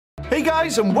Hey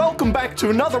guys, and welcome back to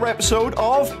another episode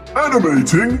of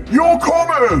Animating Your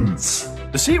Comments!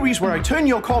 The series where I turn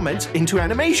your comments into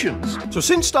animations. So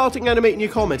since starting animating your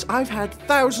comments, I've had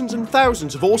thousands and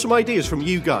thousands of awesome ideas from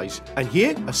you guys. And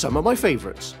here are some of my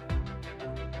favorites.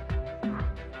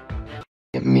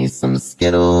 Get me some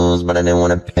Skittles, but I didn't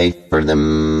want to pay for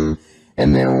them.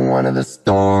 And then one of the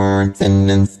store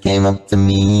attendants came up to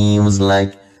me and was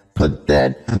like, "Put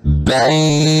that back."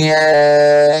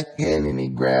 And then he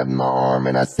grabbed my arm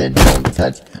and I said, "Don't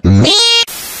touch me."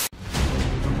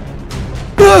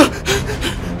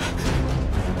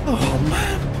 Oh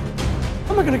man,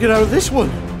 how am I gonna get out of this one?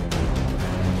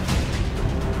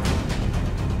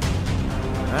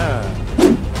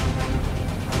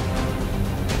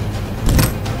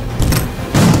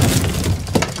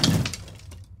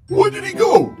 Where did he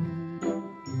go?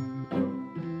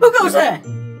 Who goes there?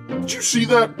 Did you see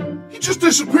that? He just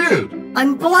disappeared.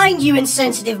 I'm blind, you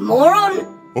insensitive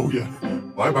moron! Oh yeah,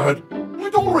 my bad. I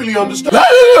don't really understand.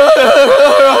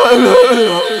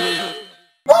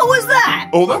 What was that?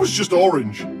 Oh, that was just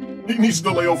Orange. He needs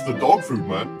to lay off the dog food,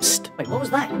 man. Psst, wait, what was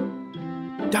that?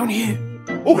 Down here.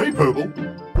 Oh, hey, Purple.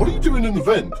 What are you doing in the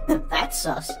vent? That's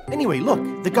sus. Anyway,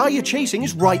 look, the guy you're chasing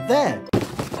is right there.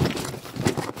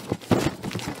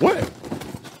 Where?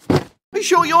 Are you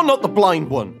sure you're not the blind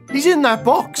one? He's in that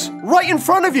box, right in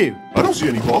front of you. I don't see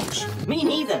any box. Me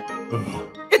neither.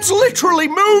 It's literally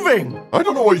moving. I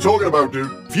don't know what you're talking about,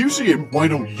 dude. If you see him, why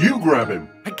don't you grab him?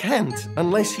 I can't,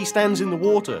 unless he stands in the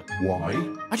water. Why?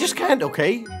 I just can't,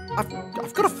 okay? I've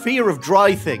got a fear of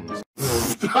dry things.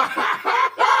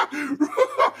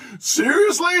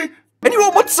 Seriously?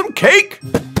 Anyone want some cake?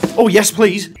 Oh, yes,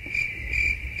 please.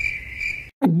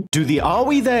 Do the "Are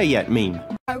we there yet" meme.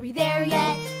 Are we there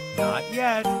yet? Not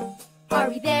yet. Are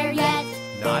we there yet?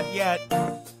 Not yet.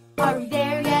 Are we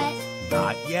there yet?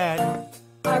 Not yet.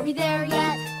 Are we there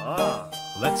yet?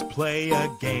 Let's play a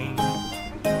game.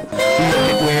 Look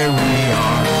at where we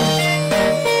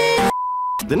are.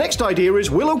 The next idea is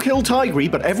Willow killed Tigry,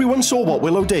 but everyone saw what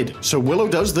Willow did, so Willow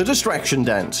does the distraction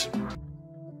dance.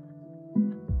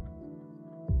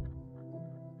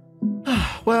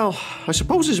 Well, I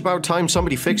suppose it's about time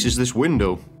somebody fixes this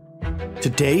window.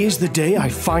 Today is the day I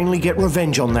finally get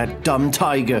revenge on that dumb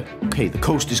tiger. Okay, the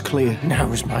coast is clear.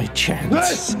 Now is my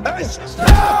chance.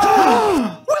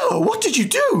 Willow, what did you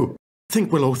do?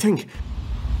 Think, Willow, think.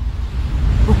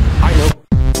 Oh, I know.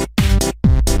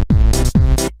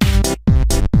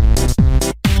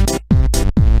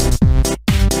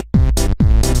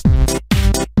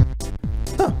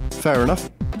 Huh, fair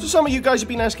enough. So some of you guys have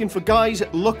been asking for Guys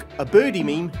Look a Birdie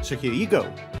meme, so here you go.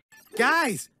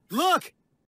 Guys, look!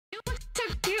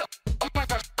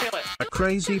 A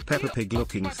crazy Peppa Pig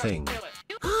looking thing.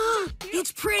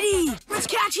 It's pretty! Let's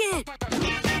catch it!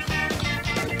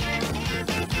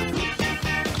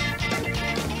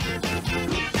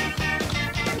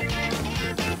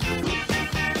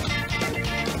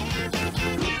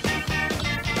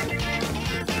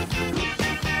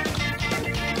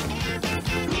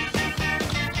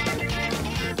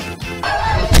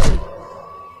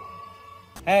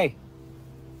 Hey.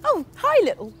 Oh, hi,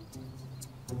 little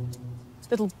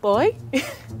boy.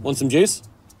 Want some juice?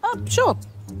 Sure.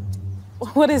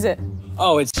 What is it?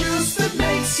 Oh, it's Juice that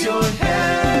makes your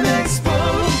head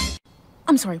explode.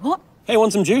 I'm sorry, what? Hey,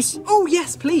 want some juice? Oh,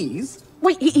 yes, please.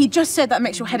 Wait, he just said that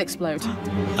makes your head explode.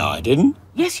 No, I didn't.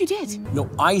 Yes, you did. No,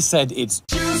 I said it's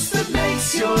Juice that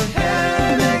makes your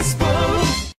head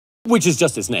explode. which is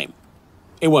just its name.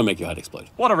 It won't make your head explode.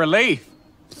 What a relief.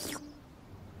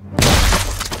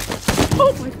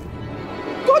 Oh, my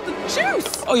God, the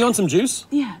juice! Oh, you want some juice?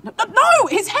 Yeah. No,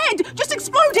 his head just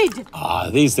exploded!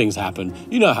 These things happen.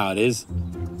 You know how it is.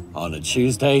 On a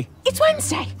Tuesday. It's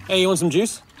Wednesday. Hey, you want some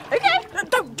juice? Okay,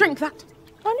 don't drink that.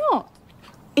 Why not?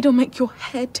 It'll make your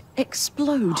head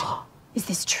explode. Is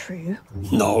this true?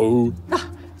 No.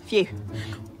 Phew.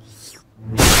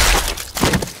 Murder!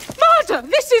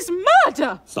 This is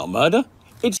murder! It's not murder.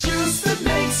 It's Juice that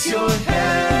makes your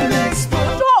head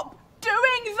explode. Stop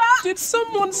doing that! Did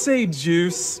someone say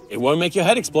juice? It won't make your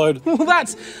head explode. Well,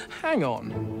 that's... Hang on.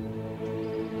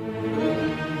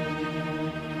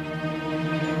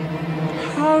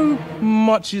 How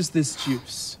much is this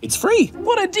juice? It's free.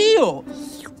 What a deal!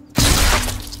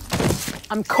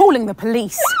 I'm calling the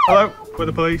police. Hello, we're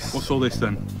the police. What's all this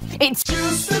then? It's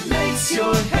Juice that makes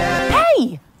your head.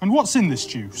 Hey! And what's in this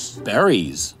juice?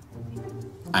 Berries.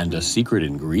 And a secret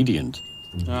ingredient.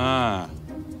 Ah.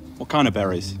 What kind of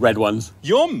berries? Red ones.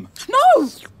 Yum! No!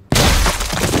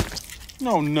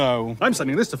 No, no. I'm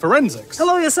sending this to forensics.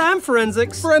 Hello, yes, I'm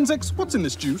forensics. Forensics, what's in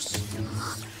this juice?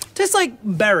 Tastes like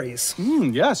berries.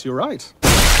 Yes, you're right.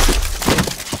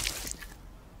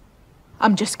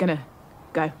 I'm just gonna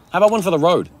go. How about one for the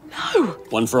road? No!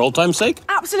 One for old time's sake?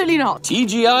 Absolutely not.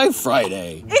 TGI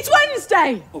Friday. It's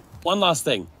Wednesday! Oh, one last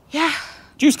thing. Yeah.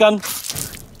 Juice gun.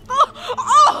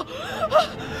 Oh,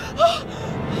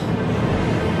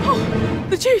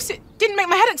 the juice, it didn't make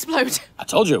my head explode. I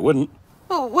told you it wouldn't.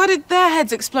 Well, why did their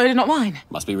heads explode and not mine?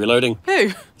 Must be reloading.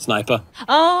 Who? Sniper.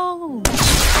 Oh.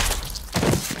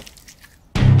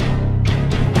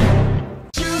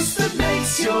 Juice that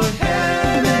makes your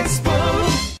head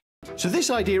explode. So this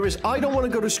idea is I don't want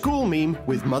to go to school meme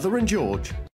with Mother and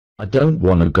George. I don't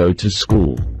want to go to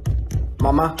school.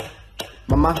 Mama,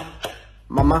 mama,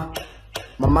 mama,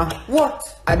 mama. What?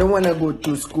 I don't wanna go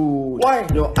to school. Why?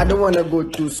 No, I don't wanna go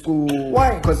to school.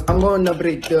 Why? Cause I'm gonna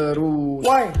break the rules.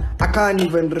 Why? I can't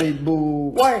even read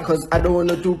books. Why? Cause I don't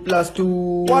wanna 2 plus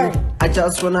 2. Why? I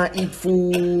just wanna eat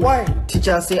food. Why?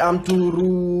 Teacher say I'm too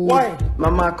rude. Why?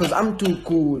 Mama, cause I'm too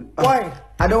cool. Why?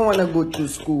 I don't wanna go to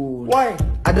school. Why?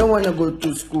 I don't wanna go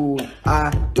to school. I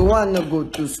don't wanna go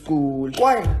to school.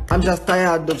 Why? I'm just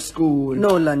tired of school.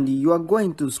 No, Landy, you are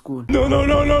going to school. No, no,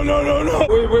 no, no, no, no, no.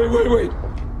 Wait. Wait.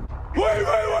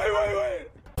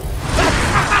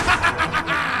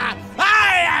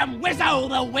 I am Wizzo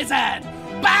the Wizard.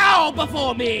 Bow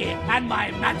before me and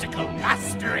my magical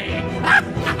mastery.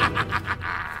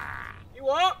 You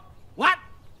what? What?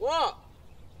 What?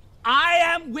 I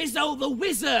am Wizzo the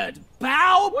Wizard.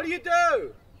 Bow. What do you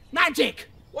do? Magic.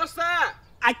 What's that?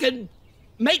 I can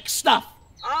make stuff.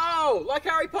 Oh, like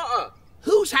Harry Potter.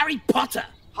 Who's Harry Potter?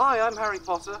 Hi, I'm Harry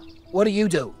Potter. What do you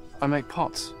do? I make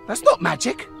pots. That's not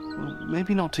magic. Well,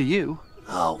 maybe not to you.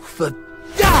 Oh, for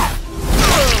that!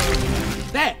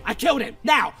 There, I killed him.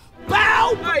 Now,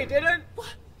 bow! No, you didn't.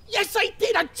 Yes, I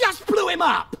did. I just blew him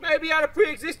up. Maybe you had a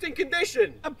pre-existing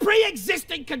condition. A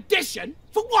pre-existing condition?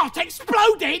 For what?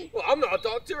 Exploding? Well, I'm not a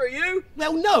doctor, are you?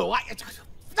 Well, no,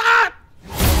 Ah!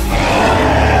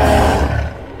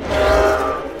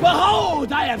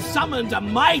 Behold, I have summoned a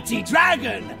mighty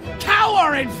dragon.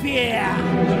 Cower in fear.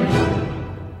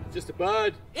 Just a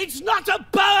bird. It's not a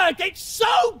bird. It's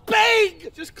so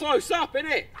big. Just close up,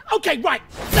 innit? Okay, right.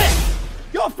 There.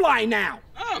 You're flying now.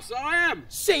 Oh, so I am.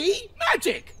 See?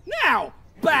 Magic. Now,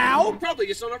 bow. I'm probably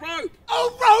just on a rope. A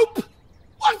rope?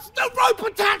 What's the rope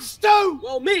attached to?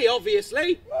 Well, me,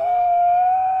 obviously.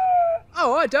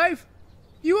 Oh, hi, Dave.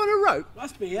 You on a rope?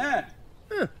 Must be, yeah.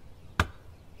 Huh.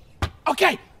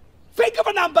 Okay, think of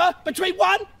a number between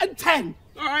 1 and 10.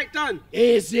 All right, done.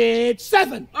 Is it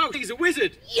 7? Oh, he's a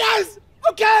wizard. Yes!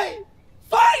 Okay!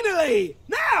 Finally!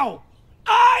 Now,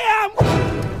 I am...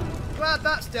 Glad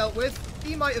that's dealt with.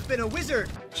 He might have been a wizard.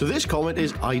 So this comment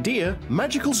is idea,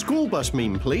 magical school bus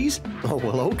meme, please. Oh,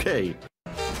 well, okay.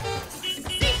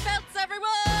 Seatbelts,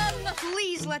 everyone!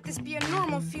 Please let this be a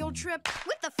normal field trip.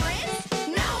 With a friend?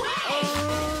 No way!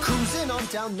 Cruising on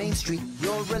down Main Street,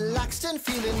 you're relaxed and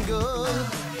feeling good.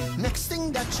 Next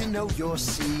thing that you know, you're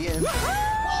seeing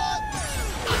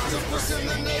octopus in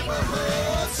the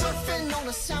neighborhood, surfing on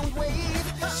a sound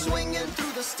wave, swinging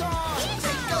through the stars.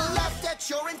 Take a left at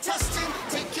your intestine,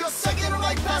 take your second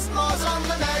right past Mars on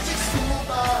the magic school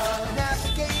bus.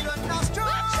 Navigate a nostril,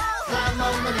 climb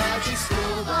on the magic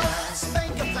school bus.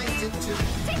 Spank a plankton too.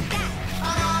 Take that.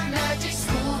 On our magic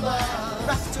school bus,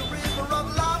 raft a river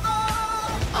of lava.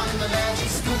 On the magic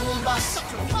school bus,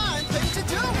 such a fine thing to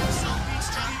do.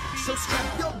 So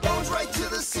strap your bones right to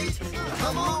the seat.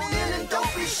 Come on in and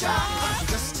don't be shy.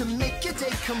 Just to make your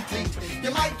day complete, you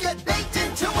might get baked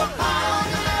into a pie on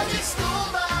the magic school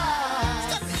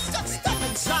bus. Step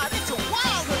inside, it's a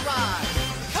wild ride.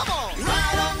 Come on,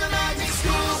 ride on the magic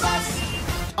school bus.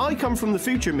 I come from the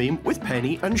future meme with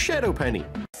Penny and Shadow Penny.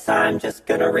 I'm just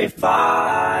gonna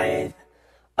revive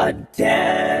a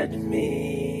dead meme.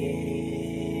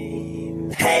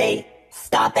 Hey,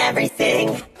 stop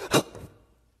everything.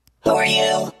 Who are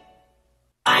you?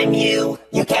 I'm you.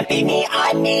 You can't be me,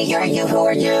 I'm me. You're you, who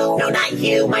are you? No, not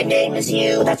you, my name is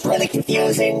you. That's really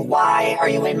confusing. Why are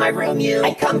you in my room, you?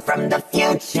 I come from the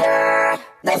future.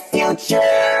 The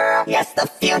future. Yes, the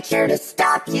future to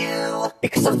stop you.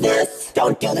 Because of this,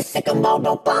 don't do the sicko mode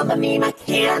Obama meme. I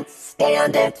can't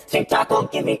stand it. TikTok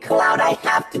won't give me clout. I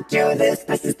have to do this.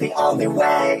 This is the only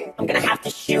way. I'm gonna have to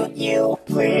shoot you.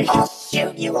 Please. I'll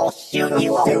shoot you. I'll shoot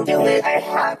you. I'll do it. I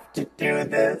have to do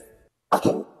this.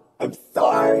 Oh, I'm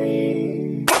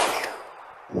sorry.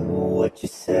 What you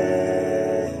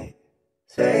say?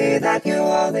 Say that you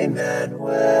only meant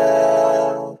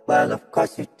well. Well, of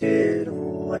course you did.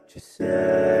 What you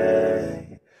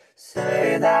say?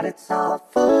 Say that it's all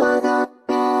for the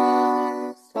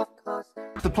best. Of course.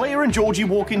 The player and Georgie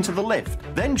walk into the lift.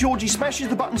 Then Georgie smashes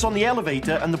the buttons on the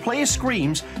elevator and the player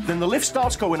screams. Then the lift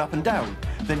starts going up and down.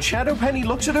 Then Shadow Penny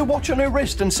looks at her watch on her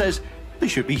wrist and says, "They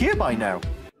should be here by now."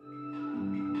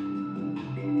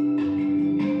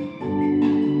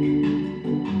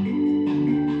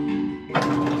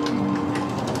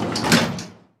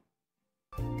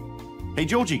 Hey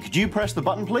Georgie, could you press the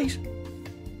button, please?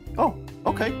 Oh,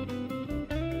 okay.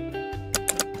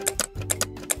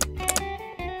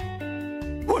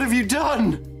 What have you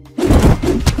done?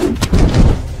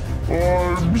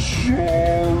 I'm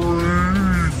sorry.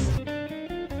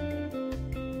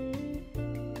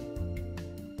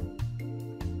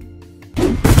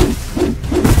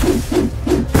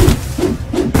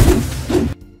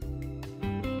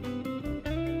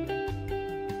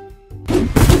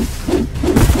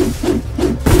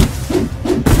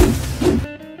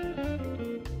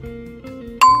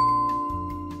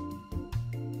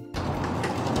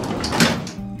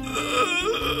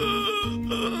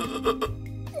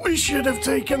 We should have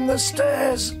taken the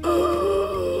stairs.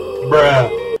 Bruh.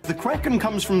 The Kraken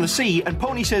comes from the sea and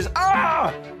Pony says,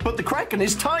 "Ah!" But the Kraken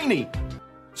is tiny.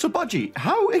 So Budgie,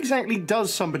 how exactly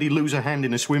does somebody lose a hand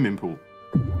in a swimming pool?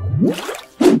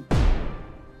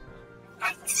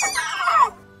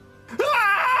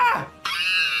 Ah!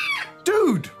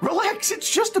 Dude, relax, it's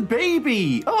just a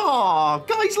baby. Aw,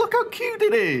 guys, look how cute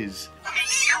it is.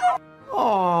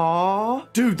 Aww.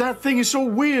 Dude, that thing is so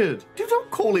weird. Dude,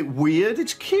 don't call it weird.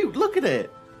 It's cute. Look at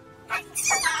it.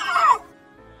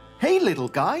 Hey, little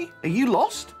guy. Are you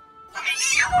lost?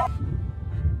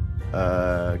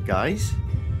 Guys?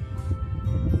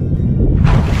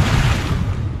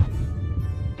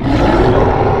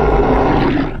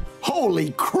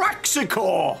 Holy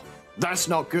craxicore! That's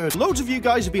not good. Loads of you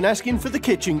guys have been asking for the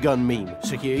kitchen gun meme,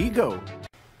 so here you go.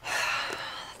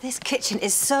 This kitchen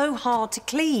is so hard to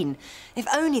clean. If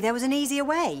only there was an easier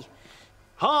way.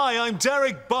 Hi, I'm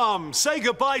Derek Bum. Say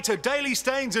goodbye to daily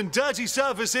stains and dirty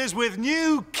surfaces with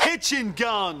new Kitchen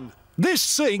Gun. This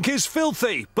sink is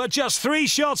filthy, but just 3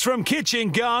 shots from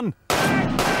Kitchen Gun.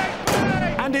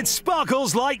 And it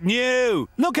sparkles like new.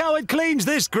 Look how it cleans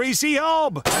this greasy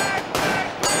hob.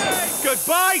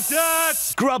 Goodbye,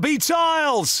 dirt! Grubby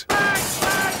tiles.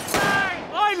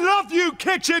 I love you,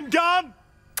 Kitchen Gun!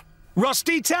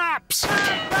 Rusty taps.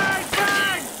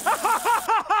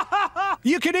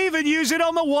 You can even use it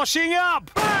on the washing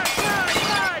up.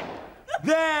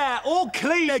 There, all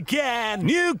clean again.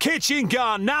 New Kitchen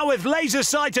Gun, now with laser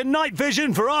sight and night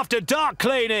vision for after dark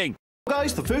cleaning.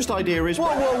 Guys, the first idea is...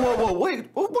 Whoa, wait,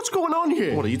 what's going on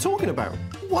here? What are you talking about?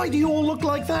 Why do you all look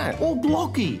like that? All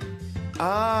blocky.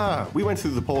 Ah, we went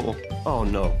through the portal. Oh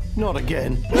no, not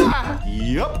again. Ah,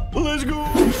 yup, let's go.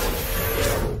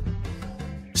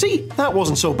 See, that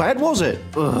wasn't so bad, was it?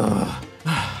 Ugh.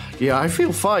 Yeah, I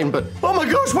feel fine, but... Oh my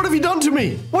gosh, what have you done to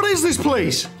me? What is this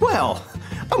place? Well,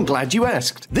 I'm glad you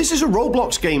asked. This is a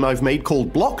Roblox game I've made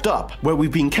called Blocked Up, where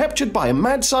we've been captured by a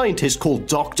mad scientist called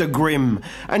Dr. Grimm,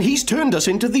 and he's turned us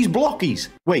into these blockies.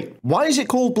 Wait, why is it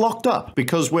called Blocked Up?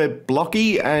 Because we're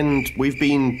blocky and we've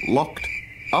been locked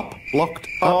up? Locked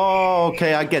up? Oh,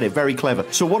 okay, I get it. Very clever.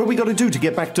 So what do we got to do to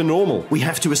get back to normal? We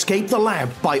have to escape the lab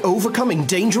by overcoming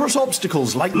dangerous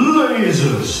obstacles like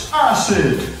lasers,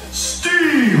 acid,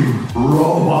 steam,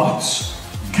 robots,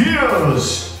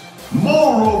 gears,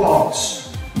 more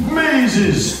robots,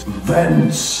 mazes,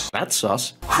 vents. That's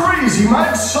us. Crazy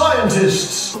mad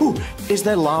scientists. Ooh, is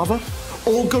there lava?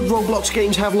 All good Roblox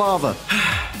games have lava.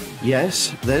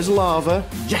 Yes, there's lava.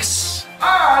 Yes!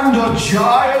 And a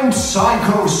giant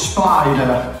psycho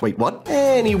spider. Wait, what?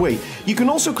 Anyway, you can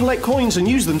also collect coins and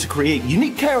use them to create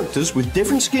unique characters with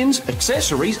different skins,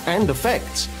 accessories, and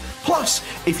effects. Plus,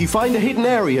 if you find a hidden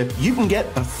area, you can get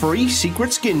a free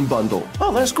secret skin bundle.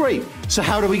 Oh, that's great. So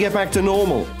how do we get back to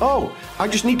normal? Oh, I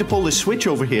just need to pull this switch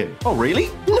over here. Oh, really?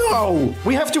 No!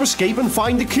 We have to escape and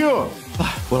find the cure.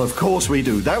 Well, of course we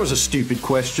do. That was a stupid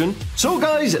question. So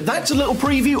guys, that's a little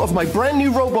preview of my brand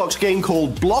new Roblox game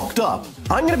called Blocked Up.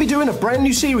 I'm going to be doing a brand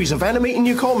new series of animating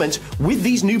your comments with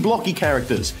these new blocky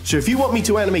characters. So if you want me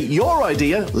to animate your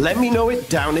idea, let me know it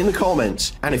down in the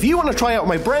comments. And if you want to try out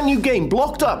my brand new game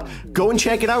Blocked Up, go and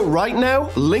check it out right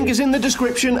now. Link is in the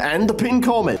description and the pinned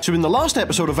comment. So in the last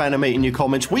episode of Animating Your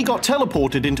Comments, we got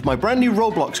teleported into my brand new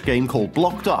Roblox game called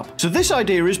Blocked Up. So this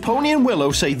idea is Pony and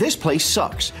Willow say this place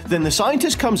sucks. Then the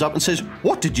scientist comes up and says,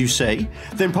 "What did you say?"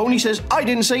 Then Pony says, "I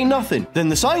didn't say nothing." Then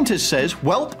the scientist says,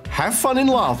 "Well, have fun in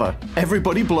lava."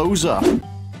 Everybody blows up.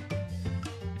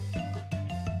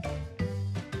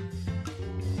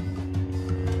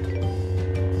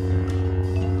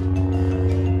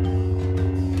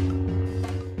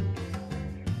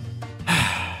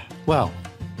 Well,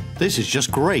 This is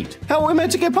just great. How are we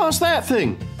meant to get past that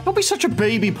thing? Don't be such a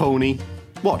baby pony.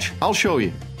 Watch, I'll show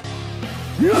you.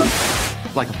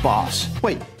 Like a boss.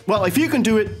 Wait, well, if you can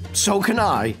do it, so can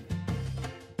I.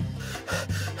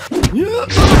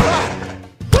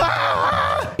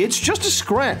 It's just a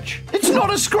scratch. It's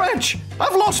not a scratch.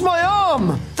 I've lost my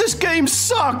arm. This game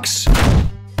sucks.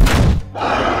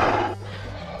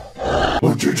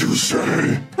 What did you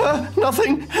say?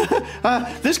 Nothing.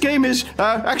 This game is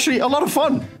actually a lot of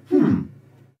fun.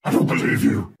 I don't believe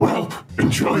you. Well,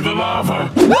 enjoy the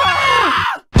lava.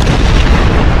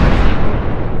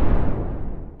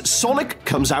 Sonic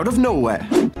comes out of nowhere.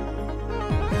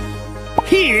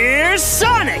 Here's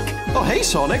Sonic! Oh, hey,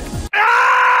 Sonic.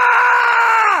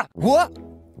 Ah!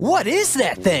 What is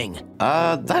that thing?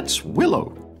 That's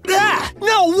Willow. Ah!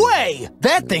 No way!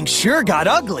 That thing sure got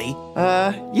ugly.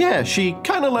 Yeah, she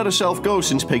kind of let herself go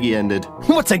since Piggy ended.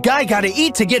 What's a guy gotta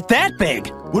eat to get that big?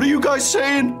 What are you guys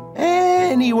saying?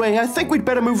 Anyway, I think we'd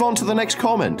better move on to the next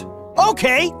comment.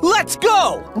 Okay, let's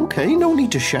go! Okay, no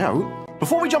need to shout.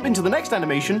 Before we jump into the next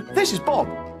animation, this is Bob.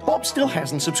 Bob still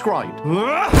hasn't subscribed.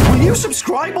 Will you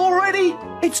subscribe already?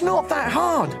 It's not that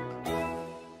hard.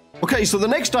 Okay, so the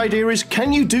next idea is,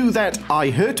 can you do that I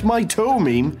hurt my toe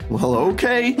meme? Well,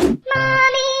 okay. Mommy,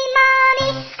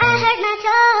 Mommy, I hurt my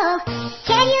toe.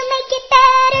 Can you make it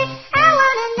better? I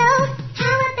wanna know.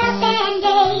 How about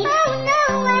Band-Aid? Oh no,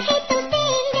 I hate those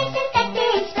things.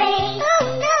 Disinfectant spray. Oh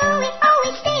no, it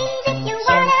always stings. If you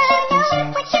wanna know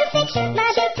what you fix, my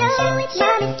big toe, it's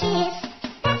Mommy's kiss.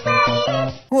 That's what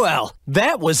it is. Well,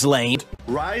 that was lame.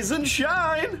 Rise and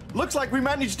shine. Looks like we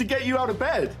managed to get you out of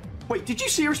bed. Wait, did you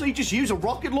seriously just use a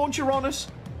rocket launcher on us?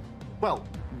 Well,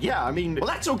 yeah, I mean, well,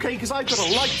 that's okay, because I've got a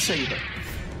lightsaber.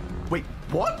 Wait,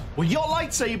 what? Well, your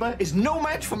lightsaber is no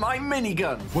match for my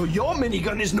minigun. Well, your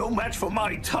minigun is no match for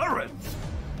my turret.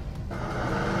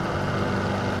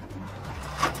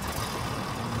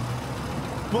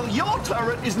 Well, your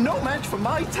turret is no match for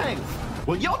my tank.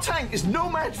 Well, your tank is no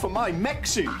match for my mech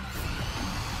suit.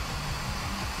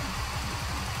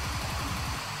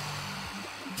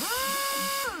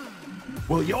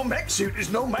 Well, your mech suit is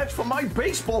no match for my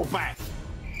baseball bat.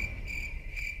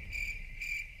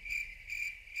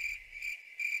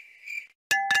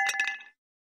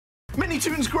 Mini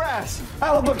Toons grass,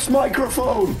 Alabuk's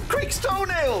microphone, Creek's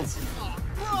toenails.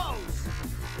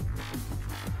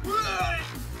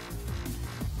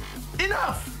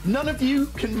 Enough! None of you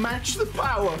can match the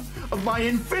power of my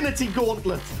infinity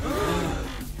gauntlet.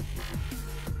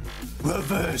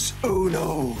 Reverse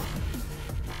Uno.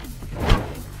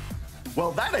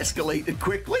 Well, that escalated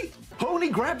quickly. Pony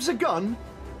grabs a gun,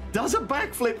 does a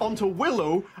backflip onto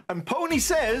Willow, and Pony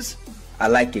says, I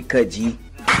like it, Kudgy.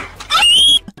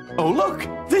 Oh, look,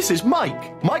 this is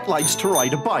Mike. Mike likes to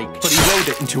ride a bike, but he rode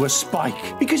it into a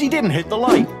spike because he didn't hit the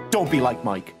light. Don't be like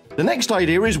Mike. The next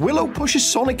idea is Willow pushes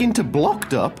Sonic into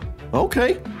blocked up.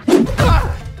 Okay.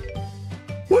 Ah!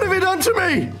 What have you done to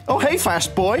me? Oh, hey,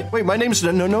 fast boy. Wait, my name's...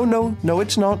 No,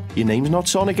 it's not. Your name's not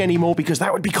Sonic anymore because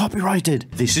that would be copyrighted.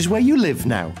 This is where you live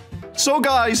now. So,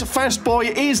 guys, Fast Boy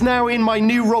is now in my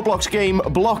new Roblox game,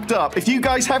 Blocked Up. If you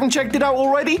guys haven't checked it out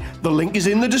already, the link is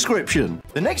in the description.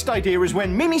 The next idea is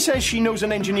when Minnie says she knows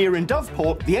an engineer in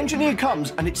Doveport, the engineer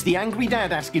comes and it's the angry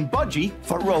dad asking Budgie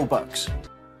for Robux.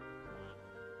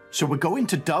 So we're going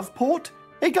to Doveport?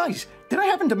 Hey guys, did I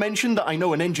happen to mention that I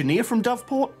know an engineer from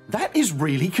Doveport? That is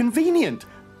really convenient.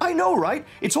 I know, right?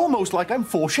 It's almost like I'm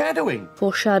foreshadowing.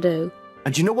 Foreshadow.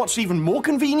 And you know what's even more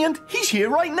convenient? He's here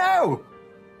right now.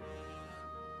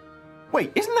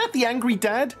 Wait, isn't that the angry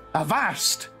dad?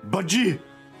 Avast! Budgie,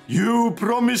 you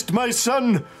promised my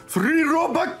son 3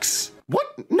 Robux!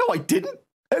 What? No, I didn't.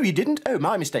 Oh, you didn't? Oh,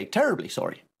 my mistake. Terribly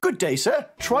sorry. Good day, sir.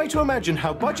 Try to imagine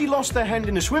how Budgie lost their hand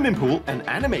in a swimming pool and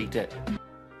animate it.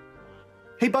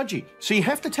 Hey, Budgie, so you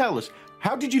have to tell us,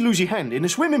 how did you lose your hand in a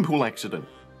swimming pool accident?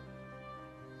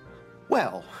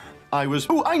 Well,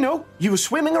 oh, I know. You were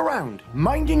swimming around,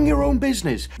 minding your own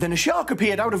business. Then a shark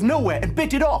appeared out of nowhere and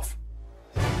bit it off.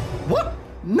 What?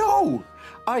 No!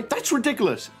 That's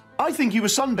ridiculous. I think you were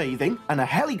sunbathing and a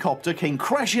helicopter came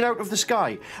crashing out of the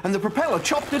sky and the propeller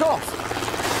chopped it off.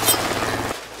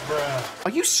 Bruh.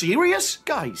 Are you serious?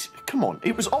 Guys, come on.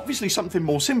 It was obviously something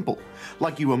more simple.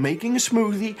 Like you were making a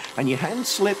smoothie and your hand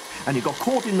slipped and you got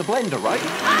caught in the blender, right?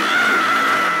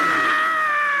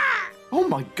 Oh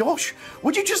my gosh.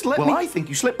 Would you just let me... Well, I think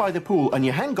you slipped by the pool and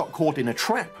your hand got caught in a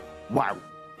trap. Wow.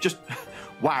 Just...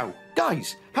 wow.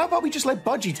 Guys, how about we just let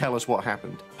Budgie tell us what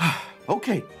happened?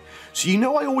 Okay. So you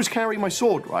know I always carry my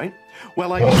sword, right?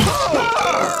 Well,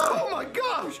 Oh my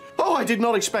gosh! Oh, I did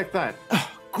not expect that.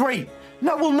 Great.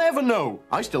 Now we'll never know.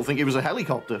 I still think it was a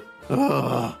helicopter.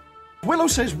 Ugh. Willow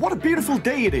says what a beautiful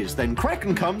day it is, then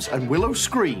Kraken comes and Willow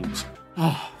screams.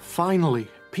 Oh, finally,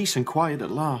 peace and quiet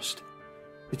at last.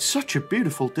 It's such a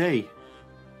beautiful day.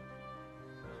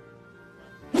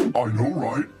 I know,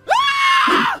 right?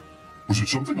 Was it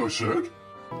something I said?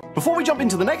 Before we jump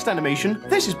into the next animation,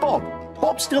 this is Bob.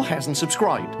 Bob still hasn't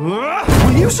subscribed.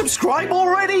 Will you subscribe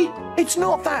already? It's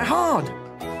not that hard.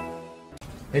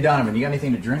 Hey Donovan, you got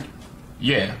anything to drink?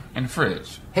 Yeah, in the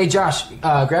fridge. Hey Josh,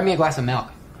 grab me a glass of milk.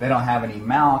 They don't have any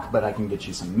milk, but I can get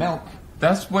you some milk.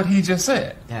 That's what he just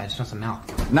said. Yeah, I just want some milk.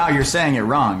 No, you're saying it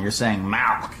wrong. You're saying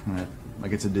milk.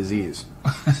 Like it's a disease.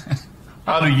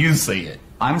 How do you say it?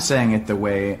 I'm saying it the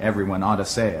way everyone ought to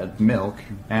say it. Milk.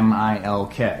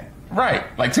 M-I-L-K. Right,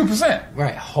 like 2%.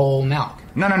 Right, whole milk.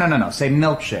 No. Say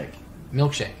milkshake.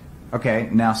 Milkshake. Okay,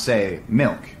 now say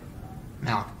milk.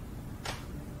 Milk.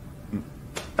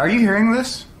 Are you hearing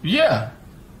this? Yeah.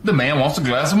 The man wants a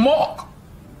glass of milk.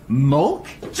 Milk?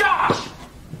 Josh!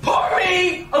 Pour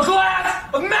me a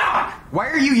glass of milk! Why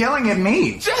are you yelling at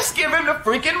me? Just give him the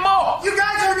freaking milk! You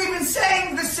guys aren't even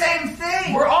saying the same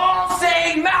thing! We're all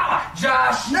saying milk,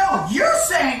 Josh! No, you're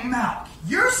saying milk!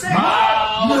 You're saying milk!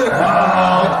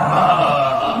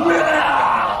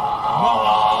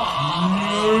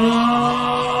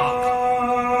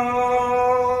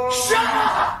 Shut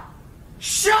up!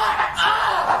 Shut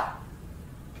up!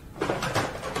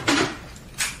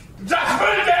 Just put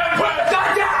it down, put it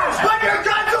down! Put your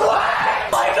guns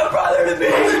away! Like a brother to me!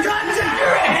 Put your guns in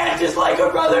your hand just like a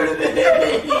brother to me!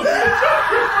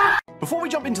 Before we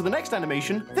jump into the next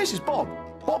animation, this is Bob.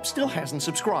 Bob still hasn't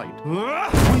subscribed.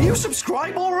 Will you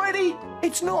subscribe already?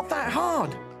 It's not that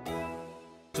hard.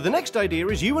 So the next idea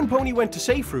is you and Pony went to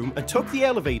safe room and took the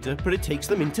elevator, but it takes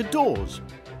them into doors.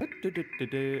 Wait,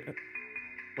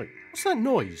 what's that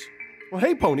noise? Well,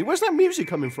 hey Pony, where's that music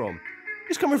coming from?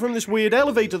 It's coming from this weird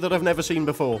elevator that I've never seen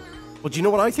before. Well, do you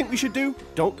know what I think we should do?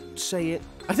 Don't say it.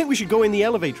 I think we should go in the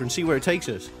elevator and see where it takes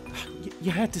us.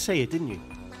 You had to say it, didn't you?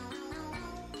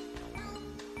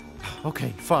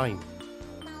 Okay, fine.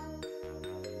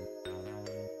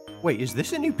 Wait, is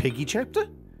this a new Piggy chapter?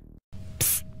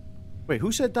 Psst. Wait,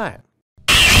 who said that?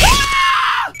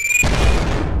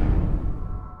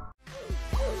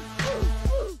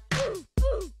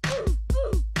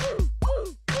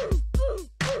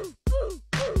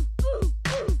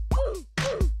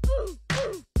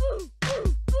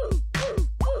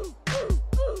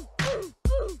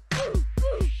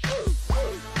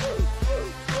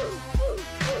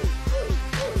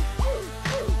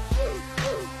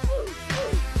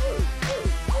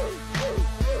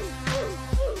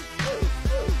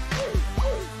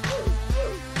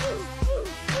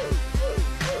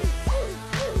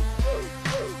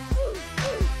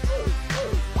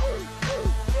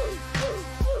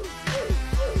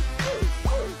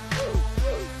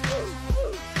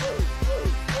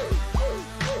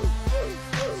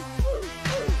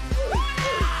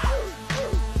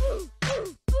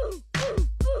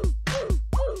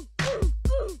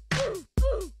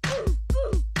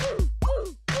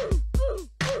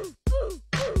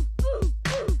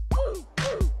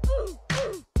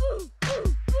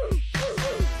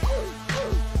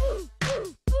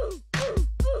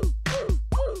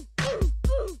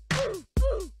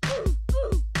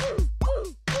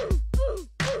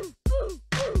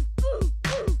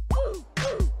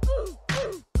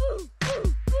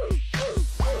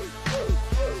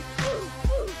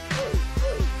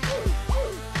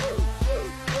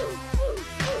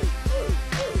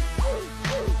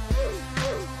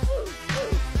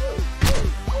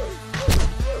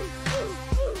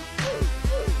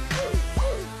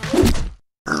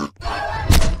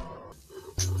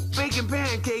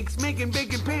 Making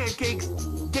bacon pancakes.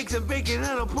 Take some bacon and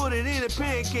I'll put it in a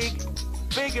pancake.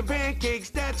 Bacon pancakes,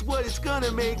 that's what it's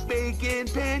gonna make. Bacon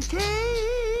pancakes.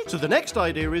 So the next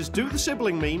idea is do the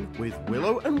sibling meme with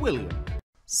Willow and William.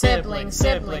 Siblings,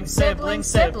 siblings, siblings,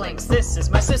 siblings. This is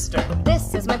my sister.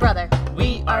 This is my brother.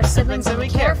 We are siblings and we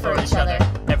care for each other.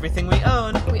 Everything we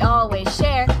own, we always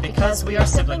share. Because we are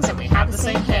siblings and we have the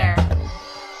same hair.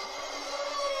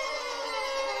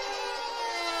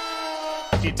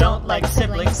 If you don't like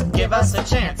siblings, give us a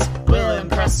chance. We'll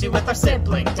impress you with our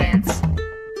sibling dance.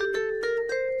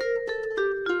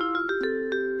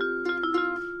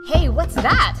 Hey, what's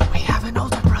that? We have an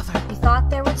older brother. We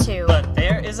thought there were two. But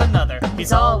there is another.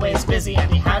 He's always busy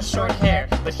and he has short hair.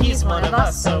 But he's one of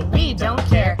us, so we don't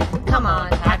care. Come on,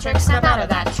 Patrick, snap out of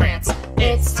that trance.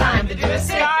 It's time to do a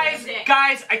sibling.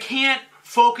 Guys, I can't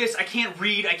focus, I can't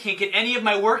read, I can't get any of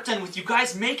my work done with you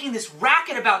guys making this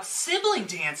racket about sibling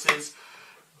dances.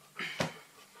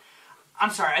 I'm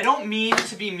sorry, I don't mean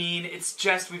to be mean, it's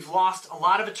just we've lost a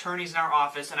lot of attorneys in our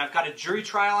office, and I've got a jury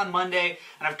trial on Monday,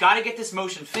 and I've got to get this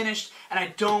motion finished, and I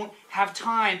don't have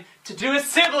time to do a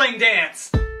sibling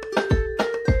dance!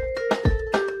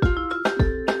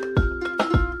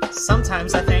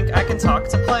 Sometimes I think I can talk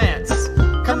to plants.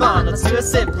 Come on, let's do a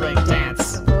sibling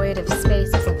dance. The void of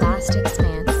space is a vast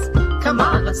expanse. Come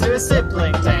on, let's do a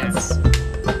sibling dance.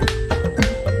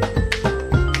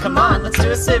 Come on, let's do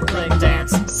a sibling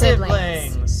dance.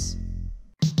 Siblings.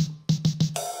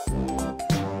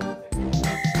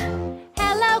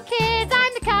 Hello kids,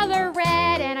 I'm the color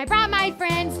red, and I brought my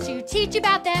friends to teach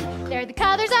about them. They're the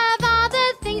colors of all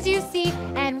the things you see,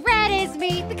 and red is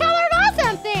me, the color of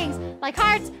awesome things, like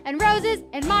hearts and roses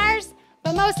and Mars,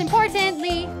 but most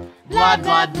importantly, Blood,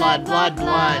 blood, blood, blood,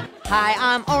 blood. Hi,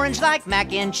 I'm orange like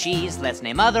mac and cheese. Let's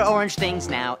name other orange things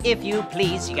now, if you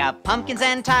please. You got pumpkins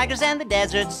and tigers and the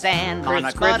desert sand.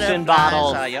 Prescription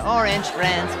bottles are your orange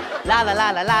friends. La la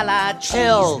la la la la,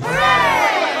 Chill.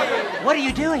 What are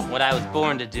you doing? What I was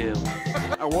born to do.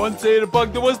 I once ate a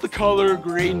bug that was the color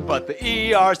green, but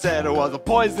the ER said it was a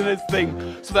poisonous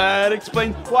thing. So that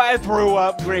explains why I threw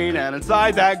up green, and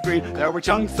inside that green, there were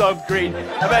chunks of green.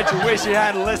 I bet you wish you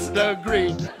had a list of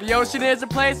green. The ocean is a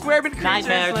place where creatures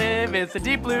Nightmares. live. It's the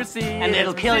deep blue sea. And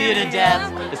it'll kill you to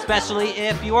death, especially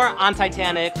if you are on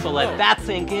Titanic, so let that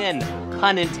sink in.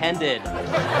 Pun intended.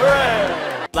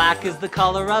 Black is the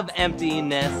color of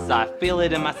emptiness. I feel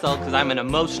it in my soul because I'm an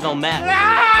emotional mess.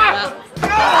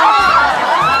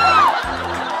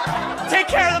 Take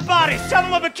care of the body. Shove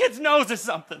them up a kid's nose or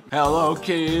something. Hello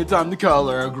kids, I'm the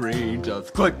color green.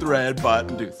 Just click the red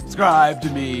button to subscribe to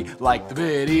me. Like the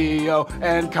video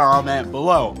and comment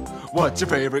below. What's your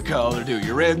favorite color? Do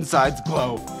your insides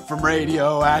glow from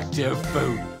radioactive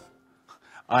food?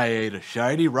 I ate a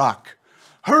shiny rock.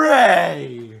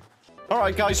 Hooray!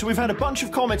 Alright guys, so we've had a bunch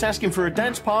of comments asking for a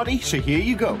dance party, so here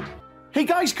you go. Hey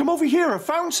guys, come over here, I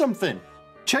found something.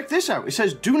 Check this out, it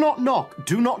says do not knock,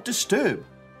 do not disturb.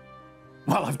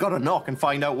 Well, I've got to knock and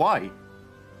find out why.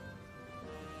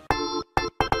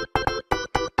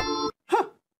 Huh,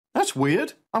 that's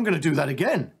weird. I'm gonna do that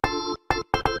again.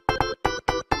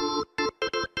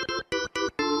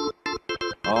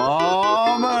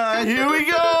 Oh man, here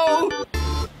we go!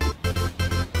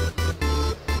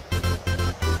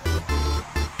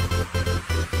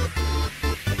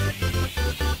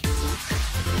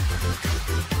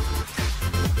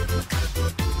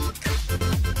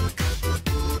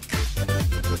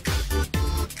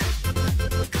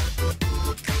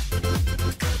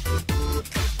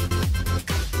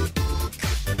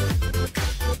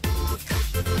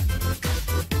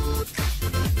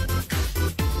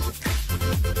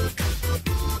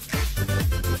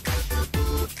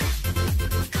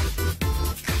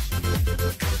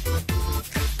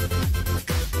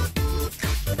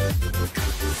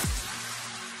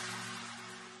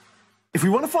 If we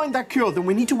want to find that cure, then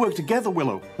we need to work together,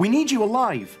 Willow. We need you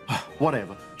alive.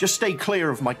 Whatever. Just stay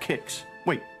clear of my kicks.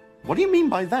 Wait, what do you mean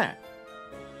by that?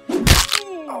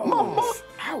 Oh,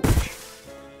 ouch.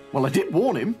 Well, I did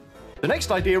warn him. The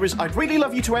next idea is I'd really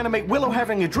love you to animate Willow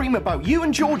having a dream about you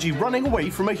and Georgie running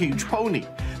away from a huge pony.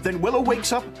 Then Willow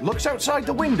wakes up, looks outside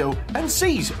the window, and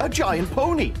sees a giant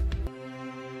pony.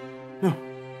 No.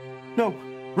 No.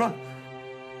 Run.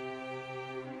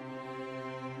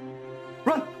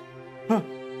 Run.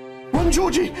 Run,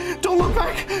 Georgie! Don't look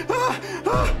back!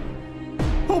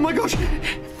 Oh my gosh!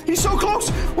 He's so close!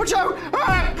 Watch out!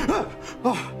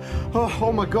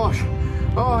 Oh my gosh!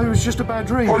 Oh, it was just a bad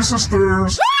dream. Hi,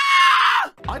 sisters!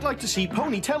 I'd like to see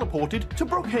Pony teleported to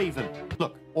Brookhaven.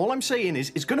 Look, all I'm saying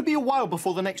is, it's gonna be a while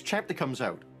before the next chapter comes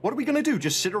out. What are we gonna do,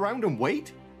 just sit around and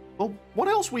wait? Well, what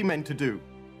else are we meant to do?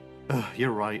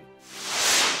 You're right.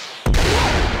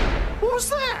 What was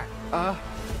that?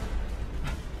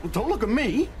 Don't look at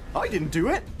me. I didn't do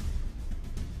it.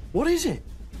 What is it?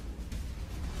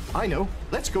 I know.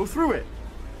 Let's go through it.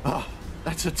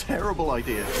 That's a terrible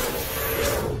idea.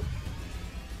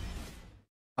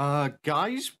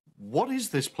 Guys, what is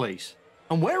this place?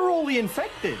 And where are all the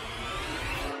infected?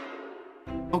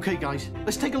 Okay, guys,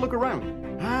 let's take a look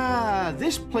around.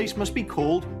 This place must be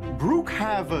called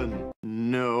Brookhaven.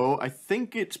 No, I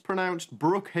think it's pronounced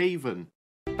Brookhaven.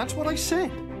 That's what I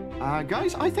said.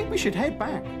 Guys, I think we should head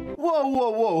back.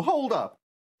 Whoa, hold up.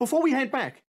 Before we head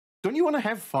back, don't you want to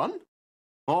have fun?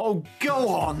 Oh, go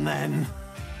on then.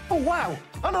 Oh, wow,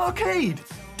 an arcade.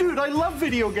 Dude, I love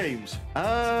video games.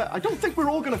 I don't think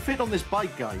we're all going to fit on this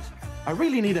bike, guys. I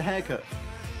really need a haircut.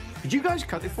 Could you guys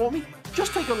cut it for me?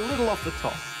 Just take a little off the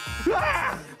top.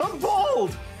 I'm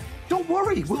bald. Don't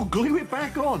worry, we'll glue it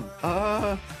back on.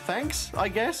 Thanks, I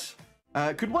guess.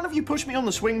 Could one of you push me on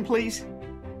the swing, please?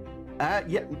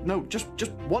 Yeah, no, just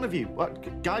one of you.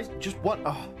 Guys, just one.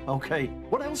 Oh, okay.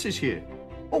 What else is here?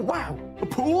 Oh, wow, a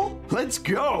pool? Let's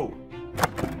go!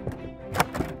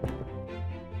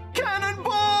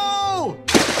 Cannonball!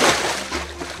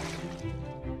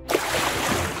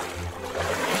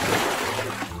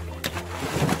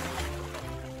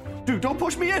 Dude, don't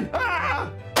push me in! Ah!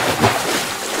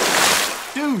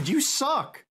 Dude, you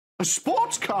suck! A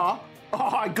sports car? Oh,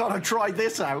 I gotta try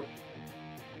this out.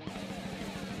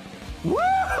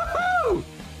 Woohoo!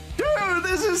 Dude,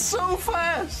 this is so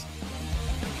fast!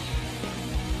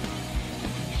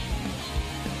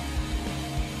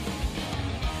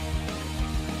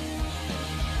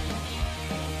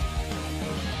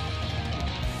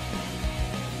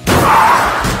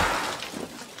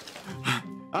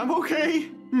 I'm okay.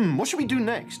 What should we do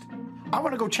next? I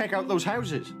want to go check out those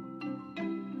houses.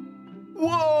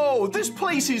 Whoa, this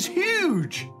place is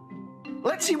huge!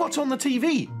 Let's see what's on the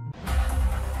TV.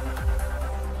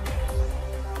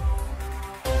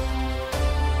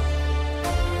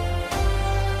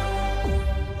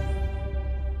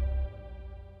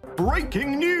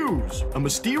 Breaking news! A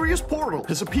mysterious portal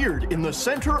has appeared in the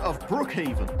center of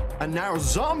Brookhaven, and now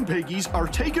Zompiggies are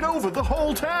taking over the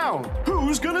whole town.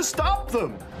 Who's gonna stop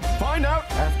them? Find out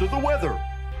after the weather.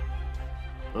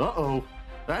 Uh-oh,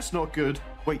 that's not good.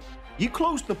 Wait, you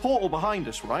closed the portal behind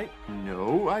us, right?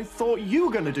 No, I thought you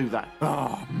were gonna do that.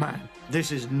 Oh, man,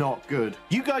 this is not good.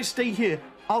 You guys stay here.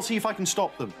 I'll see if I can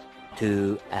stop them.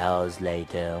 2 hours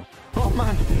later. Oh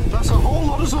man, that's a whole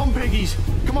lot of Zompiggies.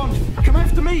 Come on, come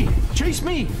after me. Chase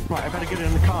me. Right, I better get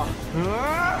in the car.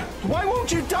 Why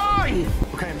won't you die?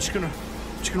 Okay, I'm just gonna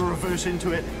reverse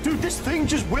into it. Dude, this thing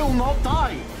just will not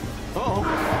die. Uh-oh,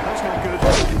 that's not good.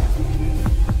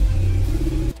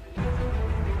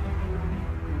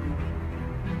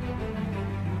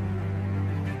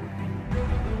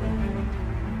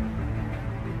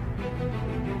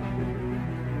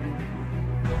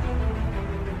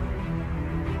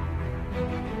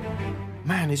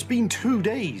 Man, it's been 2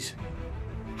 days.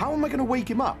 How am I gonna wake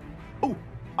him up? Oh,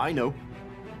 I know.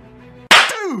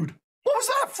 Dude! What was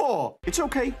that for? It's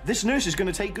okay. This nurse is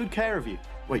gonna take good care of you.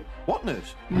 Wait, what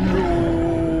nurse?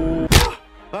 No.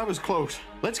 That was close.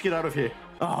 Let's get out of here.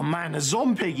 Oh man, a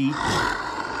Zompiggy.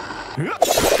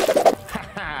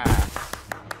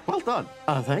 Well done.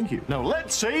 Thank you. Now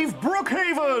let's save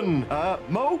Brookhaven!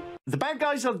 Mo, the bad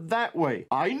guys are that way.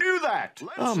 I knew that!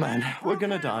 Oh man, we're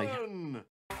gonna die.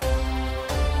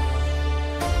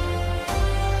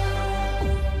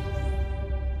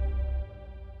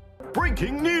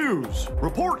 Breaking news!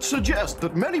 Reports suggest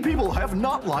that many people have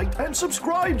not liked and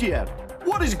subscribed yet.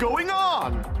 What is going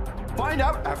on? Find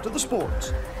out after the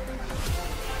sports.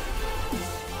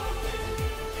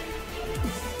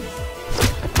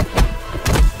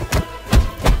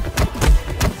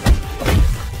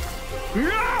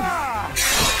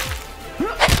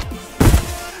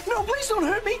 No, please don't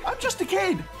hurt me. I'm just a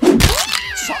kid.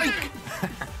 Psych!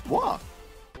 What?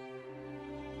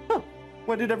 Huh.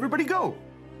 Where did everybody go?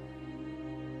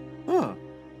 Huh.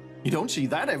 You don't see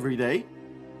that every day.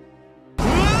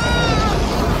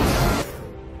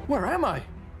 Where am I?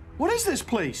 What is this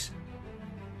place?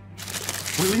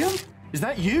 William? Is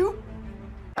that you?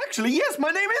 Actually, yes, my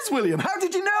name is William. How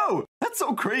did you know? That's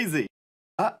so crazy.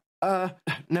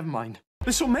 Never mind.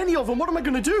 There's so many of them. What am I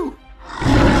gonna do?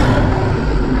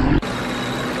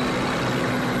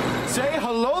 Say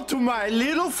hello to my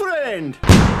little friend.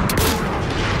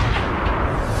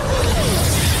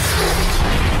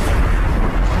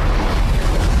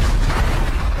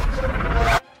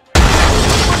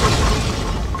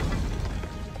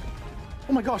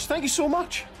 Oh my gosh, thank you so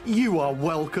much. You are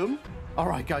welcome. All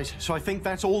right, guys, so I think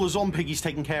that's all the Zompiggies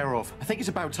taken care of. I think it's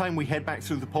about time we head back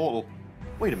through the portal.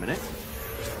 Wait a minute.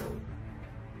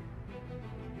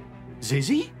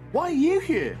 Zizzy? Why are you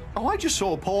here? Oh, I just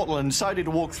saw a portal and decided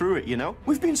to walk through it, you know?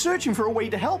 We've been searching for a way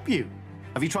to help you.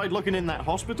 Have you tried looking in that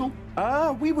hospital?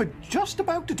 We were just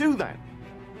about to do that.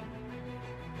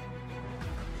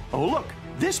 Oh, look,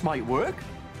 this might work.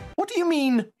 What do you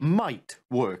mean, might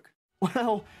work?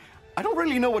 Well, I don't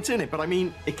really know what's in it, but I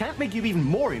mean, it can't make you even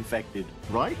more infected,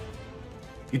 right?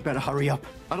 You'd better hurry up.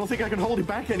 I don't think I can hold it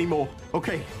back anymore.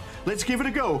 Okay, let's give it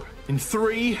a go. In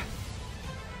 3,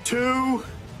 2,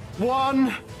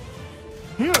 1.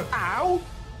 Here. Ow!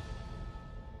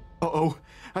 Uh-oh,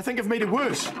 I think I've made it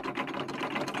worse.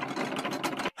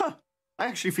 Huh, I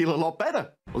actually feel a lot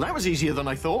better. Well, that was easier than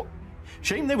I thought.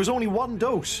 Shame there was only 1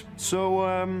 dose. So,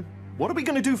 what are we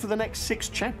gonna do for the next 6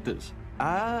 chapters?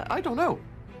 I don't know.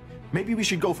 Maybe we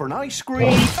should go for an ice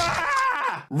cream.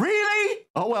 Ah! Really?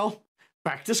 Oh well,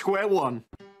 back to square one.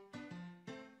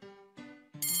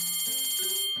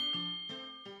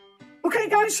 Okay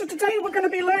guys, so today we're going to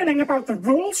be learning about the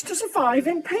rules to survive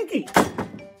in Piggy.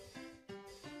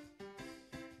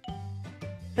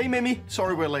 Hey Mimi,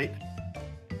 sorry we're late.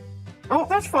 Oh,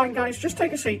 that's fine guys, just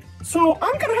take a seat. So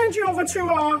I'm going to hand you over to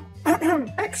our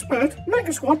expert,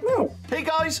 MegaSquadMo. Hey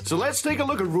guys, so let's take a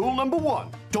look at rule number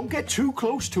 1. Don't get too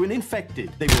close to an infected.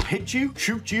 They will hit you,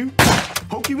 shoot you,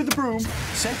 poke you with a broom,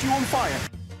 set you on fire,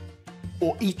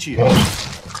 or eat you.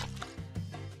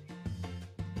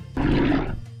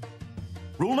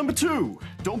 Rule number 2.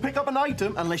 Don't pick up an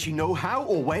item unless you know how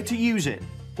or where to use it.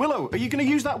 Willow, are you going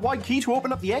to use that white key to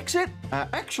open up the exit?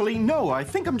 Actually, no. I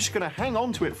think I'm just going to hang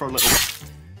on to it for a little.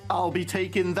 I'll be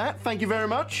taking that. Thank you very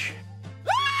much.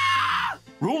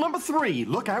 Rule number 3.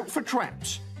 Look out for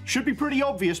traps. Should be pretty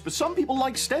obvious, but some people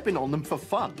like stepping on them for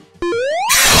fun.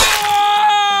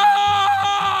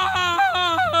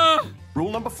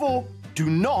 Rule number 4. Do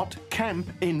not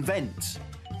camp in vents.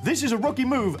 This is a rookie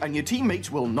move, and your teammates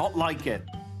will not like it.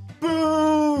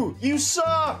 Boo! You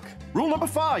suck! Rule number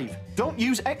 5. Don't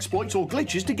use exploits or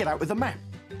glitches to get out of the map.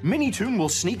 Minitoon will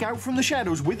sneak out from the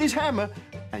shadows with his hammer,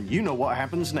 and you know what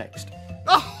happens next.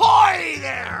 Ahoy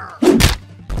there!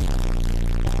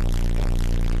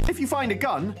 If you find a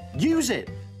gun, use it.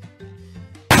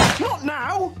 Not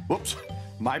now! Whoops,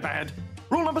 my bad.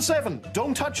 Rule number 7.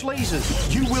 Don't touch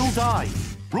lasers. You will die.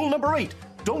 Rule number 8.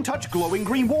 Don't touch glowing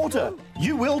green water.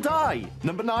 You will die.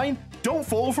 Number 9. Don't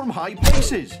fall from high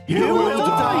places. You will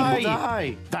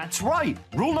die. That's right.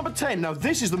 Rule number 10. Now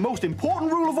this is the most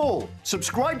important rule of all.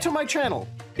 Subscribe to my channel.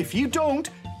 If you don't,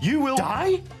 you will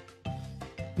die?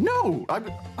 No,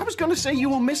 I was going to say you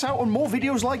will miss out on more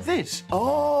videos like this.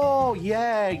 Oh,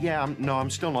 yeah. No, I'm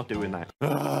still not doing that.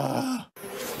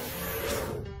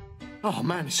 Oh,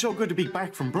 man, it's so good to be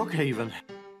back from Brookhaven.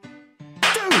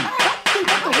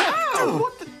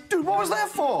 Dude, what was that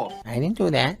for? I didn't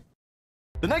do that.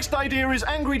 The next idea is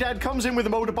Angry Dad comes in with a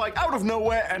motorbike out of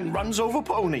nowhere and runs over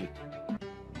Pony.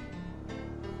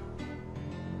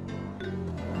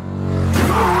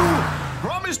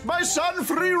 Promised my son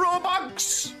free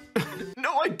Robux!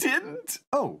 No, I didn't.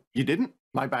 Oh, you didn't?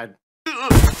 My bad.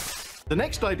 The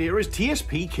next idea is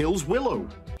TSP kills Willow.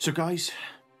 So guys,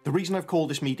 the reason I've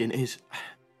called this meeting is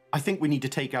I think we need to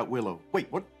take out Willow.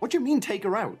 Wait, what do you mean take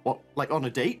her out? What, like on a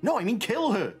date? No, I mean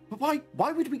kill her. But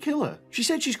why would we kill her? She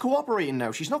said she's cooperating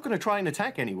now. She's not going to try and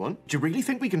attack anyone. Do you really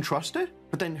think we can trust her?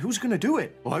 But then who's going to do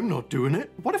it? Well, I'm not doing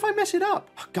it. What if I mess it up?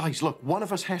 Guys, look, one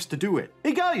of us has to do it.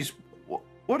 Hey guys,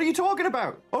 what are you talking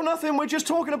about? Oh, nothing. We're just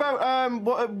talking about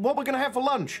what we're going to have for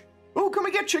lunch. Oh, can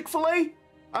we get Chick-fil-A?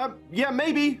 Yeah,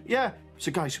 maybe. Yeah.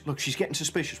 So guys, look, she's getting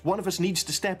suspicious. One of us needs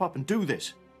to step up and do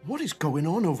this. What is going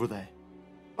on over there?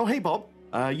 Oh, hey, Bob.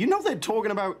 You know they're talking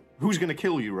about who's going to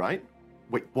kill you, right?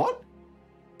 Wait, what?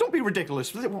 Don't be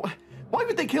ridiculous. Why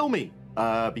would they kill me?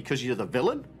 Because you're the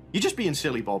villain? You're just being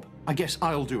silly, Bob. I guess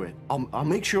I'll do it. I'll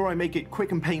make sure I make it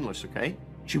quick and painless, okay?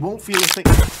 She won't feel a thing.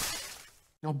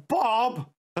 Oh, Bob!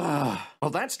 Well,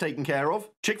 that's taken care of.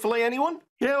 Chick-fil-A, anyone?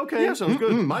 Yeah, okay. Yeah, sounds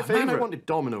good. My favorite. Man, I wanted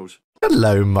Domino's.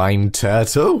 Hello, Mind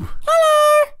Turtle. Hello!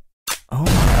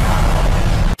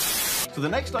 So the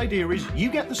next idea is you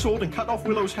get the sword and cut off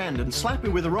Willow's hand and slap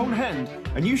her with her own hand,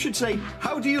 and you should say,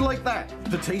 "How do you like that?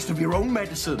 The taste of your own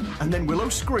medicine." And then Willow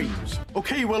screams.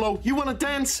 Okay, Willow, you want to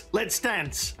dance? Let's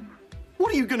dance.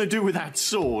 What are you going to do with that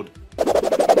sword?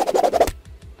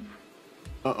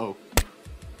 Uh-oh.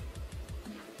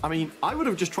 I mean, I would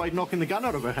have just tried knocking the gun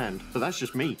out of her hand, but that's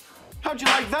just me. How'd you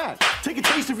like that? Take a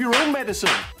taste of your own medicine.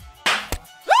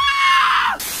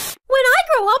 When I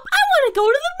grow up, I want to go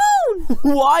to the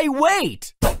moon! Why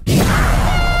wait?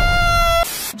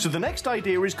 So the next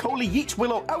idea is Coley yeets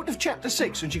Willow out of Chapter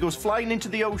 6 and she goes flying into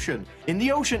the ocean. In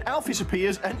the ocean, Alphys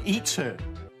appears and eats her.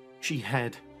 She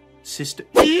had sister...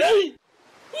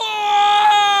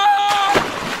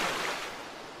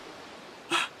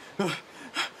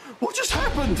 What just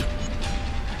happened?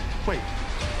 Wait,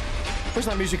 where's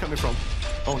that music coming from?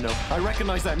 Oh no, I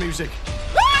recognize that music.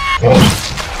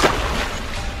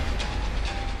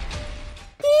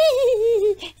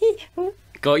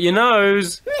 Got your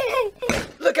nose.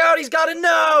 Look out, he's got a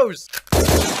nose!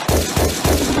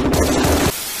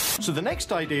 So the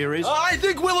next idea is... I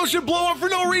think Willow should blow up for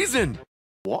no reason!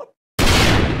 What?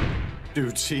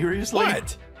 Dude, seriously?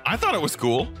 What? I thought it was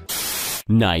cool.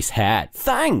 Nice hat.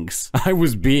 Thanks. I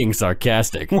was being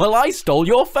sarcastic. Well, I stole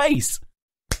your face.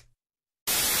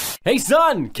 Hey,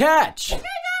 son, catch!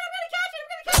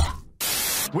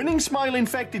 Winning Smile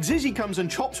infected Zizzy comes and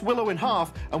chops Willow in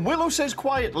half, and Willow says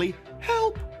quietly,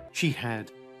 "Help!" She had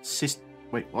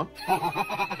Wait, what?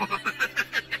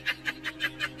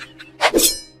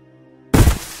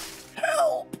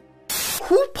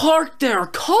 Who parked their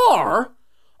car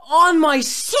on my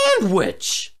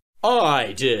sandwich?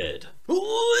 I did.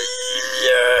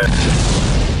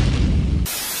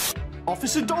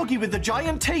 Officer Doggy with the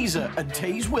giant taser and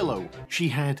tase Willow. She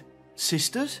had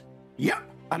sisters? Yep,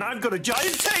 and I've got a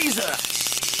giant taser!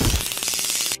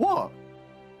 What?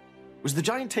 Was the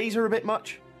giant taser a bit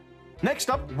much? Next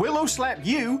up, Willow slap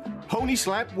you, Pony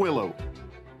slap Willow.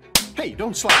 Hey,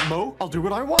 don't slap Mo, I'll do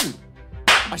what I want.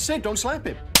 I said don't slap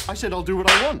him. I said I'll do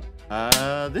what I want.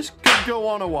 This could go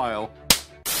on a while.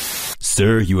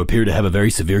 Sir, you appear to have a very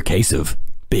severe case of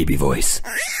baby voice.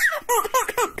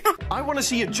 I want to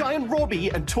see a giant Robbie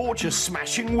and Torture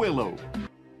smashing Willow.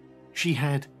 She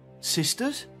had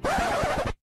sisters?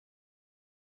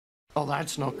 Oh,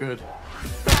 that's not good.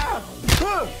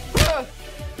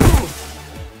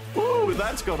 Ooh,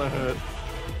 that's gotta hurt.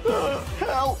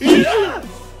 Help!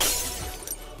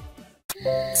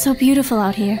 So beautiful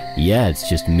out here. Yeah, it's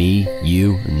just me,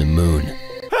 you, and the moon.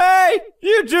 Hey!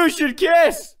 You two should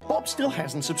kiss! Bob still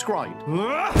hasn't subscribed.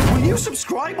 Will you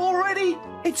subscribe already?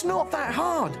 It's not that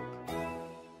hard.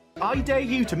 I dare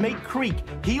you to make Creek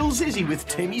heal Zizzy with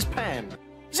Timmy's pan.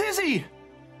 Zizzy!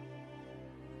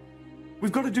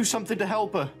 We've got to do something to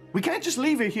help her. We can't just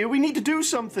leave her here. We need to do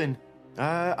something.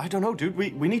 I don't know, dude.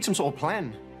 We need some sort of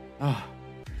plan.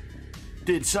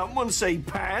 Did someone say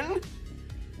pan?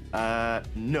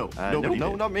 No.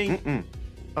 No, not me.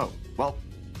 Oh, well,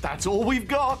 that's all we've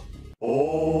got.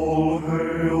 All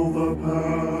hail the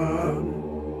pan.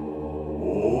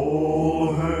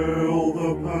 All hail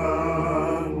the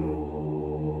pan.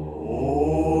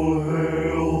 All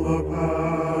hail the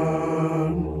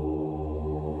pan.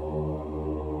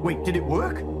 Wait, did it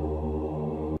work?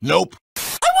 Nope.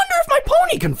 I wonder if my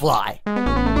pony can fly.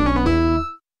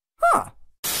 Huh.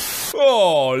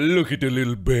 Oh, look at the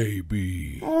little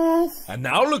baby. And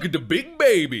now look at the big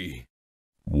baby.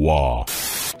 Wow.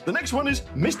 The next one is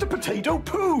Mr. Potato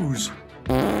Poos.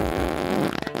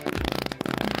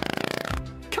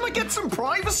 Can I get some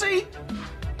privacy?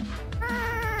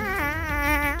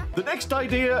 The next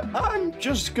idea, I'm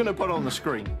just gonna put on the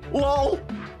screen. LOL,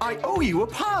 I owe you a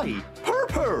pie.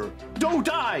 Purr. Do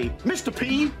die, Mr.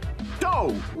 P.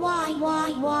 Do.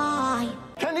 Why?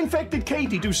 Can infected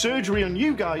Katie do surgery on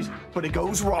you guys, but it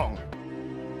goes wrong.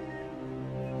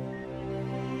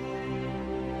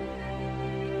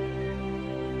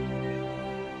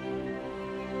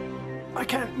 I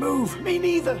can't move. Me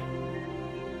neither.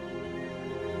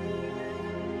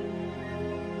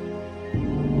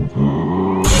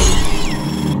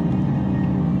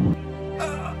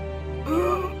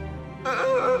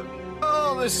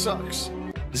 Oh, this sucks.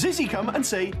 Zizzy come and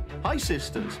say, hi,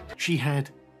 sisters. She had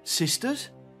sisters?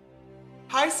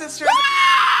 Hi, sister.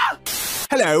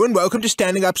 Hello and welcome to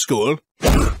Standing Up School.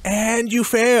 And you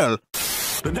fail.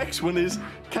 The next one is,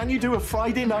 can you do a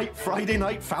Friday Night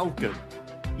Falcon?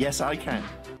 Yes, I can.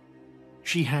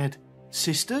 She had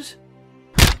sisters?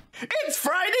 It's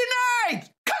Friday night!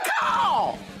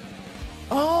 Caw-caw!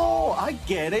 Oh, I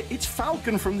get it. It's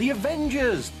Falcon from the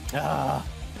Avengers. Ah,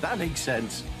 that makes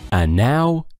sense. And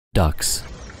now, ducks.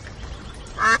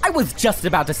 I was just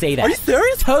about to say that. Are you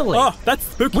serious? Totally. Oh, that's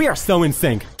spooky. We are so in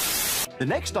sync. The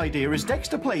next idea is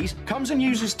Dexter Plays comes and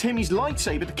uses Timmy's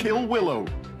lightsaber to kill Willow.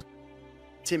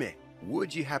 Timmy,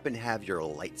 would you happen to have your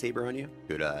lightsaber on you?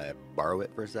 Could I borrow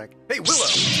it for a sec? Hey, Willow,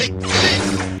 take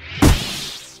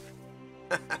this!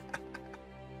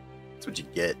 That's what you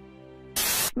get.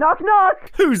 Knock,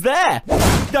 knock! Who's there?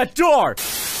 The door!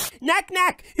 Knock,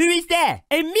 knock! Who is there?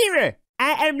 A mirror!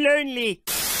 I am lonely.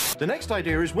 The next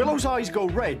idea is Willow's eyes go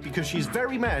red because she's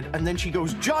very mad, and then she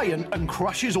goes giant and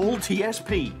crushes all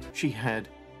TSP. She had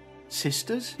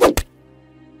sisters?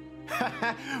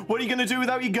 What are you gonna do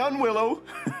without your gun, Willow?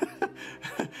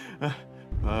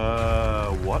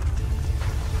 What?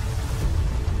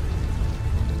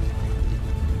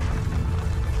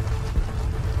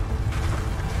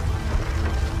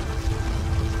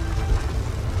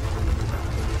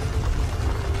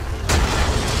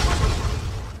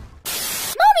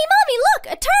 Mommy, look!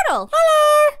 A turtle!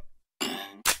 Hello!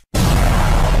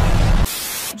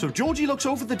 So Georgie looks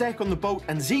over the deck on the boat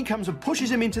and Z comes and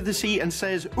pushes him into the sea and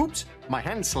says, oops, my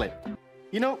hand slipped.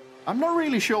 You know, I'm not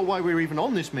really sure why we're even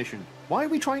on this mission. Why are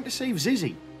we trying to save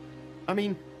Zizzy? I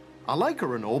mean, I like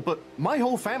her and all, but my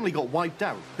whole family got wiped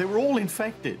out. They were all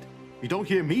infected. You don't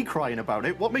hear me crying about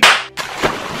it. What makes...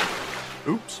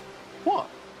 Oops. What?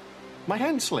 My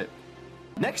hand slipped.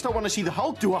 Next, I want to see the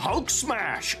Hulk do a Hulk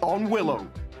smash on Willow.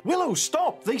 Willow,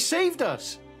 stop! They saved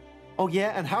us! Oh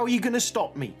yeah, and how are you gonna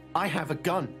stop me? I have a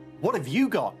gun. What have you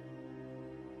got?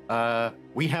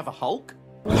 We have a Hulk?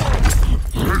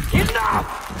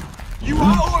 Enough! You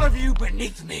are all of you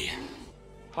beneath me.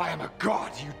 I am a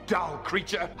god, you dull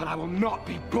creature, and I will not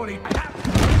be bullied.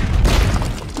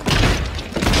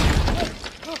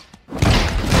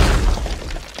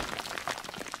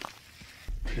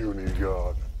 Puny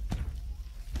god.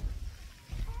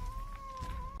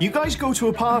 You guys go to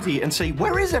a party and say,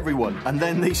 where is everyone? And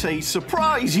then they say,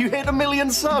 surprise, you hit 1 million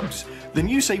subs. Then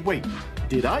you say, wait,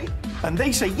 did I? And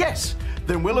they say, yes.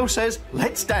 Then Willow says,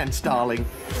 let's dance, darling.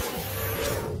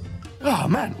 Oh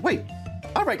man, wait,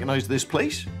 I recognize this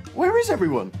place. Where is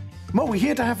everyone? Mo, we're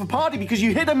here to have a party because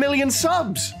you hit 1 million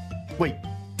subs. Wait,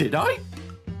 did I?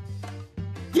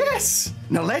 Yes!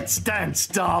 Now let's dance,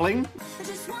 darling.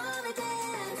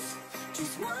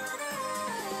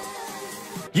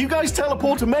 You guys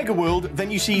teleport to Mega World, then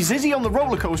you see Zizzy on the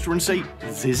roller coaster and say,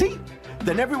 Zizzy?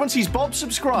 Then everyone sees Bob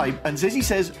subscribe, and Zizzy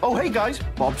says, oh hey guys,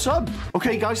 Bob subbed.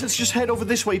 Okay guys, let's just head over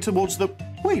this way towards the...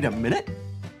 Wait a minute.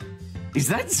 Is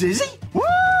that Zizzy?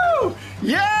 Woo!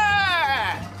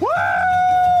 Yeah!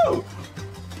 Woo!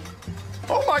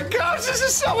 Oh my gosh, this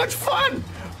is so much fun!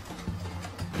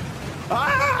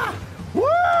 Ah!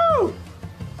 Woo!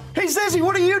 Hey Zizzy,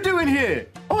 what are you doing here?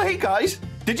 Oh hey guys,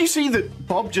 did you see that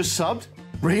Bob just subbed?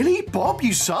 Really? Bob,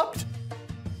 you subbed?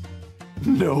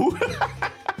 No.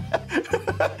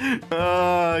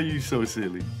 Ah, you so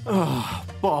silly. Ah,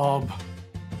 Bob.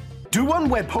 Do one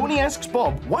where Pony asks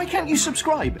Bob, why can't you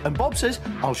subscribe? And Bob says,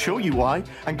 I'll show you why,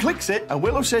 and clicks it, and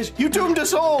Willow says, you doomed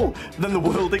us all! Then the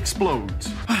world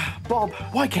explodes. Bob,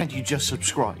 why can't you just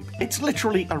subscribe? It's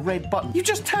literally a red button. You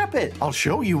just tap it. I'll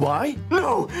show you why.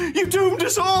 No, you doomed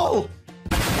us all!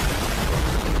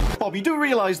 Bob, you do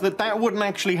realize that that wouldn't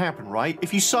actually happen, right?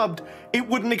 If you subbed, it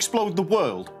wouldn't explode the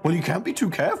world. Well, you can't be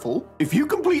too careful. If you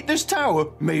complete this tower,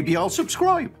 maybe I'll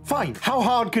subscribe. Fine, how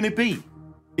hard can it be?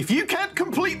 If you can't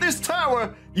complete this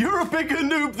tower, you're a bigger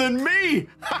noob than me!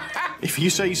 If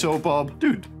you say so, Bob.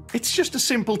 Dude, it's just a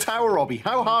simple tower obby.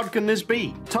 How hard can this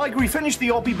be? Tigry finished the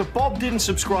obby, but Bob didn't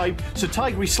subscribe, so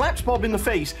Tigry slaps Bob in the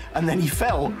face, and then he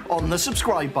fell on the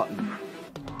subscribe button.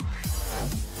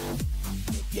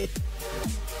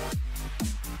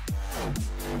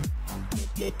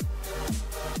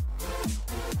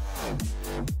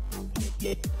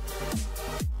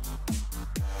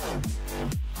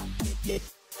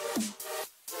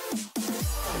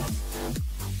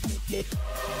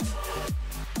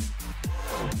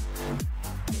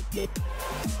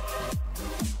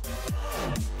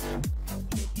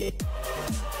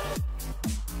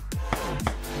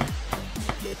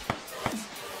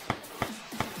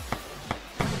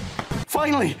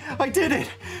 Finally, I did it!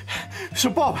 So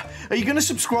Bob, are you gonna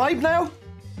subscribe now?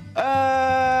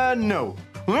 No.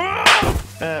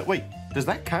 Wait, does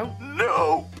that count?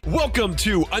 No! Welcome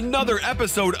to another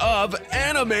episode of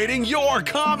Animating Your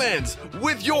Comments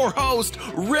with your host,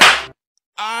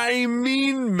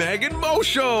 MegaSquadMo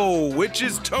Show, which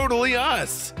is totally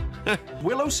us.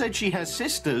 Willow said she has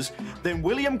sisters, then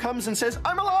William comes and says,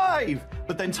 I'm alive!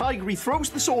 But then Tigry throws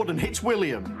the sword and hits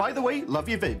William. By the way, love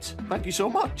your vids. Thank you so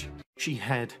much. She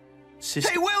had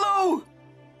sisters. Hey, Willow!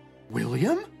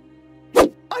 William?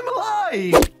 I'm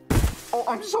alive! Oh,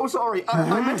 I'm so sorry.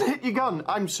 I meant to hit your gun.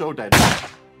 I'm so dead.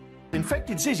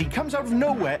 Infected Zizzy comes out of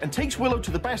nowhere and takes Willow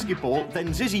to the basketball, then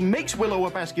Zizzy makes Willow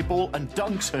a basketball and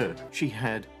dunks her. She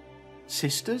had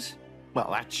sisters? Well,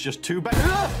 that's just too bad.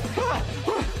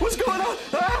 What's going on?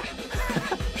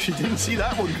 She didn't see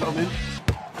that one coming.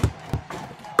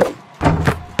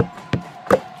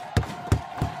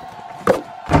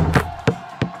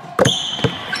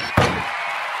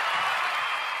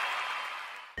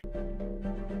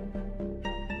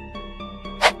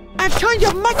 I've tons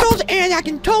of muscles and I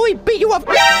can totally beat you up.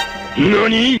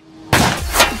 NANI?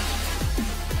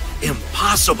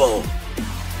 Impossible.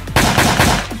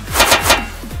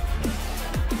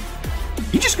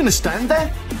 You just gonna stand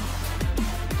there?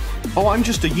 Oh, I'm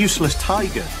just a useless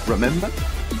tiger, remember?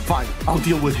 Fine, I'll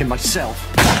deal with him myself.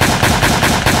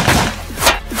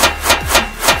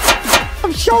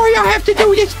 I'm sorry I have to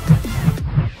do this.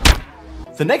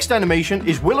 The next animation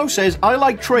is Willow says, I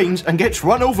like trains and gets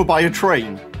run over by a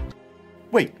train.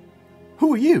 Wait,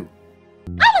 who are you?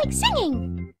 I like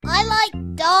singing. I like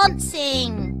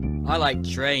dancing. I like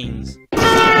trains.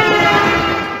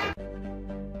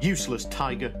 Useless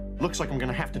tiger. Looks like I'm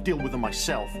gonna have to deal with them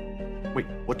myself. Wait,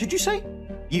 what did you say?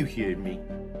 You hear me.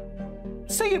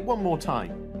 Say it one more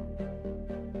time.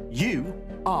 You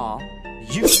are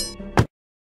you.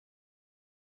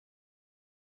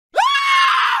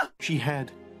 She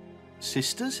had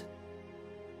sisters?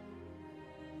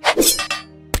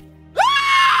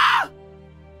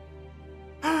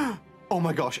 Oh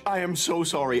my gosh, I am so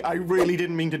sorry. I really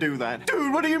didn't mean to do that.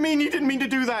 Dude, what do you mean you didn't mean to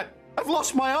do that? I've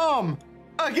lost my arm.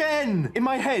 Again! In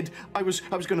my head, I was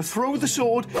gonna throw the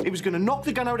sword, it was gonna knock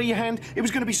the gun out of your hand, it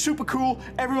was gonna be super cool,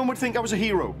 everyone would think I was a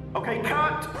hero. Okay,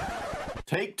 cut!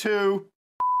 Take 2.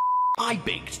 I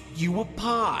baked you a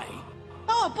pie.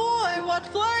 Oh boy, what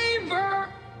flavor?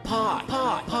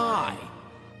 Pie.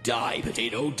 Die,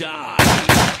 potato, die.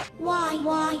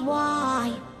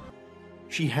 Why?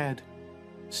 She had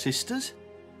sisters?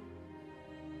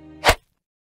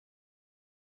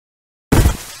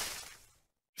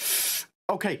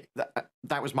 Okay,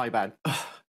 that was my bad.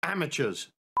 Amateurs.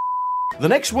 The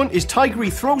next one is Tigry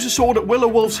throws a sword at Willow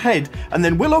Wolf's head, and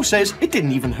then Willow says it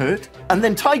didn't even hurt. And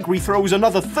then Tigry throws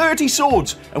another 30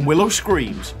 swords, and Willow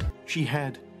screams. She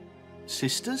had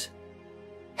sisters?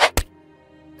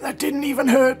 That didn't even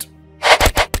hurt.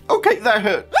 Okay, that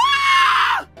hurt.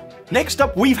 Next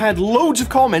up, we've had loads of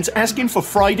comments asking for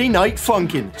Friday Night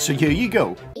Funkin', so here you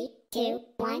go. 3, 2,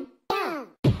 1, go!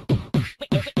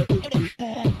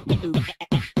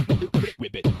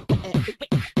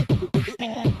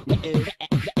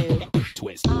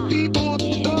 Twist.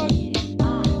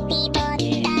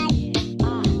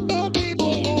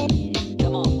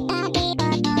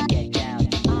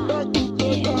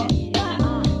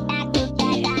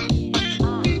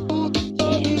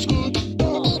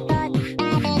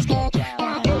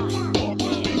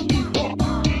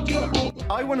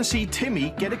 I want to see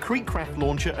Timmy get a Creekcraft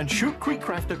launcher and shoot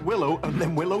Creekcraft at Willow, and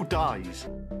then Willow dies.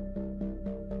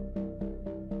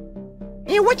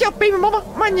 Hey, what's up, baby mama?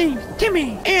 My name's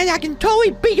Timmy, and I can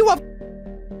totally beat you up.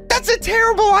 That's a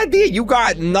terrible idea. You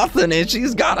got nothing, and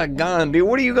she's got a gun, dude.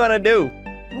 What are you gonna do?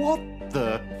 What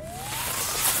the?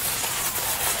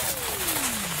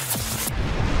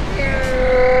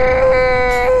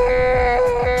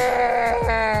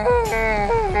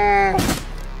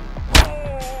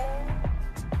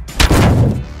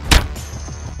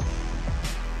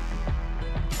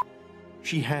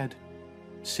 She had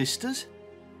sisters?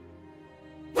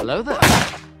 Hello there.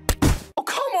 Oh,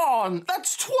 come on!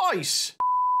 That's twice!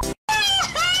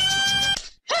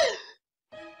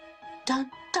 Don't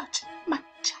touch my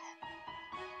child.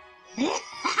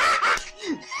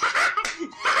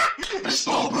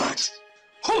 Stop it!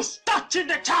 Who's touching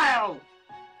the child?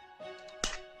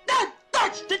 Don't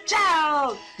touch the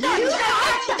child! Don't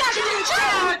touch the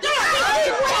child!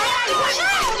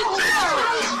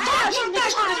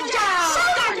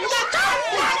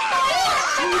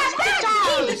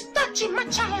 He's touching my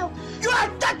child! You are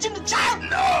touching the child!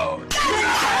 No!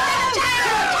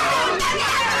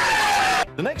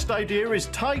 The next idea is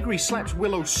Tigry slaps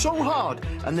Willow so hard,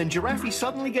 and then Giraffe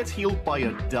suddenly gets healed by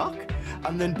a duck,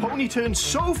 and then Pony turns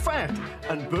so fat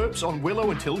and burps on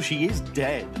Willow until she is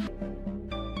dead.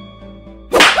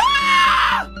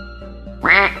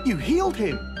 You healed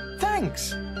him!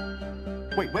 Thanks!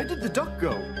 Wait, where did the duck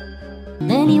go?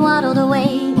 Then he waddled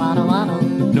away, waddle, waddle.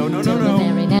 No.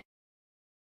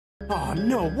 Oh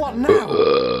no, what now?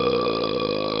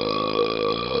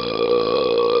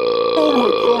 Oh my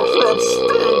gosh, that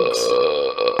stinks!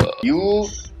 You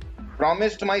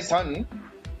promised my son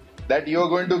that you're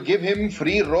going to give him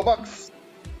free Robux.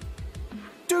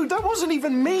 Dude, that wasn't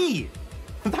even me!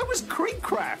 That was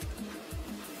Creekcraft!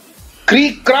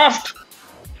 Creekcraft!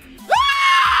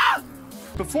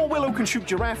 Before Willow can shoot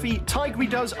Giraffe, Tigry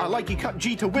does I like you cut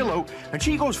G to Willow, and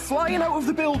she goes flying out of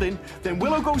the building. Then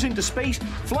Willow goes into space,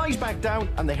 flies back down,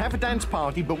 and they have a dance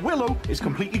party, but Willow is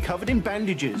completely covered in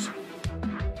bandages.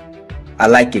 I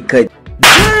like it cut.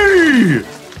 G!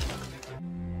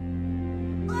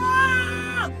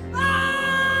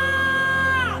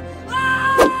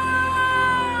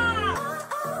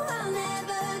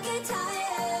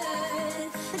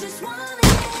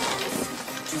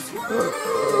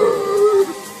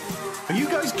 Are you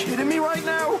guys kidding me right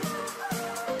now?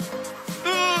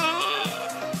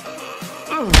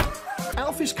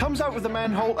 Alphys comes out of the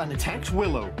manhole and attacks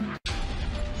Willow.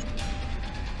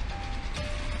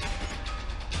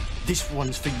 This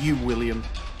one's for you, William.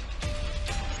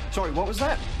 Sorry, what was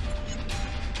that?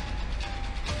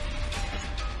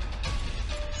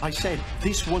 I said,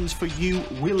 this one's for you,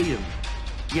 William.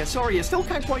 Yeah, sorry, I still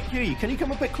can't quite hear you. Can you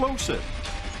come a bit closer?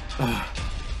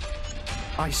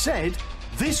 I said,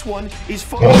 this one is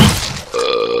for...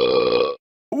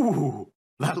 Ooh,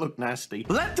 that looked nasty.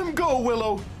 Let them go,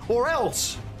 Willow, or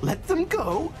else. Let them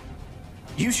go?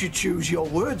 You should choose your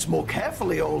words more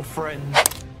carefully, old friend.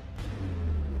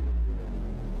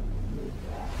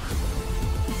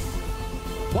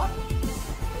 What?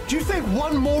 Do you think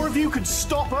one more of you could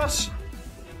stop us?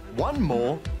 One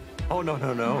more? Oh,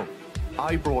 no.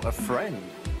 I brought a friend.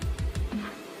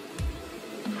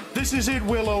 This is it,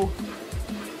 Willow.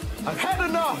 I've had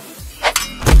enough!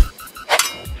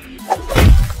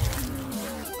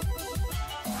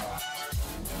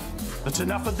 That's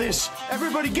enough of this.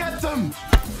 Everybody get them!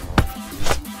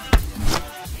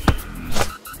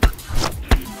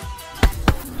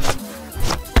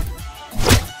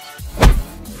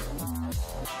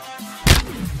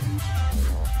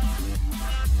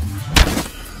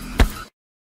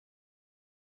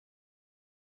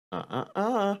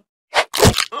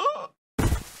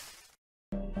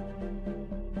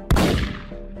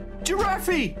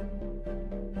 Giraffe!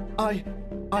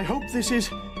 I hope this is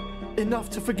enough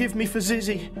to forgive me for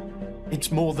Zizzy.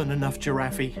 It's more than enough,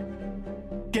 Giraffe.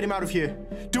 Get him out of here.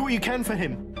 Do what you can for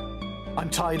him. I'm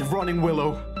tired of running,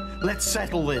 Willow. Let's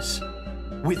settle this.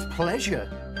 With pleasure.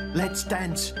 Let's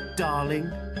dance, darling.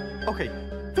 Okay,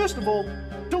 first of all,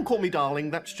 don't call me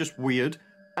darling. That's just weird.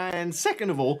 And second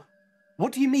of all,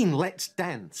 what do you mean, let's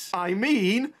dance? I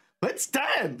mean, let's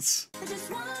dance! I just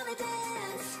wanna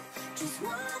dance. Just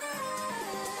wanna dance.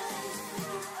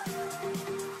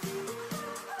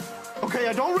 Okay,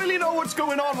 I don't really know what's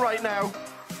going on right now.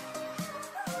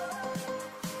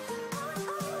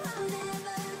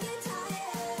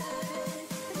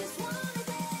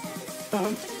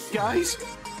 Guys,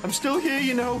 I'm still here,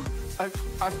 you know.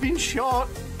 I've been shot.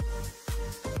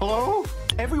 Hello?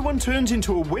 Everyone turns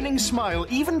into a winning smile,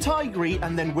 even Tigry,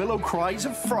 and then Willow cries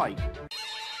of fright.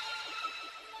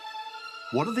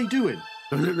 What are they doing?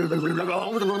 What's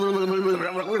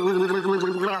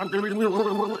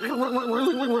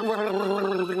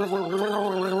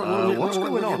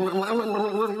going on?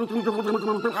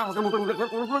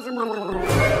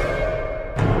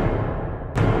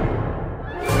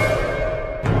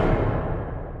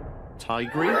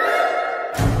 Tigry?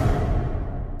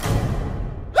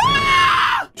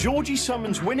 Georgie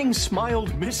summons winning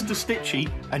smiled Mr. Stitchy,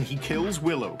 and he kills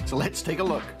Willow. So let's take a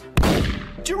look.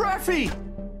 Giraffe!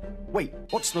 Wait,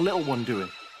 what's the little one doing?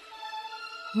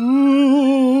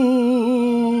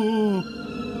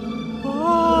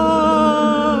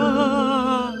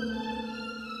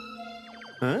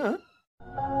 Huh?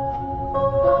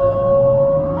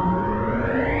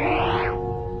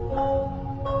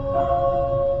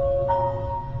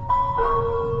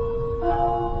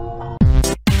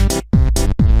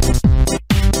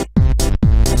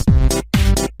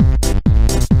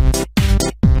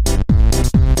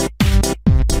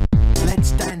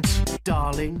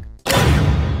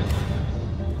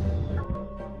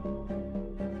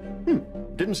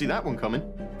 Didn't see that one coming.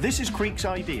 This is Creek's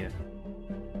idea.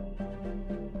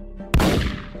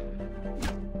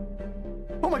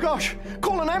 Oh my gosh!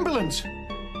 Call an ambulance!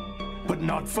 But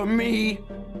not for me!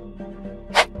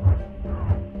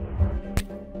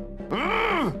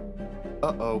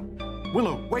 Uh-oh.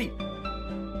 Willow, wait!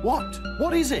 What?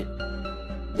 What is it?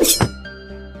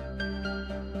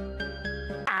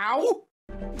 Ow!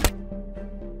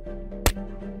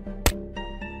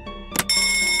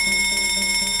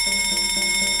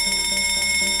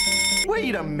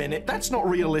 Wait a minute, that's not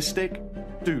realistic.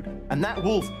 Dude, and that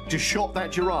wolf just shot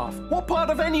that giraffe. What part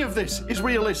of any of this is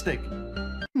realistic?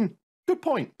 Good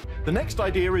point. The next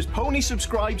idea is Pony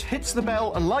subscribes, hits the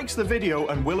bell, and likes the video,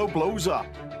 and Willow blows up.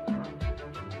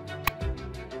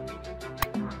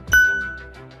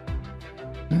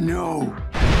 No.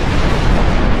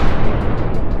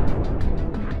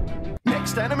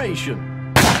 Next animation.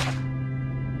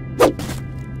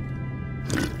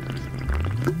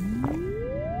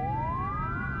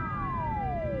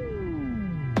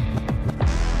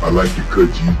 I like to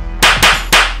cut you.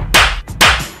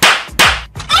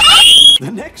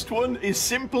 The next one is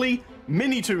simply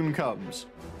Minitoon comes.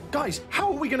 Guys, how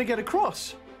are we going to get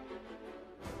across?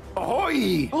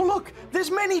 Ahoy! Oh look, there's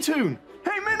Minitoon!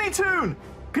 Hey Minitoon!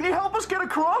 Can you help us get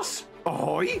across?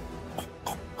 Ahoy!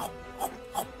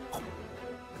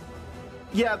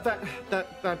 Yeah,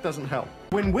 that doesn't help.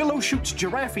 When Willow shoots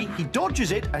Giraffe, he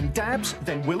dodges it and dabs,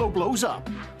 then Willow blows up.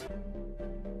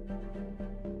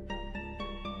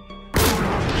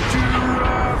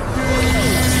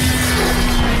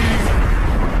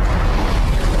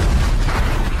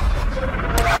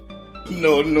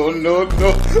 No.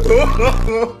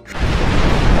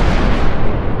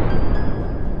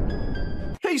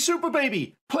 Hey, Super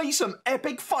Baby, play some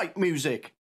epic fight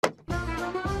music.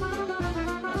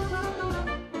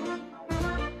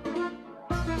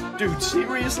 Dude,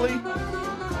 seriously?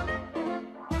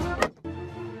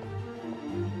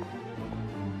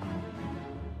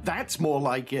 That's more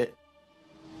like it.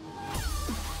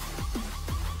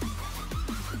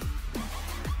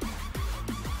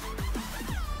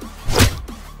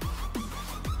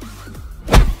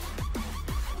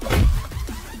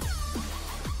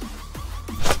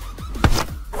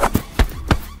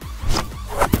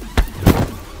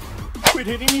 Quit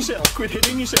hitting yourself, quit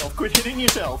hitting yourself, quit hitting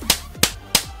yourself.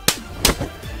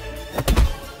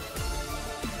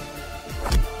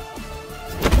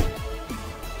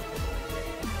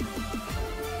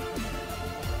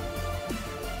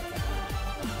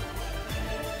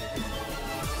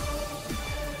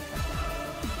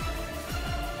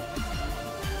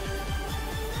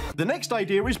 The next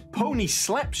idea is Pony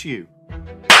slaps you.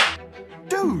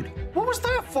 Dude, what was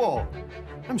that for?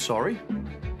 I'm sorry.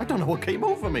 I don't know what came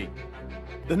over me.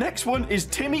 The next one is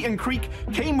Timmy and Creek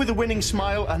came with a winning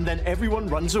smile and then everyone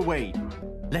runs away.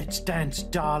 Let's dance,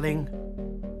 darling.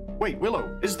 Wait,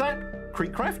 Willow, is that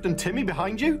Creekcraft and Timmy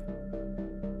behind you?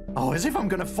 Oh, as if I'm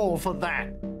gonna fall for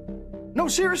that. No,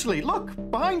 seriously, look,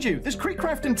 behind you, there's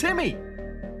Creekcraft and Timmy.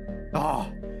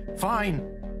 Oh, fine.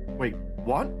 Wait,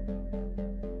 what?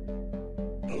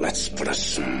 Let's put a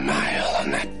smile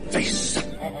on that face.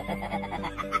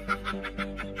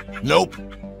 Nope.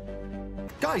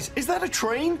 Guys, is that a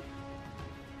train?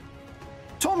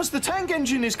 Thomas, the tank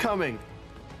engine is coming.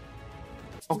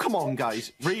 Oh, come on,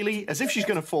 guys. Really? As if she's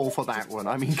gonna fall for that one.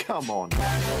 I mean, come on.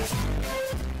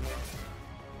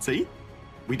 See?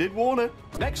 We did warn her.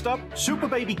 Next up, Super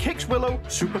Baby kicks Willow,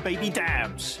 Super Baby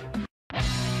dabs.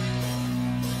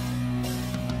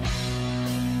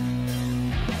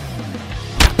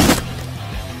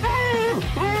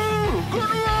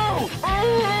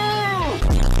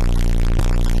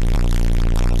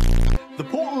 The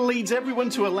portal leads everyone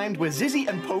to a land where Zizzy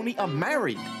and Pony are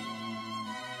married.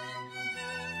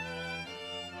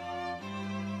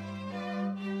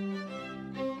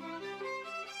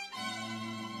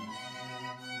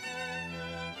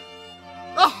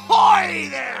 Ahoy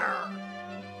there!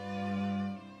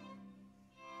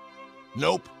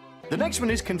 Nope. The next one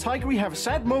is, can Tigray have a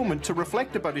sad moment to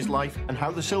reflect about his life and how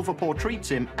the Silver Paw treats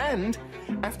him? And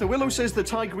after Willow says that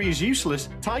Tigray is useless,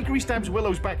 Tigray stabs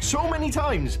Willow's back so many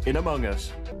times in Among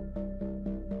Us.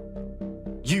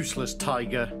 Useless,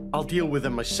 Tiger. I'll deal with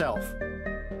him myself.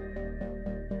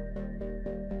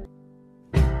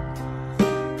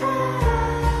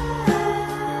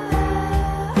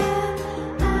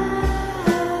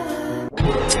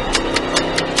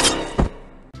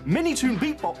 Minitoon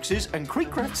beatboxes and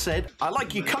Creekcraft said, I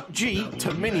like you cut G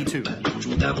to Minitoon.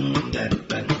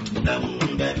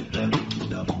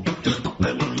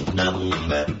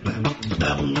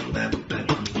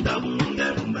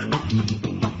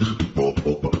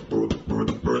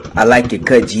 I like it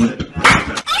cut G.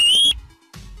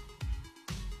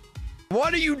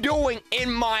 What are you doing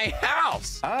in my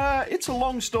house? It's a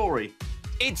long story.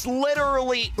 It's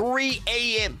literally 3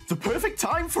 a.m. The perfect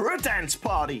time for a dance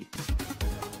party.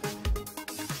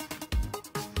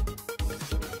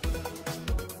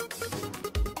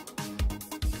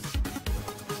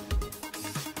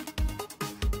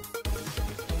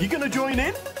 You gonna join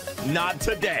in? Not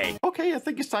today. Okay, I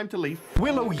think it's time to leave.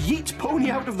 Willow yeets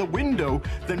Pony out of the window,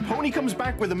 then Pony comes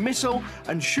back with a missile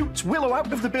and shoots Willow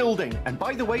out of the building. And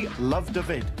by the way, love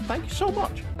David. Thank you so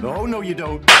much. Oh, no, you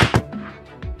don't.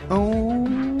 Oh.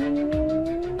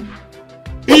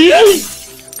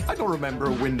 I don't remember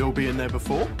a window being there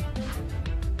before.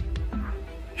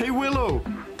 Hey, Willow,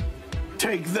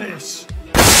 take this.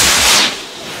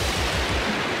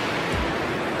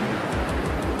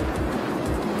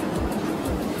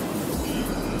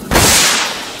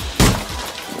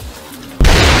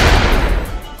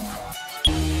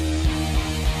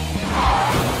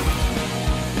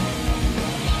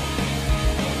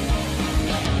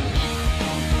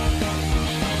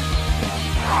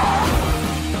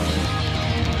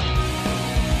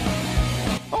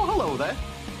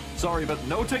 Sorry, but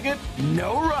no ticket,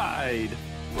 no ride.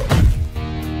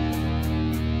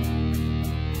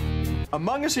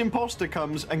 Among Us imposter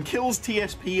comes and kills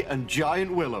TSP and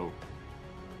Giant Willow.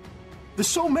 There's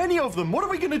so many of them. What are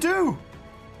we gonna do?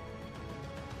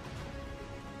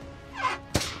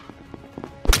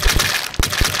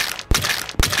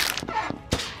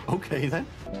 Okay then.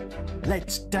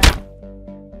 Let's down.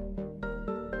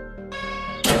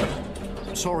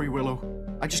 Sorry, Willow.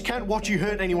 I just can't watch you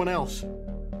hurt anyone else.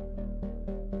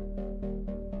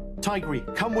 Tigray,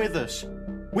 come with us.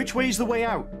 Which way is the way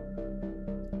out?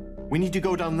 We need to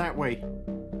go down that way.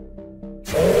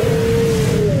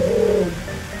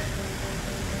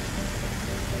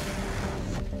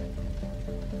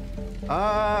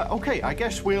 Okay, I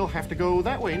guess we'll have to go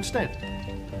that way instead.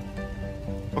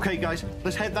 Okay, guys,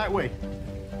 let's head that way.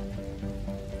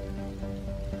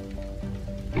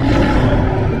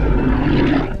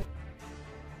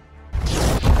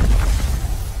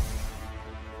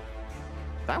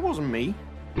 That wasn't me.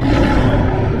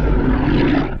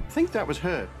 I think that was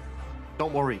her.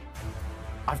 Don't worry.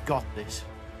 I've got this.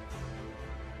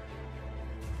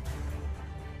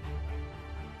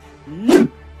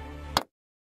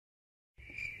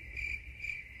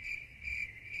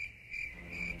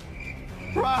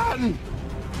 Run!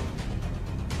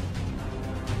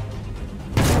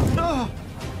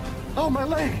 Oh, my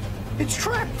leg! It's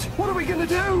trapped! What are we gonna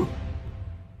do?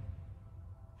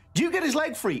 You get his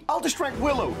leg free. I'll distract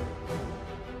Willow.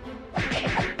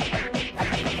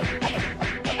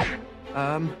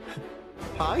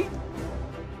 Hi?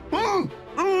 Ah!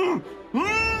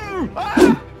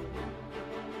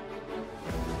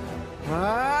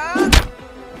 Ah!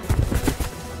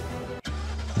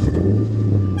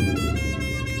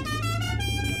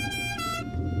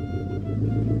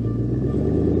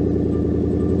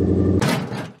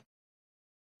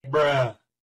 Bruh.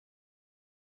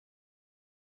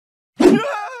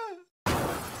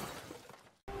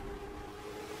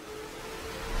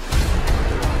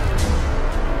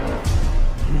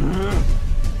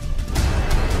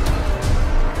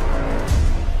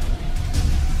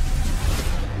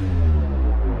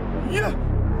 Yeah!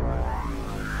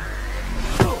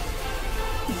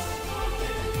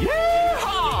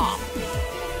 Yeehaw!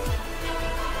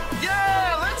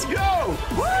 Yeah, let's go!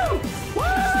 Woo!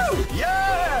 Woo!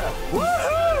 Yeah!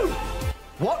 Woohoo!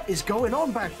 What is going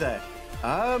on back there?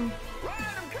 I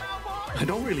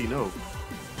don't really know.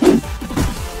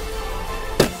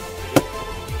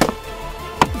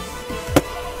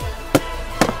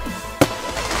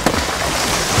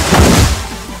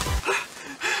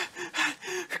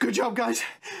 Good job, guys.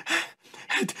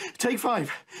 Take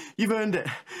 5. You've earned it.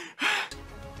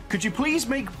 Could you please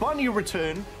make Bunny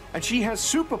return? And she has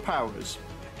superpowers.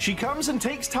 She comes and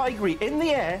takes Tigry in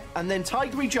the air, and then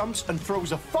Tigry jumps and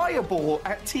throws a fireball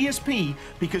at TSP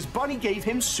because Bunny gave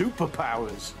him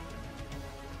superpowers.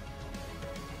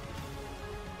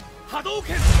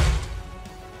 Hadouken!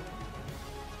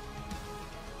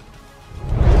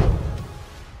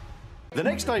 The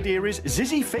next idea is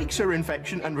Zizzy fakes her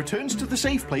infection and returns to the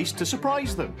safe place to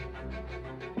surprise them.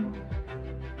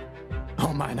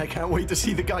 Oh man, I can't wait to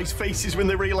see the guys' faces when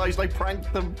they realize I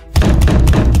pranked them.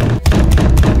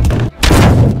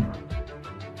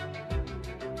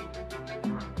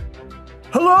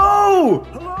 Hello!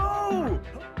 Hello!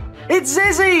 It's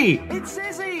Zizzy! It's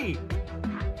Zizzy!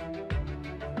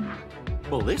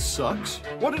 Well, this sucks.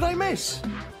 What did I miss?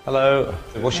 Hello,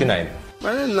 what's your name?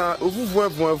 Pardon?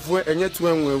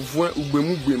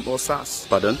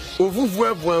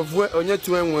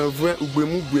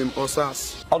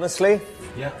 Honestly?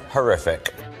 Yeah.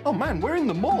 Horrific. Oh man, we're in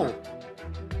the mall.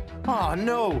 Oh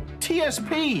no,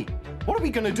 TSP! What are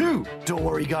we gonna do? Don't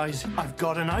worry guys, I've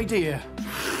got an idea.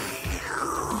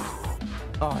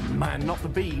 Oh man, not the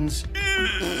beans.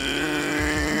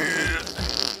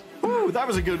 Ooh, that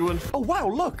was a good one. Oh wow,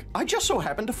 look, I just so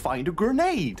happened to find a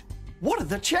grenade. What are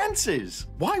the chances?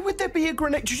 Why would there be a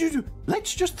grenade?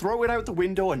 Let's just throw it out the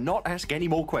window and not ask any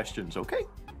more questions, okay?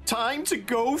 Time to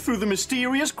go through the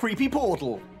mysterious creepy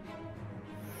portal.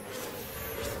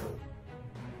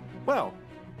 Well,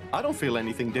 I don't feel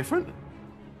anything different.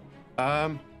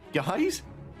 Guys?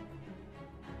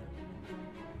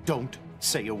 Don't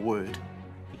say a word.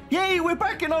 Yay, we're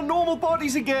back in our normal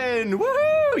bodies again!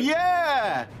 Woohoo!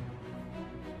 Yeah!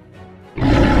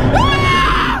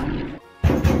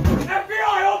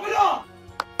 FBI, open up!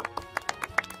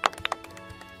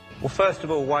 Well, first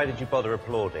of all, why did you bother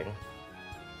applauding?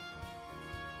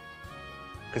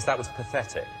 Because that was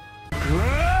pathetic.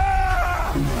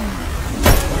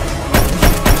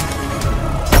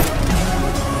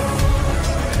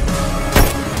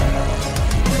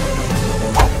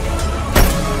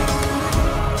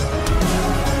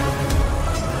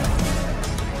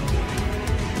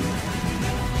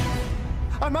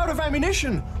 I'm out of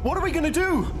ammunition. What are we gonna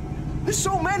do? There's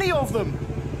so many of them.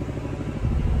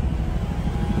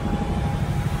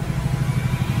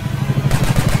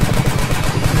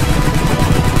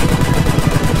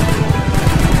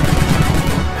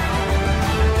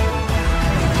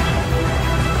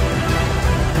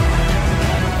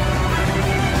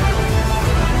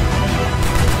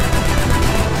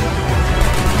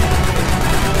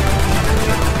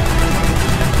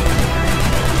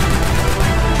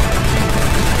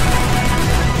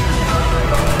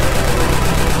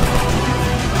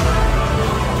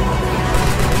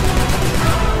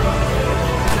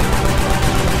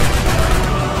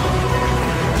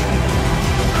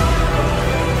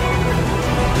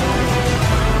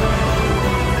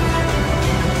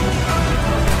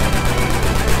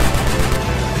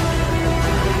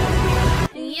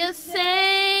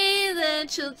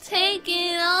 She'll take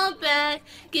it all back.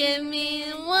 Give me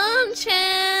one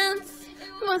chance.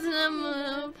 Wasn't a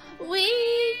move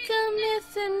weak, I'm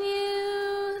missing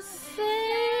you. Say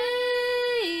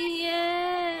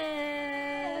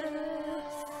yes.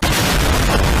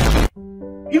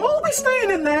 You'll all be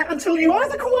staying in there until you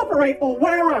either cooperate or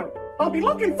wear out. I'll be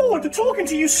looking forward to talking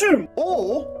to you soon.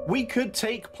 Or we could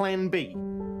take Plan B.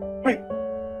 Wait,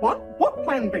 what? What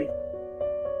Plan B?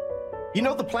 You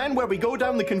know the plan where we go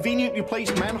down the conveniently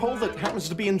placed manhole that happens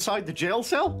to be inside the jail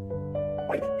cell?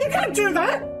 Wait, you can't do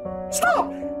that!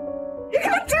 Stop! You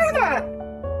can't do that!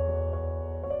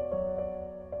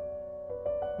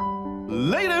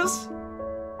 Laters!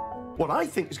 What I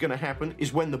think is going to happen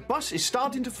is when the bus is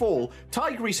starting to fall,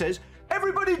 Tigry says,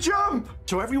 "Everybody jump!"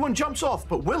 So everyone jumps off,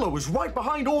 but Willow is right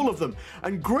behind all of them,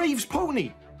 and Graves'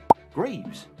 pony.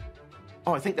 Graves?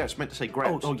 Oh, I think that's meant to say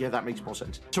grabs. Oh, yeah, that makes more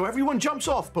sense. So everyone jumps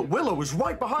off, but Willow is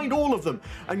right behind all of them,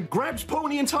 and grabs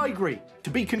Pony and Tigry.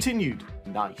 To be continued.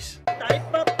 Nice.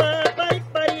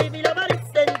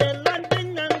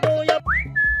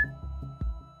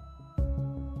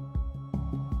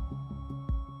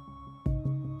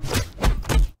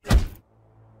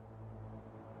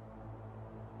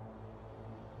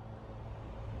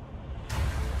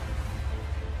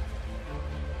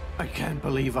 I can't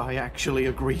believe I actually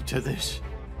agreed to this.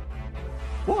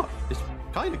 What? It's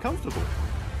kind of comfortable.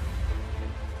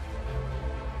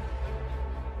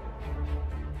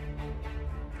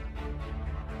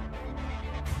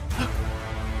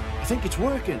 I think it's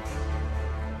working.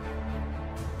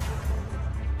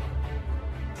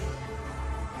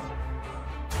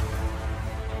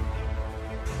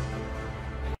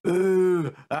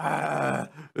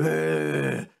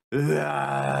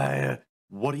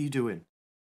 What are you doing?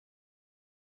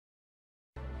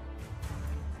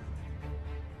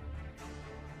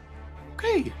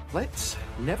 Okay, let's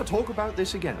never talk about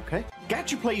this again, okay?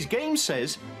 Gacha Plays Games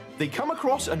says they come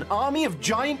across an army of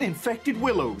giant infected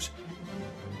willows.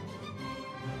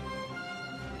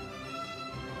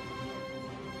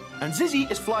 And Zizzy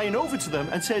is flying over to them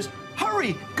and says,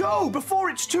 "Hurry, go, before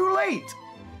it's too late!"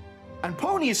 And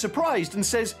Pony is surprised and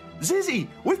says, "Zizzy,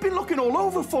 we've been looking all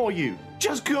over for you.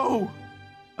 Just go."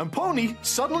 And Pony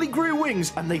suddenly grew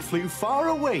wings and they flew far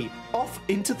away, off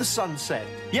into the sunset.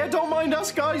 Yeah, don't mind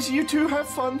us, guys. You two have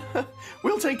fun.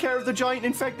 We'll take care of the giant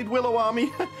infected willow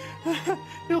army.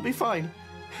 It'll be fine.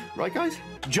 Right, guys?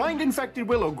 Giant infected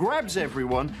willow grabs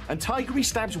everyone and Tigry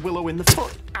stabs Willow in the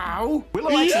foot. Ow!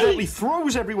 Willow accidentally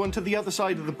throws everyone to the other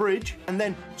side of the bridge, and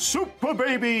then Super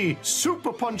Baby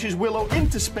super punches Willow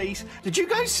into space. Did you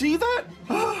guys see that?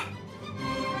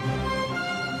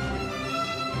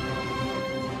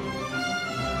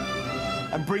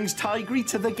 And brings Tigry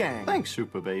to the gang. Thanks,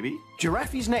 Super Baby.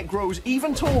 Giraffe's neck grows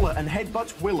even taller and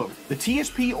headbutts Willow. The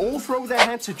TSP all throw their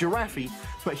hats at Giraffe,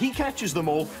 but he catches them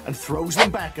all and throws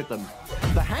them back at them.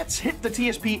 The hats hit the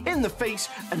TSP in the face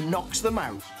and knocks them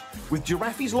out. With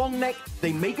Giraffe's long neck,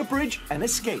 they make a bridge and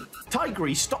escape.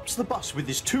 Tigry stops the bus with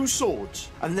his two swords,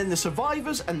 and then the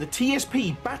survivors and the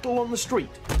TSP battle on the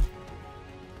street.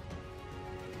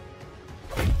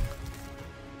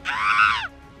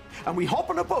 And we hop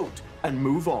on a boat and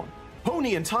move on.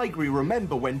 Pony and Tigry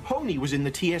remember when Pony was in the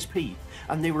TSP,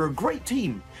 and they were a great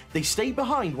team. They stay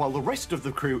behind while the rest of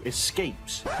the crew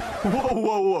escapes. Whoa,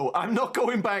 whoa, whoa, I'm not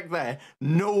going back there.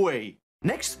 No way.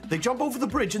 Next, they jump over the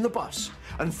bridge in the bus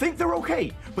and think they're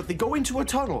okay, but they go into a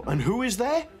tunnel, and who is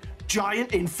there?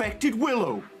 Giant infected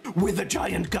Willow with a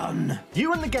giant gun.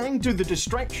 You and the gang do the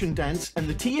distraction dance, and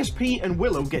the TSP and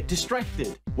Willow get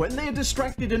distracted. When they are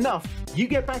distracted enough, you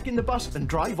get back in the bus and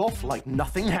drive off like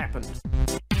nothing happened.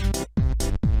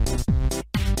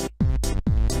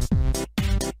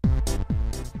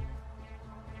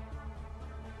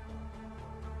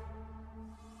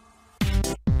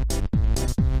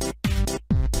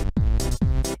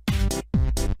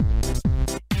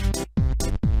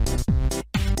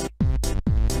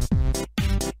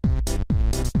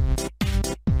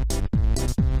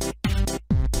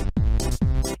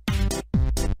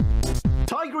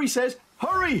 Tigry says,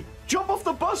 "Hurry! Jump off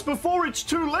the bus before it's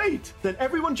too late!" Then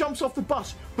everyone jumps off the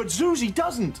bus, but Zuzi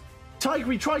doesn't.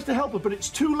 Tigry tries to help her, but it's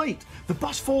too late. The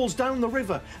bus falls down the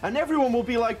river, and everyone will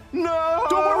be like, "No!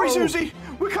 Don't worry, Zuzi!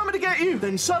 We're coming to get you!"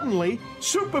 Then suddenly,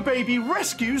 Super Baby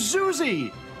rescues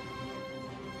Zuzi!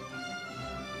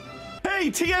 Hey,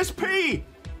 TSP!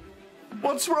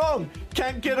 What's wrong?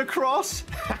 Can't get across?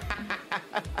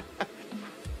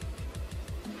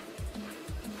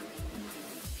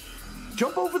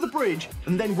 Jump over the bridge,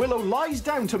 and then Willow lies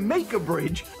down to make a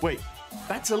bridge. Wait,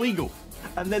 that's illegal.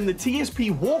 And then the TSP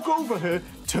walk over her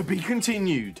to be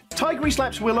continued. Tigry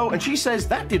slaps Willow, and she says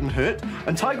that didn't hurt,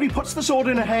 and Tigry puts the sword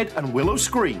in her head, and Willow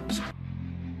screams.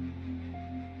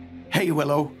 Hey,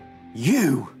 Willow.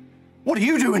 You! What are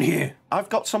you doing here? I've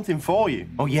got something for you.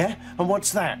 Oh, yeah? And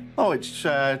what's that? Oh, it's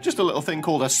just a little thing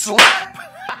called a slap.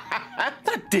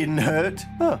 That didn't hurt.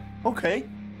 Oh, okay.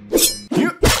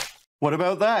 What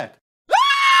about that?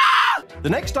 The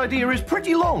next idea is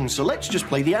pretty long, so let's just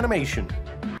play the animation.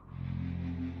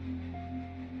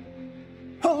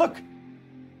 Oh, look.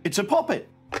 It's a poppet.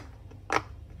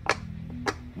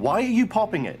 Why are you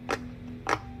popping it?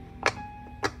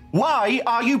 Why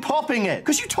are you popping it?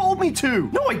 Because you told me to.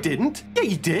 No, I didn't. Yeah,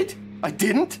 you did. I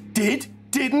didn't. Did.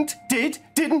 Didn't. Did.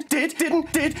 Didn't. Did.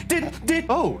 Didn't. Did. Didn't. Did.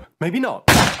 Oh, maybe not.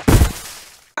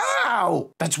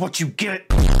 Ow! That's what you get.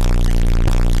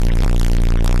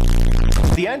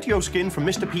 The Antio skin from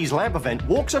Mr. P's lab event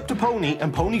walks up to Pony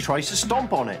and Pony tries to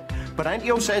stomp on it. But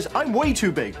Antio says, I'm way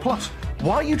too big. Plus,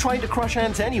 why are you trying to crush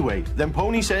Ant anyway? Then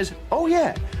Pony says, oh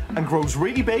yeah, and grows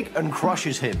really big and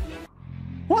crushes him.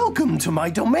 Welcome to my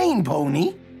domain,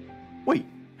 Pony. Wait,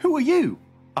 who are you?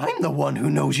 I'm the one who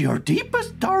knows your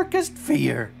deepest, darkest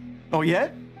fear. Oh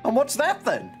yeah? And what's that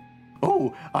then?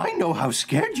 Oh, I know how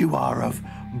scared you are of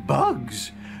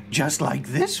bugs, just like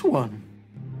this one.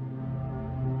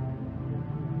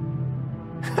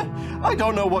 I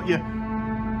don't know what you...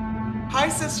 Hi,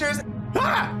 sisters.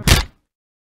 Ah!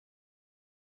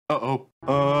 Uh-oh.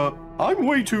 I'm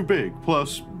way too big.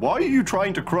 Plus, why are you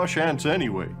trying to crush ants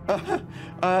anyway?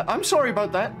 I'm sorry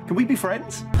about that. Can we be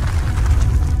friends?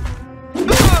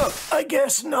 I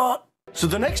guess not. So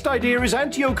the next idea is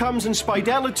Antio comes in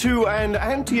Spidella too, and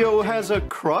Antio has a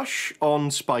crush on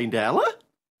Spidella?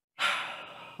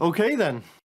 Okay then.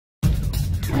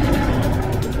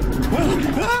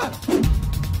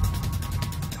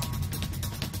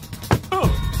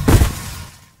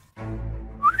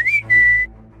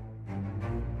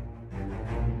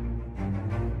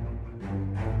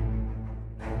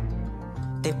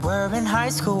 They were in high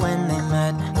school when they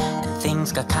met, and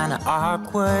things got kinda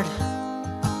awkward.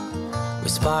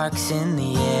 With sparks in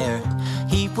the air,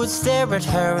 he would stare at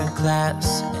her in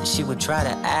class, and she would try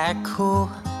to act cool.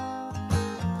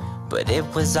 But it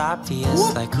was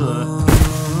obvious, like, ooh.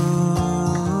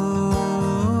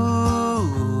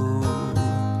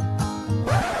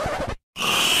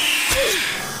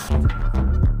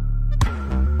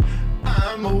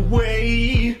 I'm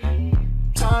away,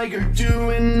 tiger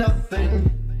doing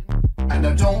nothing, and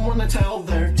I don't want to tell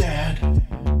their dad.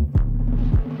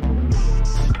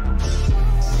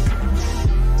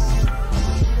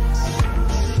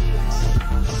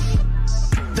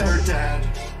 Their dad.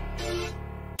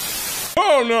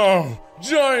 Oh no!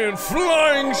 Giant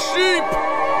flying sheep!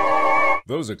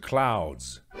 Those are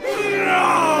clouds.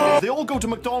 They all go to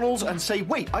McDonald's and say,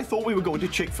 wait, I thought we were going to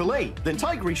Chick-fil-A. Then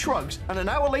Tigray shrugs, and an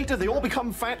hour later they all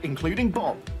become fat, including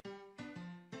Bob.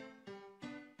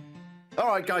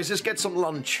 Alright guys, let's get some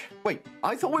lunch. Wait,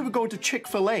 I thought we were going to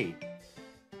Chick-fil-A.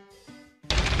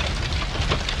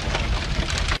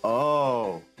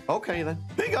 Oh, okay then.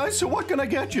 Hey guys, so what can I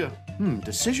get you?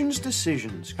 Decisions.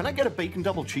 Can I get a bacon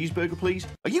double cheeseburger, please?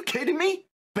 Are you kidding me?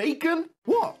 Bacon?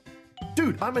 What?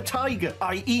 Dude, I'm a tiger.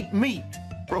 I eat meat.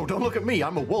 Bro, don't look at me.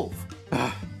 I'm a wolf.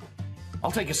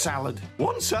 I'll take a salad.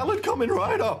 One salad coming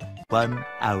right up. 1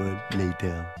 hour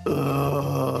later.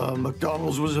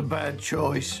 McDonald's was a bad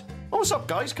choice. Oh, what's up,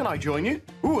 guys? Can I join you?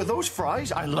 Ooh, are those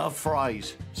fries? I love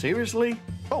fries. Seriously?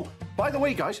 Oh, by the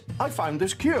way, guys, I found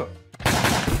this cure.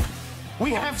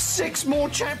 We have 6 more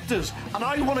chapters, and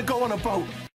I want to go on a boat.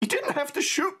 You didn't have to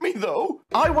shoot me, though.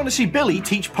 I want to see Billy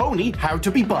teach Pony how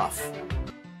to be buff.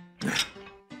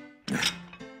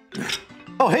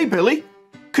 Oh, hey, Billy.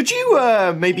 Could you,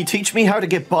 maybe teach me how to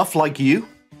get buff like you?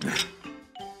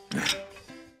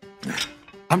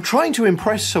 I'm trying to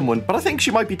impress someone, but I think she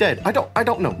might be dead. I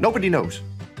don't know. Nobody knows.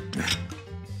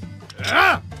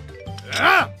 That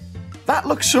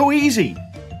looks so easy.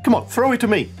 Come on, throw it to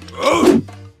me.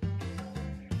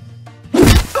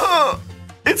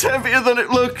 It's heavier than it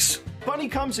looks. Bunny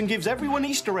comes and gives everyone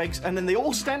Easter eggs, and then they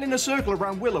all stand in a circle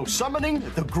around Willow, summoning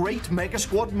the Great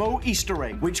MegaSquadMo Easter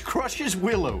Egg, which crushes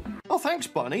Willow. Oh, thanks,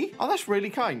 Bunny. Oh, that's really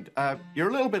kind. You're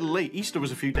a little bit late. Easter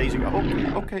was a few days ago.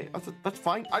 Okay, that's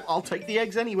fine. I'll take the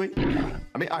eggs anyway.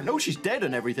 I mean, I know she's dead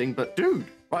and everything, but dude.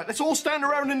 Right, let's all stand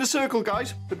around in a circle,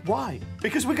 guys. But why?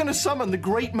 Because we're gonna summon the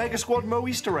Great MegaSquadMo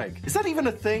Easter Egg. Is that even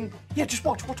a thing? Yeah, just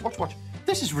watch.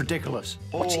 This is ridiculous.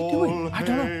 What's he doing? I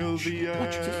don't know. Shh,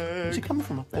 watch this. Where's he coming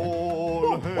from up there?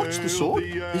 Oh, watch the sword.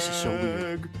 This is so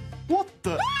weird. What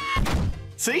the?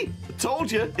 See? I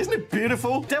told you. Isn't it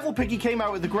beautiful? Devil Piggy came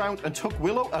out of the ground and took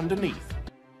Willow underneath.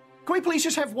 Can we please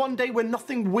just have one day where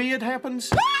nothing weird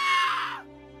happens?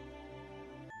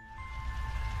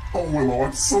 Oh, Willow,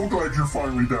 I'm so glad you're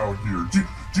finally down here. Do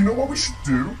you know what we should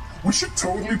do? We should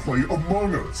totally play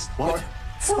Among Us. What? Like,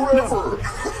 forever!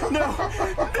 No!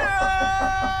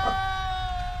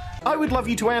 I would love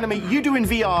you to animate you do in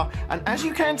VR, and as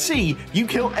you can see, you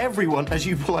kill everyone as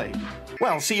you play.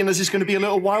 Well, seeing as it's going to be a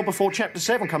little while before Chapter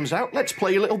 7 comes out, let's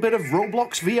play a little bit of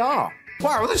Roblox VR.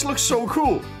 Wow, this looks so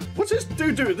cool. What's this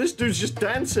dude doing? This dude's just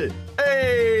dancing.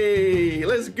 Hey,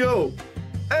 let's go.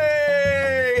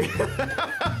 Hey!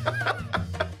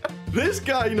 This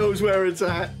guy knows where it's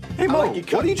at. Hey Mo,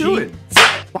 what are you doing?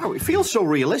 Wow, it feels so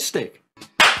realistic.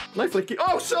 Knife flicky.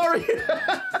 Oh, sorry.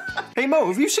 Hey Mo,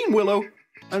 have you seen Willow?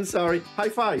 I'm sorry. High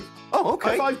five. Oh,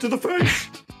 okay. High five to the face.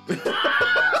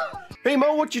 Hey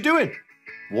Mo, what you doing?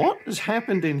 What has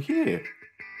happened in here?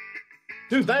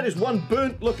 Dude, that is one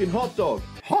burnt-looking hot dog.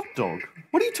 Hot dog?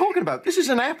 What are you talking about? This is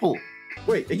an apple.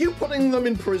 Wait, are you putting them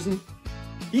in prison?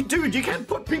 Dude, you can't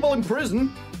put people in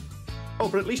prison. Oh,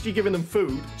 but at least you're giving them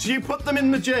food. So you put them in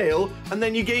the jail, and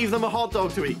then you gave them a hot dog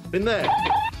to eat. In there.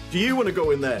 Do you want to go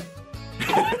in there?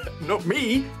 Not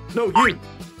me. No, you.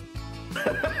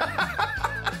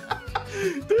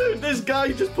 Dude, this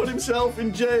guy just put himself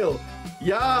in jail.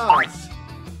 Yes.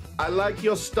 I like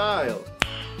your style.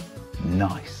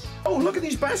 Nice. Oh, look at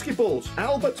these basketballs.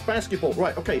 Albert's basketball.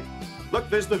 Right, okay. Look,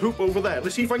 there's the hoop over there.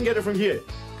 Let's see if I can get it from here.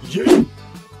 Yeet.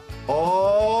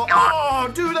 Oh,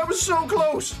 dude, that was so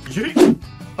close. Yeet.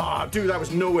 Oh, dude, that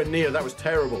was nowhere near. That was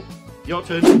terrible. Your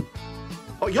turn.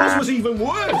 Oh, yours was even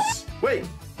worse. Wait,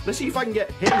 let's see if I can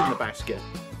get him in the basket.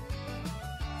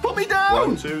 Put me down.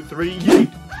 1, 2, 3,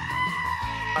 yeet.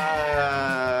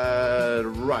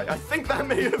 Right. I think that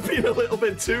may have been a little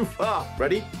bit too far.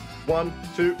 Ready? 1,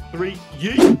 2, 3,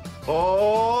 yeet.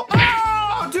 Oh,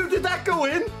 dude, did that go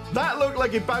in? That looked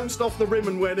like it bounced off the rim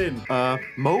and went in.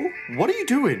 Mo, what are you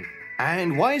doing?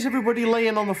 And why is everybody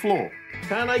laying on the floor?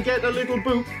 Can I get a little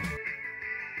boop?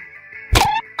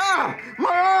 Ah, my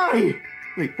eye!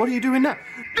 Wait, what are you doing now?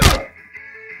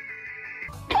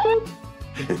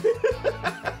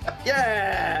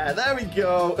 Yeah, there we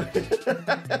go.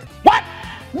 What?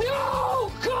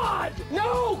 No, God!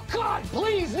 No, God,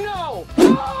 please, no!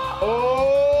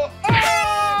 No!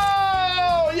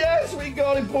 Oh, yes, we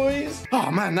got it, boys. Oh,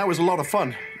 man, that was a lot of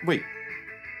fun. Wait,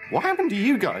 what happened to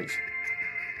you guys?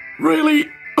 Really?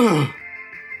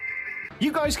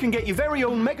 You guys can get your very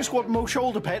own MegaSquadMo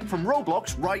Shoulder Pet from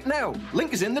Roblox right now.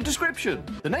 Link is in the description.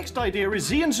 The next idea is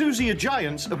Z and Susie are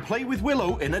giants and play with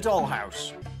Willow in a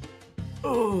dollhouse.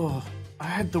 Oh, I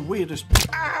had the weirdest...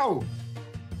 Ow!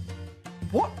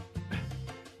 What?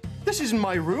 This isn't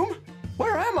my room.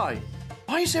 Where am I?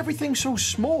 Why is everything so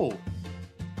small?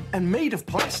 And made of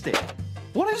plastic?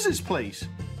 What is this place?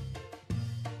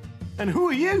 And who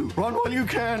are you? Run while you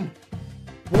can.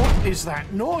 What is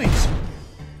that noise?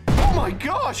 Oh my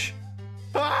gosh!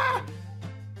 Ah!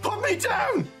 Put me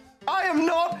down! I am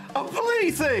not a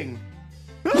plaything!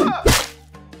 Ah!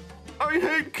 I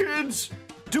hate kids!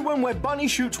 Do one where Bunny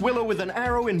shoots Willow with an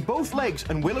arrow in both legs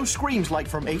and Willow screams like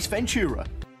from Ace Ventura.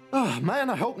 Oh man,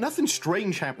 I hope nothing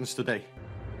strange happens today.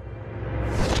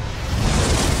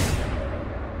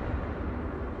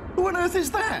 Who on earth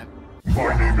is that?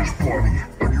 My name is Bunny,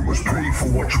 and you must pay for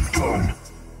what you've done.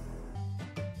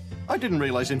 I didn't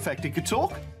realize Infected could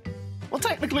talk. Well,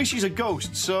 technically she's a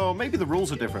ghost, so maybe the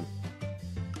rules are different.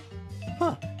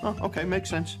 Huh. Oh, okay, makes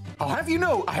sense. I'll have you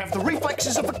know, I have the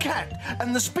reflexes of a cat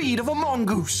and the speed of a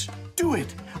mongoose. Do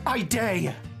it. I dare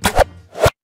you.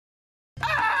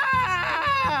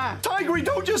 Ah! Tigry,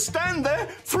 don't just stand there.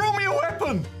 Throw me a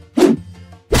weapon.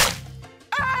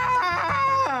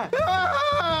 Ah!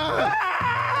 Ah!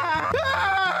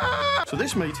 Ah! So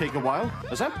this may take a while.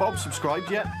 Has that Bob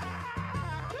subscribed yet?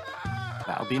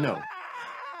 That'll be no.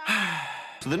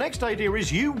 So the next idea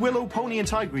is you, Willow, Pony, and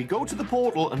Tigry go to the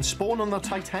portal and spawn on the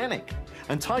Titanic.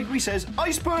 And Tigry says,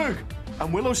 iceberg!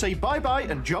 And Willow say bye-bye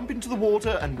and jump into the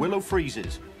water and Willow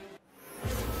freezes.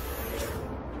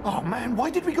 Oh man, why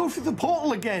did we go through the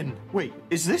portal again? Wait,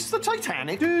 is this the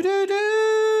Titanic?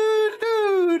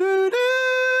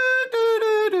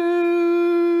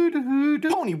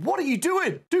 Pony, what are you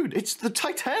doing? Dude, it's the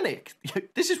Titanic.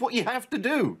 This is what you have to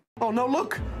do. Oh no,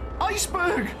 look!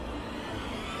 Iceberg!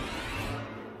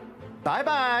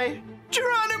 Bye-bye!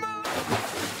 Geronimo!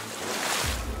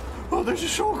 Oh, this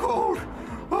is so cold.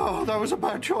 Oh, that was a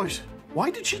bad choice. Why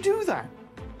did she do that?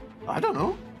 I don't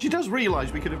know. She does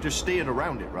realize we could have just steered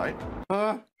around it, right?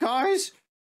 Guys?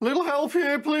 Little help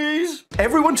here, please?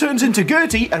 Everyone turns into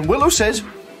Gertie, and Willow says,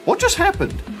 what just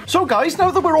happened? So, guys, now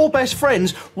that we're all best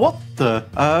friends, what the,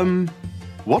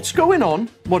 what's going on?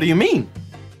 What do you mean?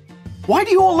 Why do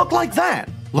you all look like that?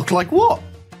 Look like what?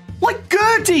 Like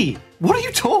Gertie! What are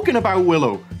you talking about,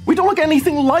 Willow? We don't look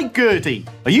anything like Gertie.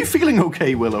 Are you feeling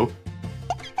okay, Willow?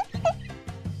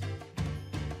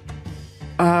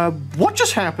 What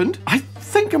just happened? I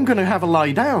think I'm gonna have a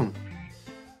lie down.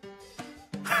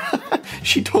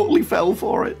 She totally fell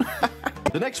for it.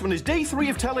 The next one is day 3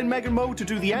 of telling Megan Mo to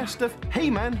do the stuff. Hey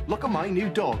man, look at my new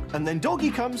dog. And then Doggy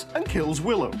comes and kills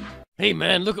Willow. Hey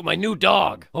man, look at my new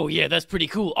dog. Oh yeah, that's pretty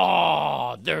cool.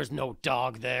 Aw, there's no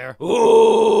dog there.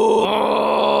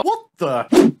 Oh! What the?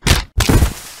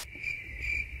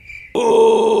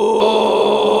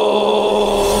 Oh!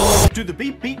 do the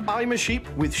beep beep, I'm a sheep,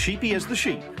 with Sheepy as the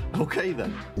sheep. Okay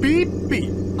then. Beep,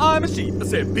 beep, I'm a sheep. I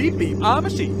said beep, beep, I'm a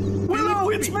sheep. Willow,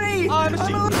 it's me! I'm a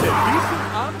sheep. I said beep, beep,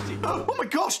 I'm a sheep. Oh my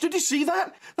gosh, did you see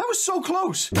that? That was so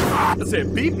close. I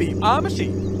said beep, beep, I'm a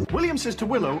sheep. William says to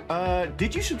Willow,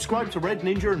 did you subscribe to Red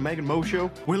Ninja and Megan Mo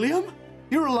Show? William?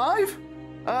 You're alive?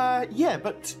 Yeah,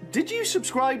 but did you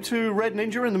subscribe to Red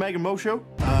Ninja and the Megan Mo Show?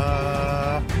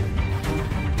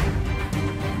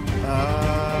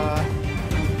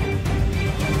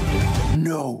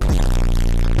 No.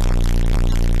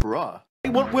 Bruh. I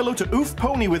want Willow to oof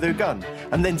Pony with her gun,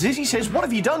 and then Zizzy says, what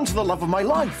have you done to the love of my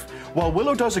life? While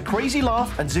Willow does a crazy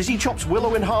laugh, and Zizzy chops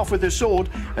Willow in half with her sword,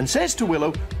 and says to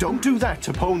Willow, don't do that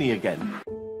to Pony again.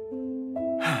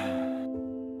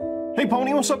 Hey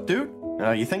Pony, what's up, dude?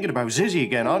 You're thinking about Zizzy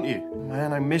again, aren't you?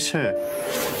 Man, I miss her.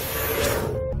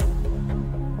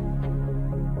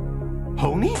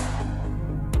 Pony?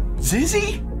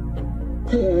 Zizzy?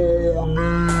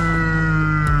 Pony!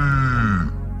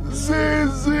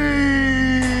 Zizzy!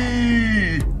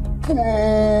 Pony!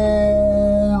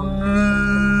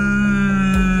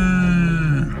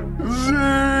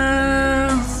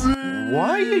 Zizzy!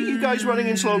 Why are you guys running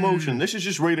in slow motion? This is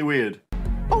just really weird.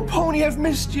 Oh, Pony, I've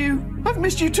missed you. I've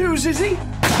missed you too, Zizzy.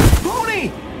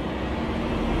 Pony!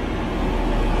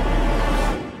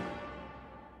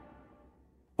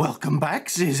 Welcome back,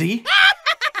 Zizzy.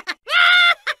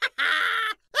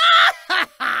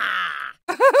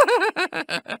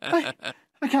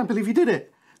 I can't believe you did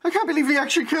it. I can't believe you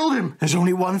actually killed him. There's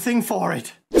only one thing for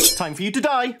it. Time for you to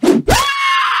die.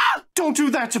 Don't do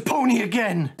that to Pony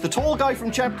again. The tall guy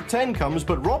from chapter 10 comes,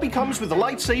 but Robbie comes with a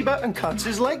lightsaber and cuts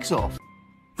his legs off.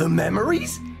 The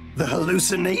memories? The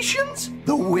hallucinations?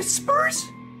 The whispers?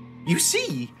 You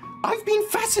see, I've been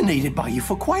fascinated by you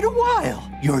for quite a while.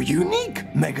 You're unique,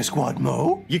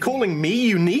 MegaSquadMo. You calling me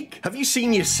unique? Have you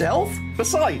seen yourself?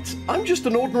 Besides, I'm just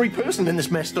an ordinary person in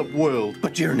this messed up world.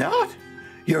 But you're not.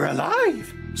 You're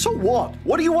alive. So what?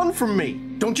 What do you want from me?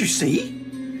 Don't you see?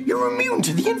 You're immune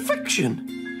to the infection.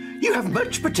 You have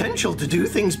much potential to do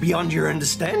things beyond your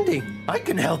understanding. I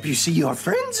can help you see your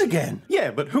friends again.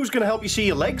 Yeah, but who's gonna help you see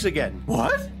your legs again?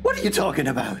 What? What are you talking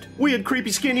about? Weird,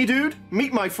 creepy, skinny dude?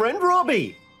 Meet my friend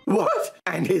Robbie. What?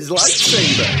 And his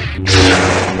lightsaber.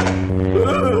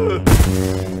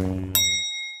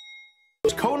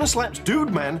 Kona slaps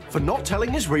Dude Man for not telling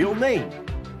his real name.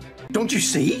 Don't you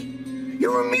see?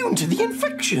 You're immune to the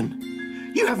infection.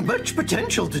 You have much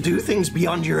potential to do things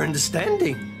beyond your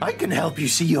understanding. I can help you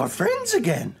see your friends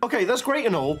again. Okay, that's great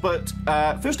and all, but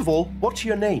first of all, what's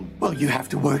your name? Well, you have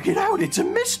to work it out. It's a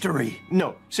mystery.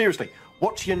 No, seriously,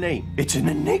 what's your name? It's an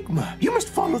enigma. You must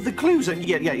follow the clues and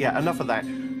yeah, enough of that.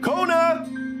 Kona!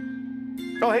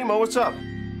 Oh, hey Mo, what's up?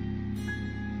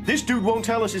 This dude won't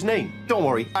tell us his name. Don't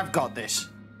worry, I've got this.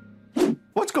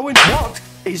 What's going on? What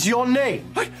is your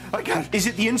name? I can't. Is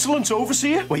it the Insolence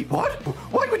Overseer? Wait, what?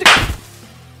 Why would it...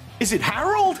 Is it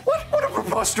Harold? What a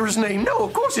preposterous name. No,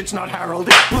 of course it's not Harold.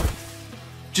 Look,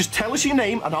 just tell us your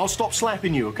name and I'll stop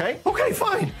slapping you, okay? Okay,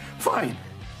 fine.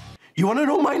 You want to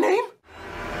know my name?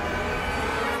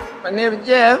 My name is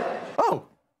Jeff. Oh,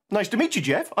 nice to meet you,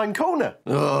 Jeff. I'm Kona.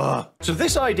 So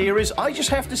this idea is I just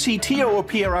have to see Tio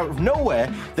appear out of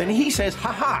nowhere, then he says,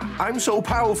 haha, I'm so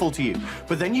powerful to you.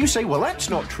 But then you say, well,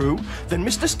 that's not true. Then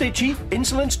Mr. Stitchy,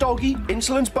 Insolence Doggy,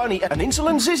 Insolence Bunny, and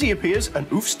Insolence Zizzy appears and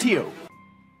oofs Tio.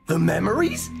 The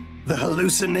memories? The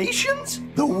hallucinations?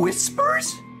 The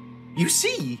whispers? You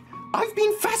see, I've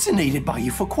been fascinated by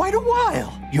you for quite a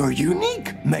while. You're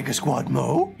unique,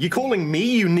 MegaSquadMo. You calling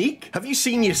me unique? Have you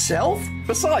seen yourself?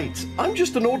 Besides, I'm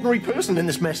just an ordinary person in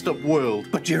this messed up world.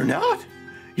 But you're not.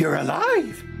 You're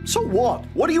alive. So what?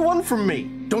 What do you want from me?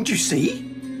 Don't you see?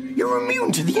 You're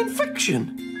immune to the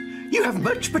infection. You have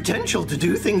much potential to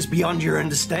do things beyond your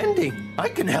understanding. I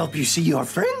can help you see your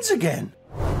friends again.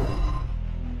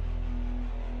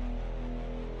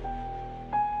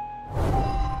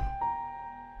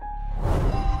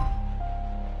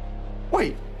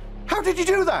 Wait, how did you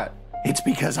do that? It's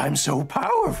because I'm so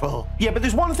powerful. Yeah, but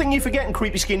there's one thing you're forgetting,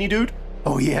 creepy skinny dude.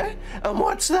 Oh yeah? And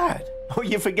what's that? Oh,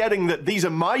 you're forgetting that these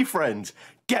are my friends.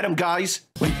 Get them, guys.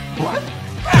 Wait, what?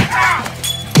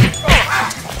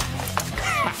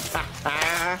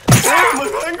 My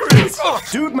pancreas!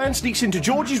 Dude Man sneaks into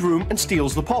Georgie's room and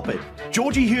steals the poppet.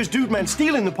 Georgie hears Dude Man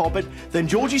stealing the poppet, then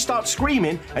Georgie starts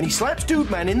screaming and he slaps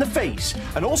Dude Man in the face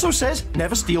and also says,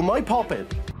 never steal my poppet.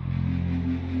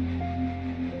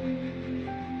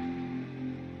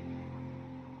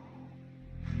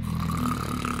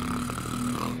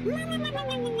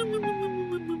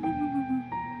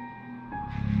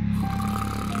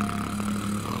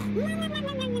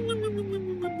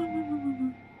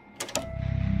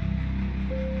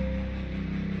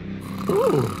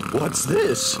 Ooh, what's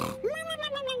this?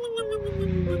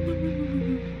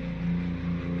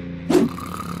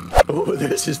 Oh,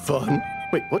 this is fun.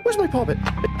 Wait, where's my puppet?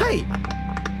 Hey!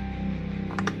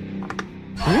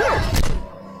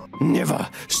 Never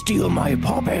steal my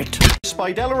puppet.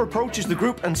 Spidella approaches the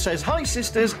group and says, "Hi,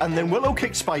 sisters," and then Willow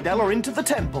kicks Spidella into the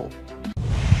temple.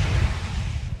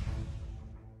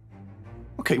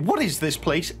 Okay, what is this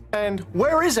place, and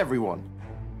where is everyone?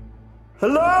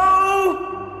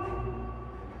 Hello?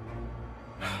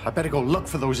 I better go look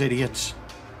for those idiots.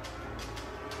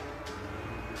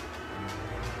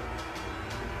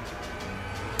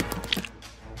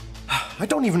 I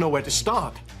don't even know where to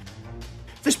start.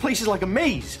 This place is like a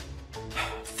maze.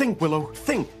 Think, Willow,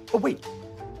 think. Oh, wait.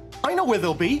 I know where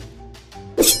they'll be.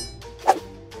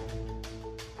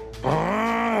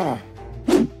 Oh,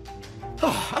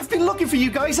 I've been looking for you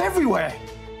guys everywhere.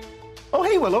 Oh,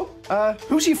 hey, Willow.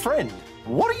 Who's your friend?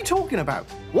 What are you talking about?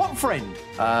 What friend?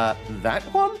 That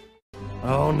one?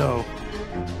 Oh, no.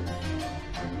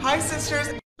 Hi,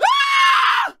 sisters.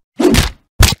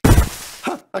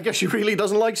 I guess she really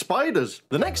doesn't like spiders.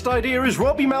 The next idea is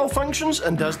Robbie malfunctions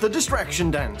and does the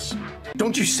distraction dance.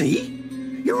 Don't you see?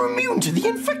 You're immune to the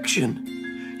infection.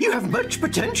 You have much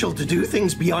potential to do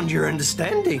things beyond your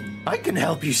understanding. I can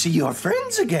help you see your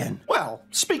friends again. Well,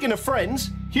 speaking of friends,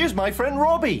 here's my friend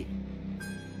Robbie.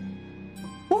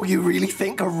 Oh, you really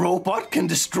think a robot can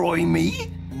destroy me?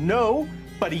 No,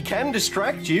 but he can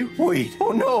distract you. Wait,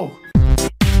 oh no.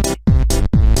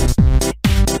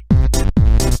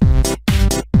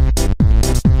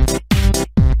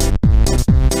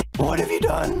 What have you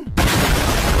done?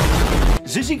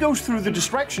 Zizzy goes through the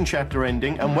distraction chapter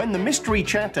ending, and when the mystery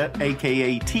chatter,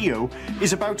 aka Tio,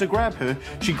 is about to grab her,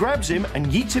 she grabs him and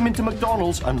yeets him into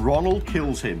McDonald's, and Ronald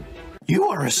kills him. You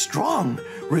are a strong,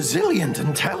 resilient,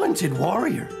 and talented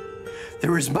warrior.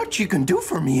 There is much you can do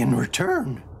for me in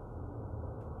return.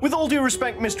 With all due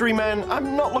respect, Mystery Man,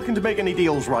 I'm not looking to make any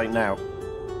deals right now.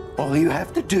 All you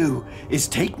have to do is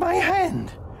take my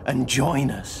hand and join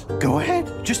us. Go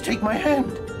ahead, just take my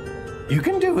hand. You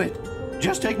can do it.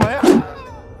 Just take my hand.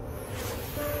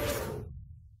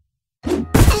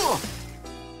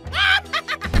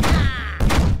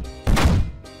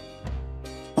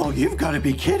 Oh, you've got to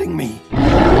be kidding me.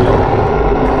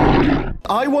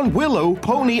 I want Willow,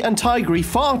 Pony, and Tigry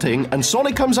farting, and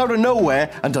Sonic comes out of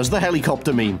nowhere and does the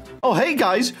helicopter meme. Oh, hey,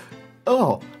 guys.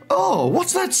 Oh,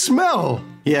 what's that smell?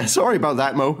 Yeah, sorry about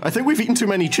that, Mo. I think we've eaten too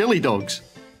many chili dogs.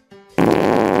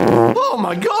 Oh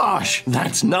my gosh!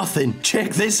 That's nothing.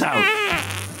 Check this out.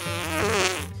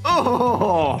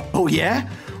 Oh yeah?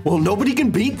 Well, nobody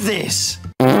can beat this.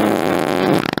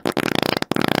 Oh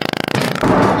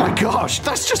my gosh,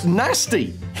 that's just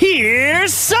nasty.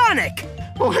 Here's Sonic!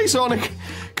 Oh, hey, Sonic.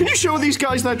 Can you show these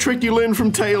guys that trick you learned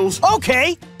from Tails?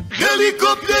 Okay.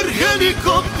 Helicopter,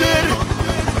 helicopter.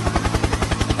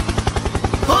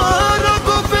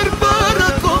 Paragopter,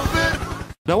 paragopter.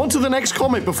 Now on to the next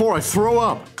comment before I throw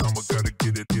up.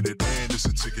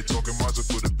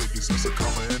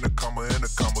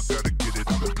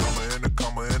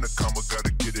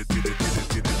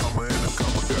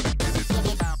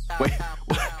 Wait,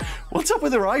 what's up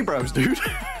with her eyebrows, dude?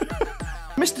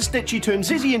 Mr. Stitchy turns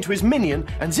Zizzy into his minion,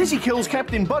 and Zizzy kills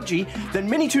Captain Budgie. Then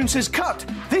Minitoon says, "Cut!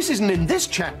 This isn't in this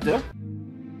chapter."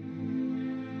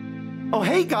 Oh,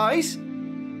 hey, guys.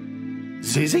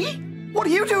 Zizzy? What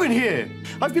are you doing here?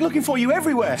 I've been looking for you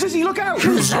everywhere. Zizzy, look out!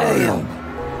 Shazam!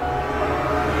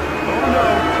 Oh,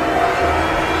 no.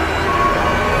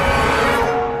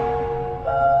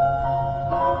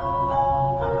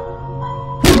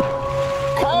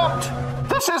 Cut!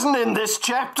 This isn't in this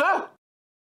chapter.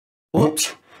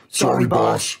 Oops. Sorry,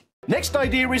 boss. Next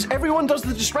idea is everyone does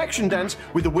the distraction dance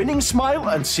with a winning smile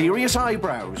and serious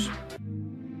eyebrows.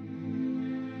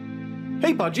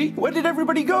 Hey, Budgie, where did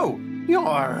everybody go?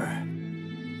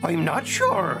 I'm not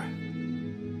sure.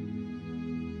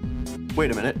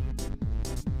 Wait a minute.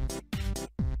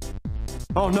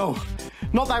 Oh no,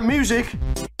 not that music.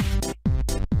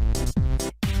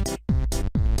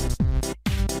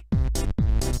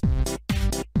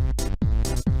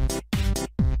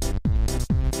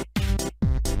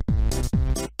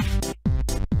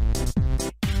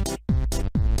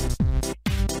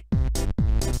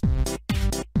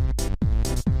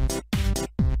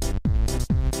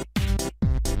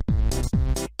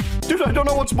 Dude, I don't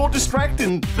know what's more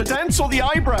distracting, the dance or the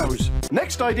eyebrows.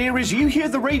 Next idea is you hear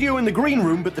the radio in the green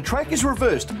room, but the track is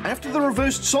reversed. After the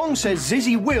reversed song says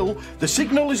Zizzy will, the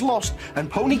signal is lost, and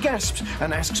Pony gasps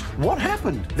and asks, what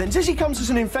happened? Then Zizzy comes as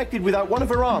an infected without one of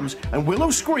her arms, and Willow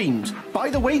screams, by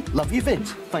the way, love you,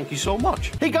 Vince. Thank you so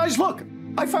much. Hey guys, look,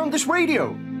 I found this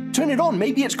radio. Turn it on.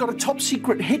 Maybe it's got a top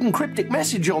secret hidden cryptic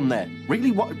message on there.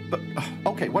 Really? What? But,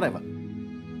 okay, whatever.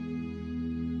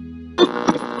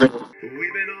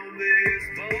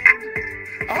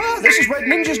 Ah, this is Red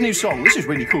Ninja's new song. This is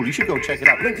really cool. You should go check it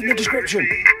out. Link in the description.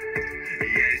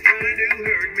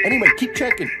 Anyway, keep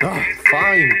checking. Ah,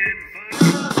 fine.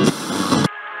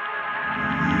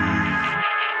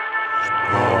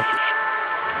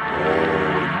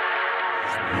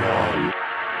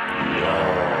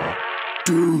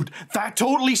 Dude, that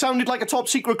totally sounded like a top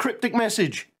secret cryptic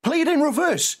message. Play it in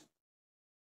reverse.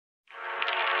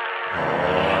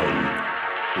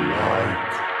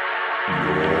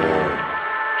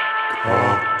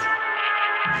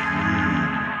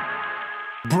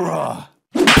 Bruh.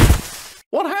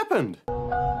 What happened?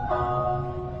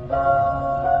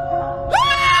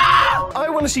 I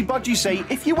want to see Budgie say,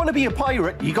 if you want to be a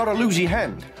pirate, you gotta lose your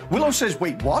hand. Willow says,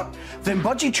 wait, what? Then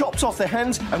Budgie chops off their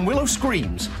hands and Willow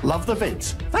screams. Love the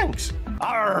vids. Thanks.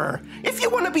 Arr, if you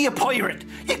want to be a pirate,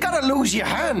 you gotta lose your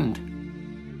hand.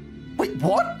 Wait,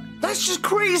 what? That's just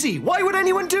crazy. Why would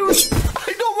anyone do it?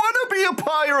 I don't want to be a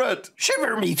pirate.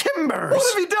 Shiver me timbers.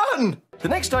 What have you done? The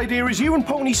next idea is you and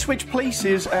Pony switch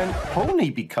places and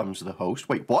Pony becomes the host.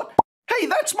 Wait, what? Hey,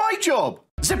 that's my job.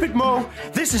 Zip it, Mo.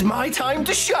 This is my time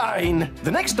to shine.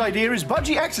 The next idea is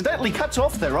Budgie accidentally cuts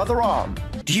off their other arm.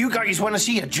 Do you guys want to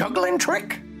see a juggling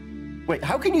trick? Wait,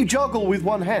 how can you juggle with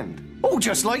one hand? Oh,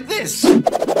 just like this.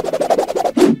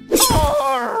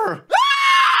 Arr!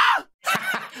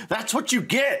 That's what you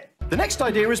get. The next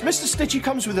idea is Mr. Stitchy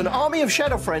comes with an army of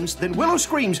Shadow Friends, then Willow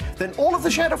screams, then all of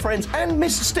the Shadow Friends and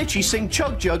Mr. Stitchy sing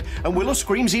Chug Jug, and Willow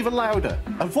screams even louder.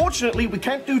 Unfortunately, we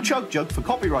can't do Chug Jug for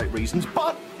copyright reasons,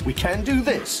 but we can do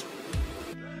this.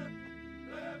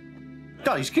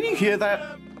 Guys, can you hear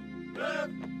that?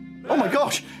 Oh my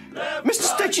gosh! Mr.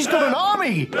 Stitchy's got an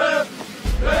army!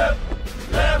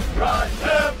 Left, right,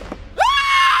 left.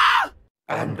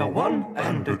 And a 1,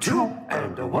 and a 2,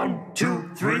 and a 1,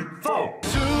 2, 3, 4.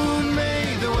 Soon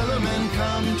may the weathermen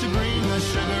come to bring us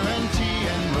sugar and tea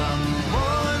and rum.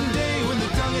 One day when the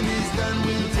tonguing is done,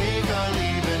 we'll take our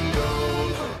leave and go.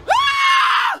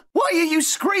 Why are you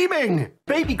screaming?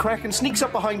 Baby Kraken sneaks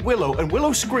up behind Willow and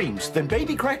Willow screams. Then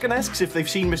Baby Kraken asks if they've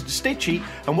seen Mr. Stitchy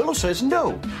and Willow says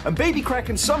no. And Baby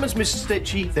Kraken summons Mr.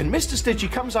 Stitchy, then Mr. Stitchy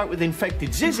comes out with infected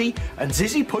Zizzy and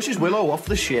Zizzy pushes Willow off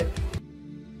the ship.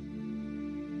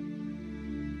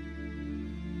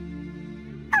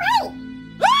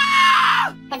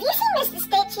 Have you seen Mr.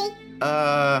 Stitchy?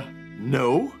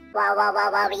 No. Wah wah wah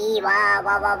wah wee wah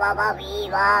wah wah wah wah wee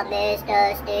wah,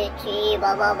 Mr. Stitchy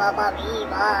wah wah wah wah wee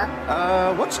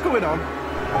wah. What's going on?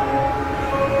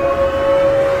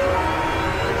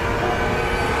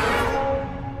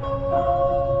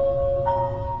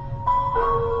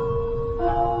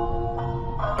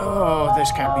 Oh,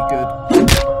 this can't be good.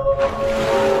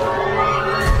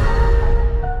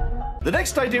 The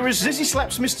next idea is Zizzy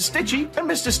slaps Mr. Stitchy and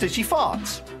Mr. Stitchy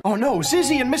farts. Oh no,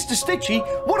 Zizzy and Mr. Stitchy,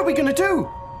 what are we gonna do?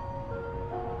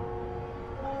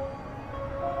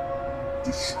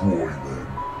 Destroy them.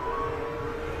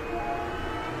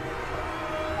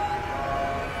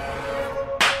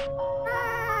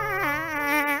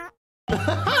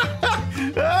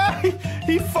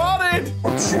 He farted!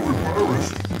 I'm so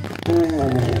embarrassed.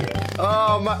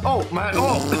 Oh, man. Oh, man.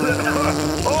 Oh.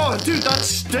 Oh, dude, that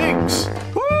stinks.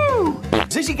 Woo!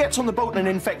 Zizzy gets on the boat and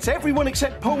infects everyone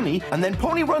except Pony, and then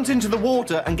Pony runs into the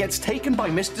water and gets taken by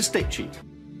Mr. Stitchy.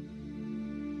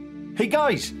 Hey,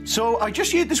 guys. So I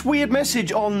just heard this weird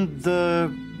message on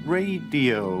the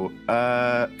radio.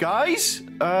 Guys?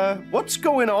 What's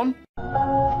going on?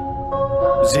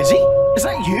 Zizzy? Is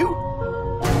that you?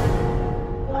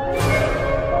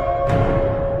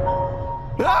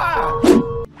 Ah!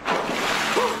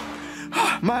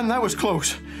 Man, that was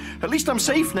close. At least I'm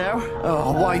safe now.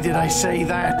 Oh, why did I say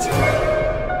that?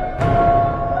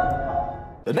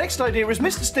 The next idea is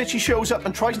Mr. Stitchy shows up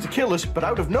and tries to kill us, but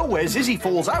out of nowhere, Zizzy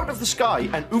falls out of the sky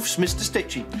and oofs Mr.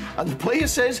 Stitchy. And the player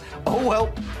says, oh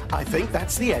well, I think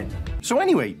that's the end. So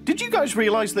anyway, did you guys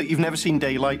realize that you've never seen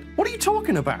daylight? What are you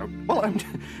talking about? Well,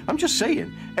 I'm just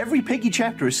saying, every Piggy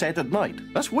chapter is set at night.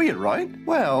 That's weird, right?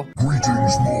 Well...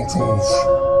 Greetings, mortals.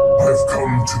 I've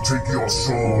come to take your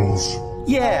souls.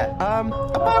 Yeah,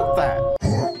 about that.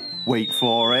 Huh? Wait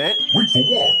for it. Wait for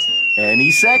what?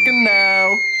 Any second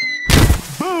now.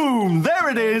 Boom! There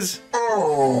it is!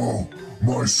 Oh,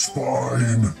 my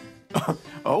spine.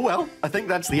 Oh well, I think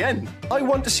that's the end. I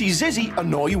want to see Zizzy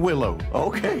annoy Willow.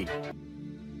 Okay.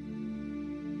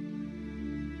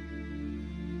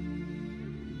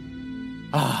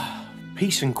 Ah,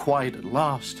 peace and quiet at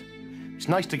last. It's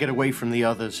nice to get away from the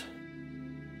others.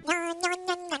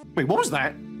 Wait, what was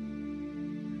that?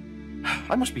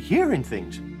 I must be hearing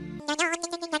things.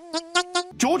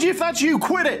 Georgie, if that's you,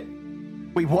 quit it!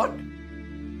 Wait, what?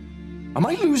 Am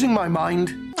I losing my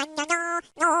mind?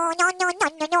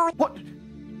 What?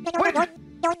 Wait!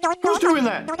 Who's doing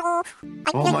that?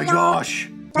 Oh my gosh!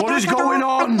 What is going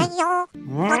on?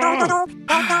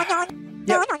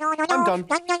 Yep, I'm done.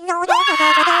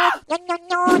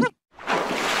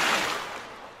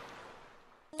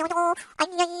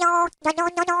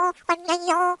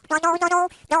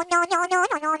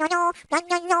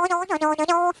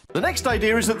 The next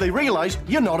idea is that they realize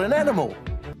you're not an animal.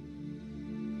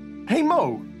 Hey,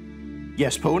 Mo.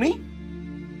 Yes, Pony?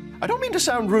 I don't mean to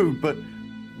sound rude, but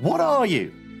what are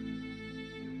you?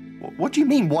 What do you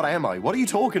mean, what am I? What are you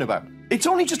talking about? It's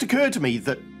only just occurred to me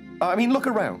that, I mean, look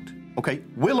around. Okay,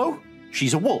 Willow,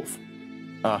 she's a wolf.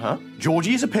 Uh-huh.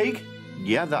 Georgie is a pig.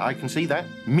 Yeah, that I can see that.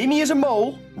 Mimi is a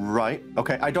mole. Right.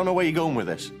 Okay, I don't know where you're going with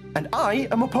this. And I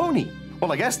am a pony.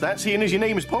 Well, I guess that's seeing as your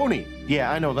name is Pony.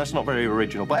 Yeah, I know, that's not very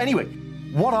original. But anyway,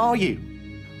 what are you?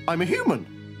 I'm a human.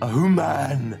 A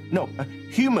human. No, a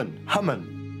human.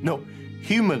 Human. No,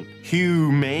 human.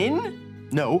 Human?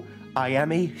 No, I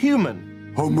am a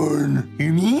human. Human.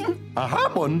 You mean? A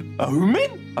human? A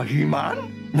human? A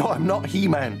human? No, I'm not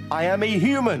He-Man. I am a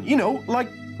human. You know,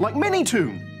 like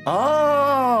Mini-Toon.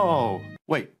 Oh.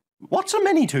 Wait, what's a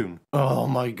Mini-Toon? Oh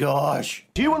my gosh.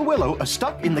 You and Willow are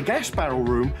stuck in the gas barrel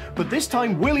room, but this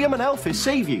time William and Alphys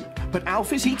save you. But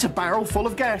Alphys eats a barrel full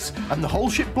of gas, and the whole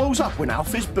ship blows up when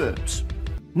Alphys burps.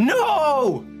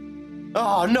 No!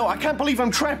 Oh no, I can't believe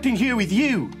I'm trapped in here with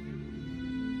you.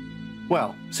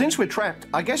 Well, since we're trapped,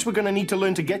 I guess we're gonna need to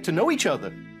learn to get to know each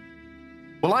other.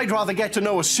 Well, I'd rather get to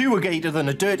know a sewer gator than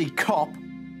a dirty cop.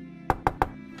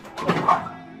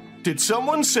 Did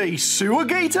someone say sewer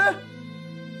gator?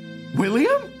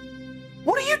 William?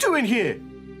 What are you doing here?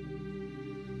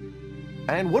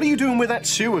 And what are you doing with that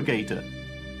sewer gator?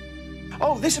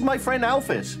 Oh, this is my friend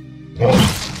Alphys.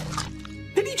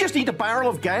 Did he just eat a barrel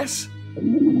of gas?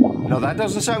 No, that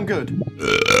doesn't sound good.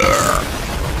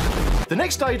 The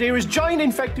next idea is giant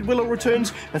infected Willow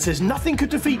returns and says nothing could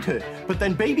defeat her, but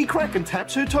then baby Kraken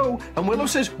taps her toe and Willow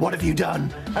says, "What have you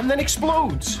done?" and then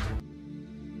explodes.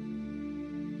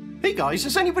 Hey guys,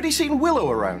 has anybody seen Willow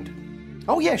around?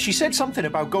 Oh yeah, she said something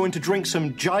about going to drink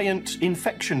some giant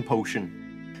infection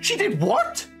potion. She did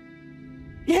what?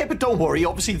 Yeah, but don't worry,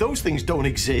 obviously those things don't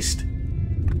exist.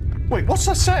 Wait, what's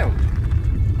that sound?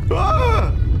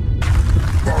 Ah!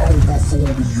 Bow before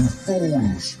me, you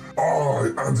fools! I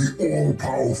am the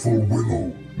all-powerful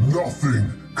Willow.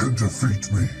 Nothing can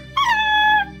defeat me.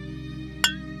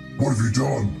 What have you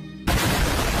done?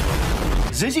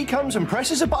 Zizzy comes and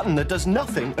presses a button that does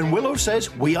nothing, and Willow says,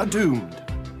 "We are doomed."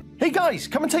 Hey guys,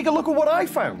 come and take a look at what I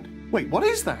found. Wait, what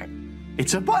is that?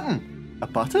 It's a button. A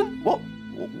button?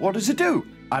 What does it do?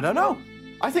 I don't know.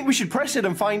 I think we should press it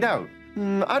and find out.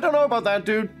 I don't know about that,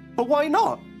 dude. But why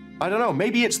not? I don't know.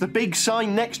 Maybe it's the big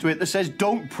sign next to it that says,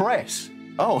 "Don't press."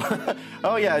 Oh,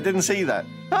 oh yeah, I didn't see that.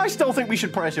 I still think we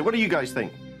should press it. What do you guys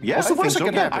think? Yeah, What's the worst that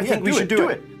can happen? I think we should do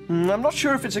it. I'm not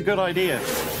sure if it's a good idea.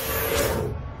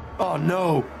 Oh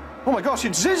no. Oh my gosh,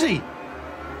 it's Zizzy.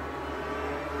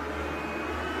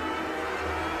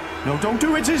 No, don't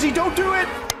do it, Zizzy, don't do it.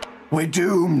 We're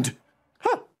doomed.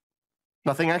 Huh.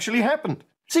 Nothing actually happened.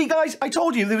 See, guys, I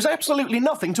told you there was absolutely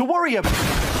nothing to worry about.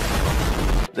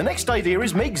 The next idea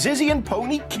is make Zizzy and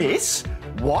Pony kiss?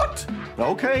 What?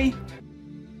 Okay.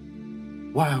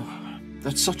 Wow,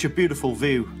 that's such a beautiful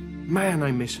view. Man,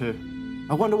 I miss her.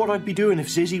 I wonder what I'd be doing if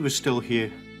Zizzy was still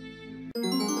here.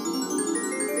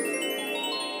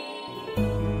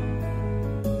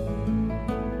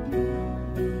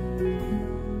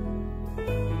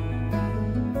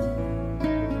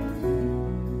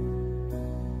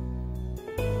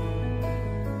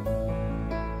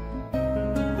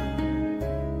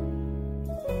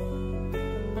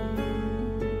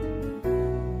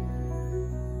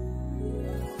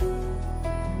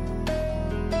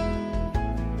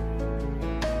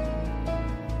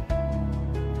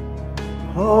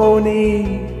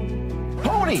 Pony!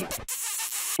 Pony!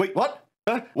 Wait, what?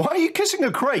 Why are you kissing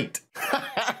a crate?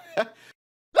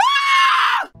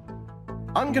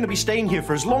 I'm gonna be staying here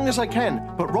for as long as I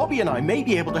can, but Robbie and I may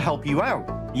be able to help you out.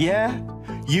 Yeah?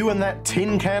 You and that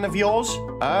tin can of yours?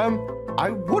 I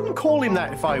wouldn't call him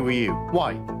that if I were you.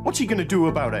 Why? What's he gonna do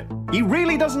about it? He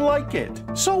really doesn't like it.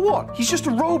 So what? He's just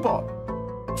a robot.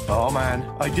 Oh man,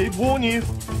 I did warn you.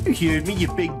 You heard me,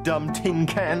 you big dumb tin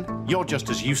can. You're just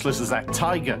as useless as that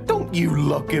tiger. Don't you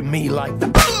look at me like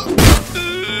that.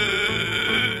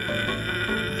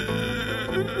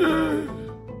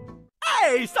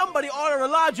 Hey, somebody order a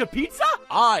larger pizza?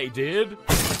 I did.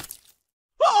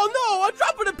 Oh no,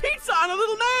 dropping a pizza on a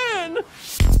little man!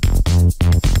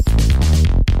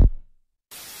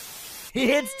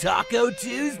 It's Taco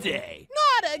Tuesday.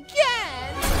 Not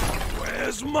again!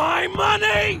 Where's my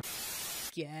money?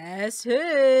 Guess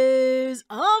whose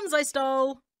arms I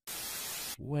stole?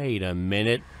 Wait a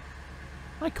minute.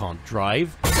 I can't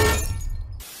drive.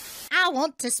 I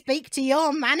want to speak to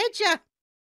your manager.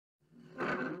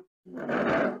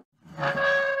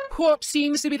 What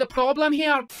seems to be the problem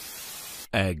here?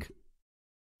 Egg.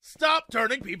 Stop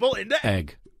turning people into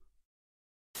Egg.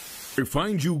 I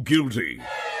find you guilty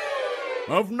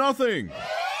of nothing.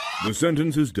 The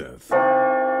sentence is death.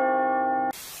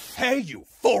 Hey, you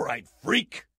four-eyed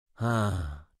freak!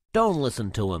 Don't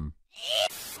listen to him.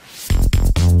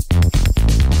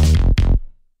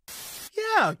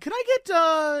 Yeah, can I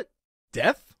get,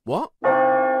 death? What?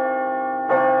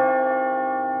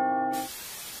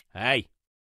 Hey.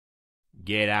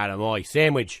 Get out of my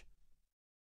sandwich.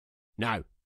 No.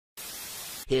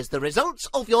 Here's the results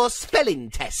of your spelling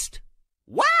test.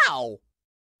 Wow!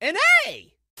 An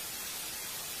A!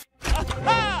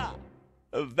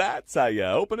 That's how you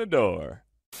open a door.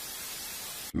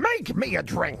 Make me a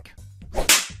drink.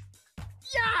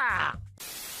 Yeah!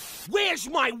 Where's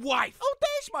my wife? Oh,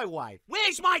 there's my wife.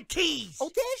 Where's my keys?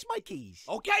 Oh, there's my keys.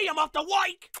 Okay, I'm off the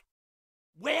work.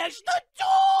 Where's the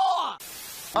door?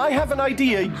 I have an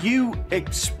idea. You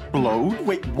explode?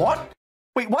 Wait, what?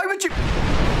 Wait, why would you...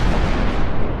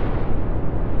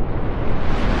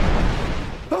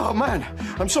 Oh man,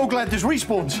 I'm so glad there's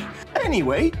respawns.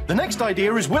 Anyway, the next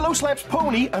idea is Willow slaps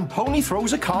Pony and Pony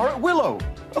throws a car at Willow.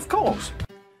 Of course.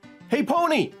 Hey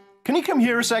Pony, can you come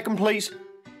here a second, please?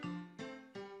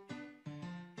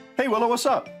 Hey Willow, what's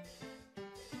up?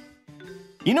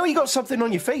 You know you got something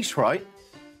on your face, right?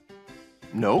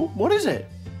 No? What is it?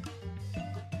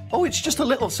 Oh, it's just a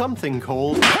little something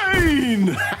called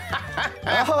pain!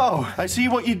 Oh, I see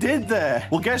what you did there.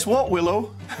 Well, guess what,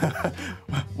 Willow?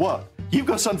 What? You've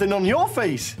got something on your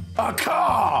face. A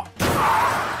car!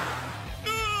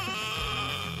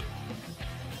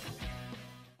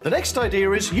 The next idea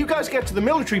is you guys get to the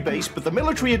military base, but the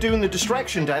military are doing the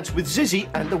distraction dance with Zizzy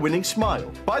and the winning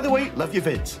smile. By the way, love your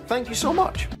vids. Thank you so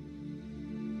much.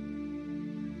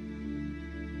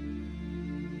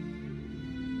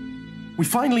 We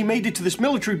finally made it to this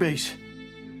military base.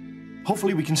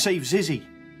 Hopefully we can save Zizzy.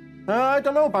 I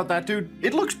don't know about that, dude.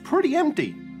 It looks pretty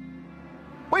empty.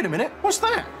 Wait a minute, what's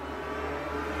that?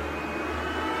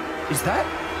 Is that?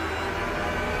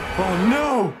 Oh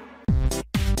no!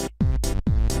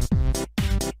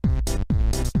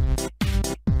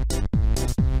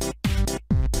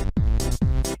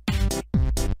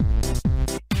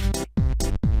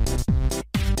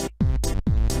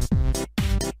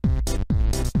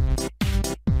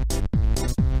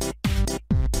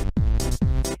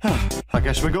 I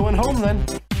guess we're going home then.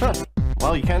 Huh.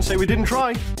 Well, you can't say we didn't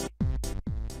try.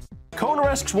 Kona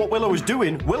asks what Willow is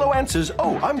doing. Willow answers,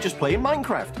 oh, I'm just playing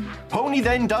Minecraft. Pony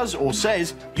then does or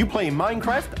says, you playing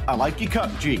Minecraft? I like your cut,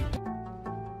 G.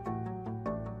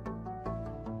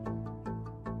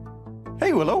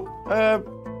 Hey, Willow.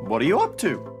 What are you up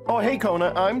to? Oh, hey,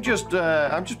 Kona. I'm just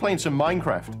playing some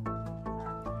Minecraft.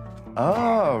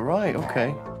 Oh, right,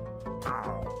 okay.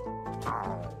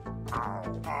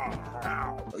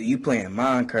 You playing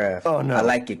Minecraft. Oh, no. I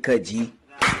like your cut, G.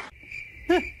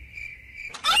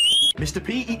 Mr.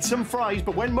 P eats some fries,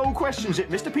 but when Mo questions it,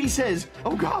 Mr. P says,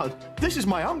 oh God, this is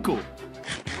my uncle.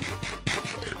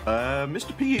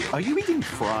 Mr. P, are you eating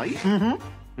fries?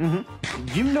 Mm-hmm. Mm-hmm.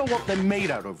 You know what they're made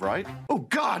out of, right? Oh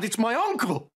God, it's my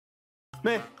uncle!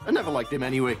 Meh, I never liked him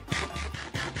anyway.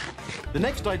 The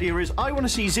next idea is I want to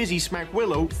see Zizzy smack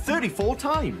Willow 34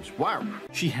 times. Wow.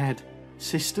 She had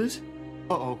sisters?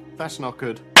 Uh-oh, that's not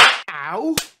good.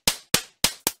 Ow!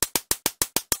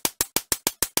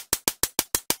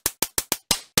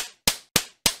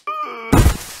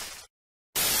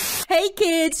 Hey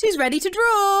kids, who's ready to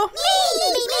draw? Me!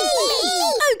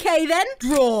 Okay then,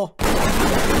 draw.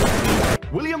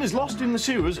 William is lost in the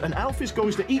sewers and Alphys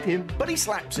goes to eat him, but he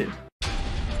slaps him.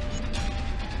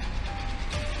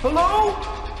 Hello?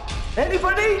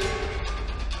 Anybody?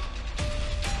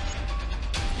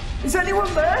 Is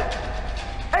anyone there?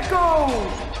 Echo!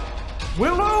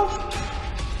 Willow?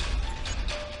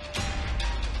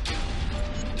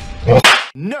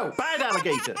 No, bad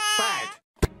alligator, bad.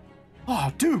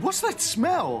 Oh, dude, what's that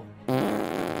smell?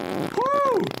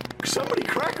 Woo! Somebody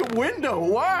crack a window,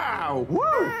 wow! Woo!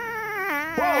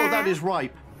 Whoa, that is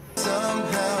ripe.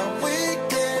 Somehow we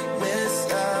get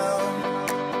missed out.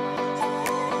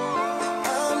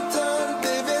 I'm done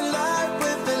living life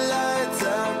with the lights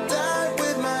out. Die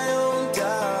with my own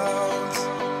doubts.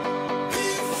 Be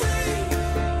free.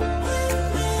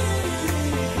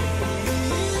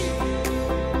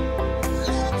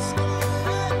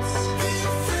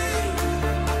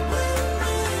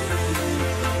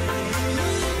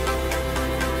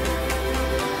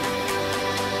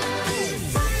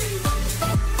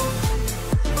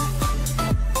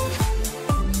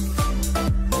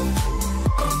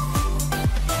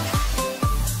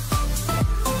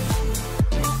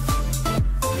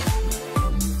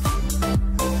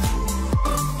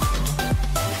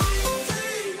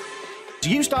 So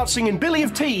you start singing Billy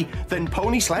of Tea, then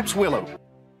Pony slaps Willow.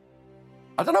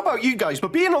 I don't know about you guys,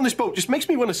 but being on this boat just makes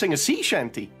me want to sing a sea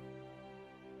shanty.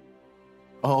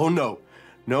 Oh no.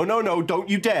 No, no, no, don't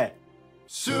you dare.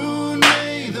 Soon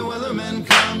may the weathermen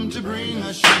come to bring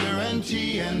us sugar and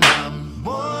tea and rum.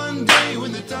 One day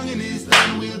when the tonguing is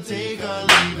done, we'll take our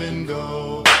leave and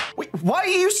go. Wait, why are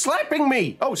you slapping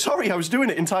me? Oh, sorry, I was doing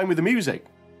it in time with the music.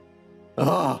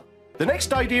 Ah. The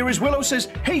next idea is Willow says,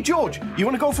 hey George, you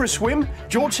want to go for a swim?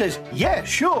 George says, yeah,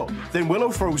 sure. Then Willow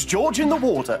throws George in the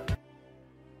water.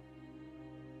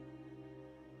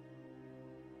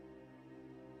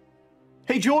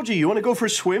 Hey Georgie, you want to go for a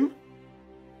swim?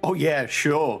 Oh yeah,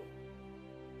 sure.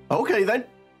 Okay then.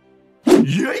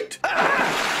 Yeet!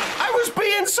 Ah! I was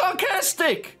being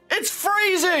sarcastic! It's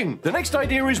freezing! The next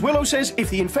idea is Willow says if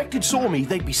the infected saw me,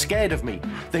 they'd be scared of me.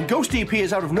 Then Ghosty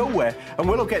appears out of nowhere, and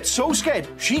Willow gets so scared,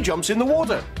 she jumps in the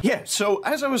water. Yeah, so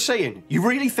as I was saying, you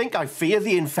really think I fear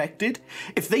the infected?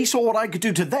 If they saw what I could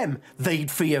do to them, they'd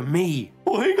fear me.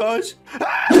 Oh, hey guys.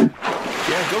 Ah!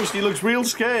 Yeah, Ghosty looks real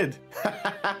scared.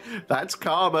 That's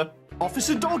karma.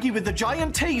 Officer Doggy with the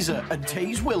giant taser and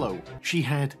tase Willow. She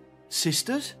had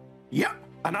sisters? Yep,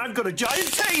 and I've got a giant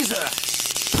taser!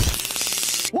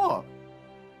 What?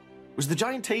 Was the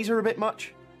giant taser a bit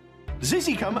much?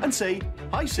 Zizzy come and say,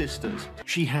 hi sisters.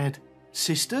 She had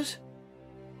sisters?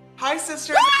 Hi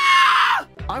sisters! Ah!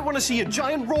 I want to see a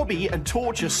giant Robbie and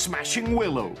torture smashing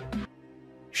Willow.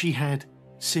 She had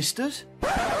sisters?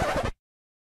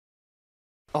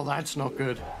 Oh, that's not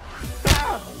good.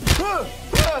 Ah! Ah!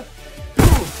 Ah!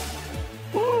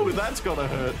 Ooh, that's gotta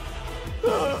hurt.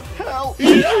 Help!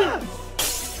 Yeah!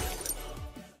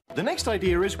 The next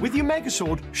idea is, with your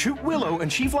Megasword, shoot Willow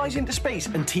and she flies into space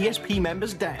and TSP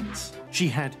members dance. She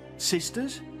had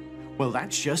sisters? Well,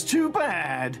 that's just too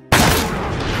bad.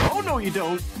 Oh, no you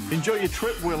don't. Enjoy your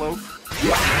trip, Willow.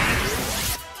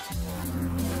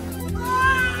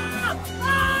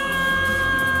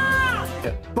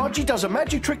 Bodgy does a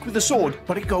magic trick with the sword,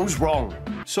 but it goes wrong.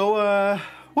 So,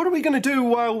 what are we gonna do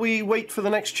while we wait for the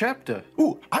next chapter?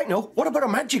 Ooh, I know. What about a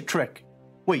magic trick?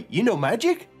 Wait, you know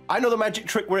magic? I know the magic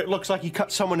trick where it looks like you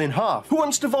cut someone in half. Who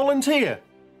wants to volunteer?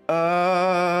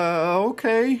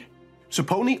 Okay. So,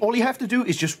 Pony, all you have to do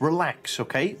is just relax,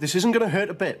 okay? This isn't gonna hurt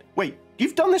a bit. Wait,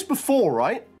 you've done this before,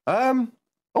 right?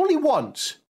 Only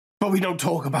once. But we don't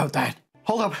talk about that.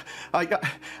 Hold up.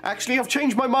 Actually, I've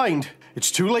changed my mind. It's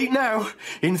too late now.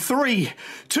 In 3,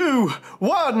 2,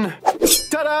 1.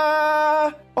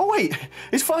 Ta-da! Oh, wait.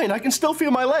 It's fine. I can still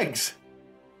feel my legs.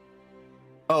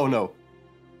 Oh, no.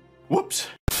 Whoops.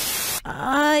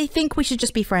 I think we should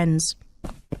just be friends.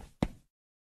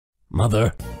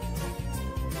 Mother.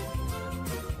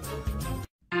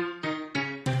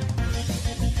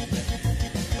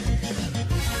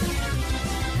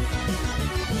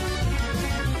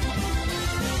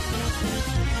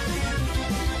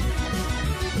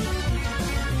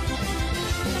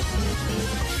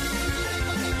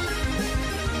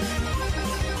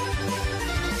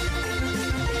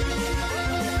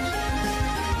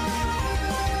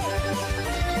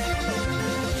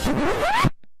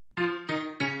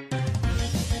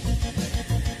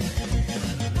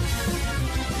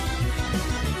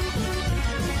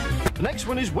 The next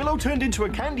one is Willow turned into a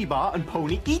candy bar and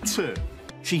Pony eats her.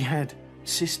 She had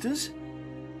sisters?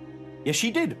 Yes,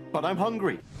 she did, but I'm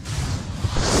hungry.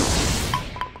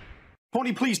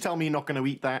 Pony, please tell me you're not going to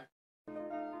eat that.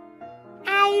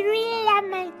 I really love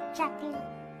my chocolate.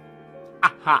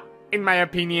 Aha! In my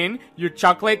opinion, your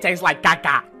chocolate tastes like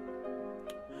caca.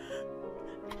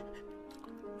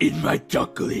 In my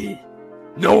chocolate.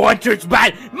 No one touches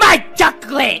my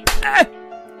chocolate!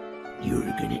 You're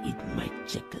gonna eat my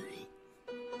chocolate.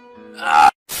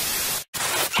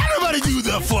 Everybody do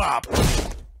the flop!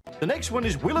 The next one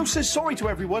is Willow says sorry to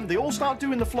everyone. They all start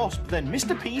doing the floss, but then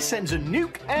Mr. P sends a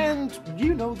nuke and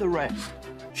you know the rest.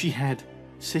 She had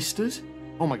sisters?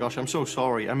 Oh my gosh, I'm so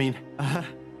sorry. I mean,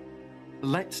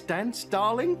 let's dance,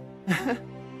 darling?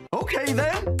 Okay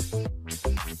then.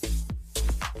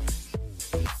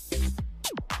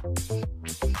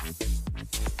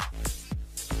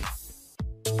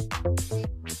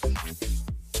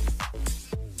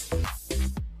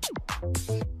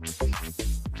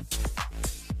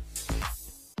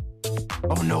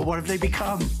 Oh no, what have they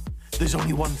become? There's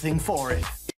only one thing for it.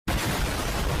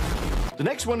 The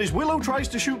next one is Willow tries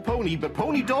to shoot Pony, but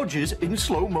Pony dodges in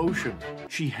slow motion.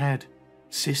 She had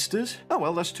sisters? Oh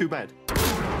well, that's too bad.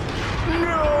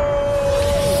 No!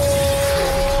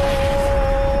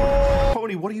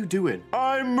 Pony, what are you doing?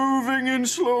 I'm moving in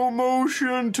slow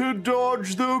motion to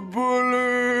dodge the bullet.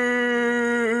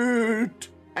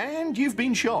 And you've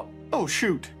been shot. Oh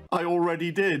shoot, I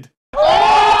already did.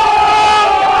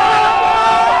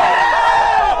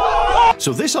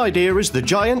 So this idea is the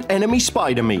giant enemy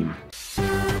spider meme.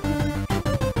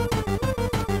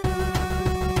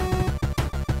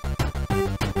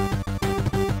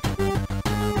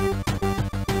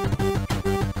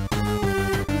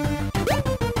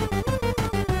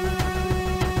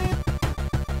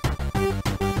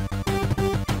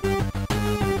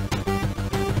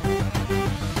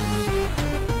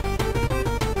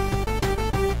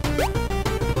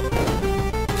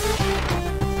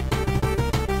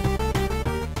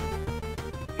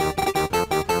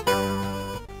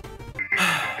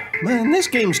 Man, this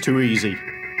game's too easy.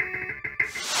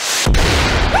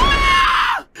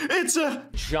 Ah! It's a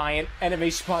giant enemy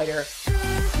spider.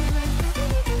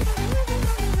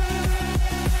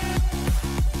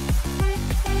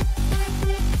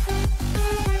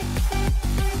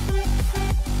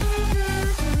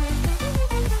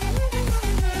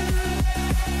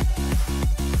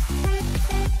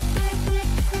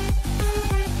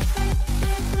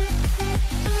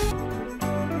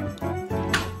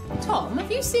 Tom,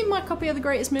 have you seen my copy of the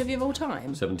greatest movie of all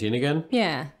time? 17 again?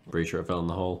 Yeah. Pretty sure it fell in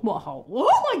the hole. What hole?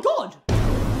 Oh my god!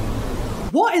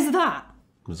 What is that?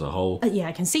 There's a hole. Yeah,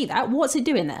 I can see that. What's it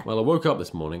doing there? Well, I woke up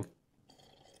this morning.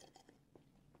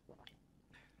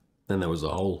 Then there was a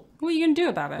hole. What are you going to do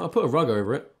about it? I put a rug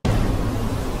over it.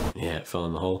 Yeah, it fell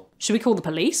in the hole. Should we call the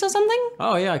police or something?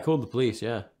 Oh yeah, I called the police,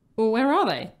 yeah. Well, where are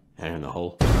they? They're in the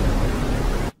hole.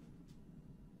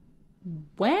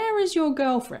 Where is your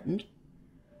girlfriend?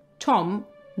 Tom,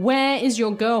 where is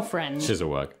your girlfriend? She's at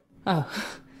work. Oh.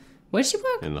 Where does she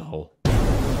work? In the hole.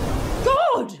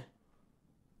 God!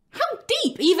 How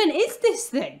deep even is this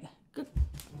thing?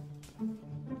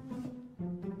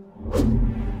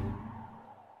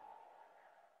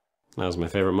 That was my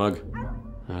favourite mug.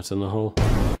 That's in the hole.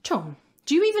 Tom,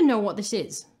 do you even know what this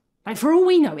is? Like, for all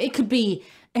we know, it could be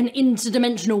an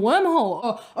interdimensional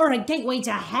wormhole, or a gateway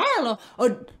to hell,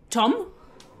 or... Tom?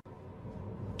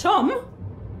 Tom?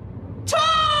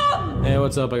 Tom! Hey,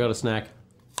 what's up? I got a snack.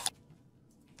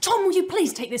 Tom, will you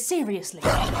please take this seriously?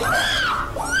 What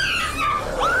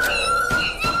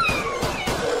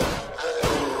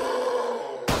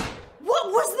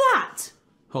was that?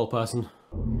 Hole person.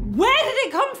 Where did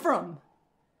it come from?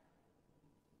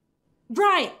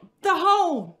 Right, the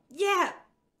hole. Yeah.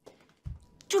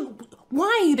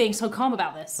 Why are you being so calm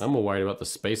about this? I'm more worried about the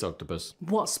space octopus.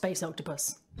 What space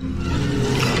octopus?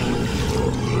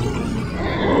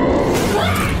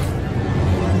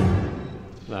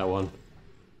 That one.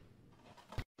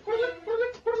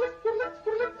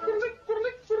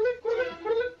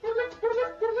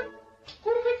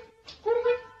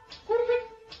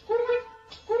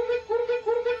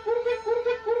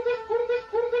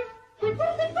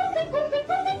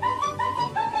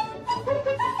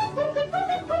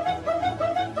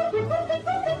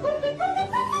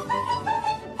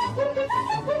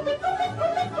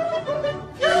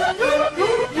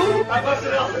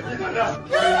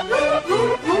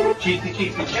 Cheesy,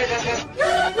 cheesy.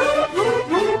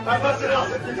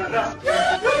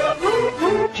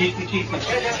 Cheesy, cheesy.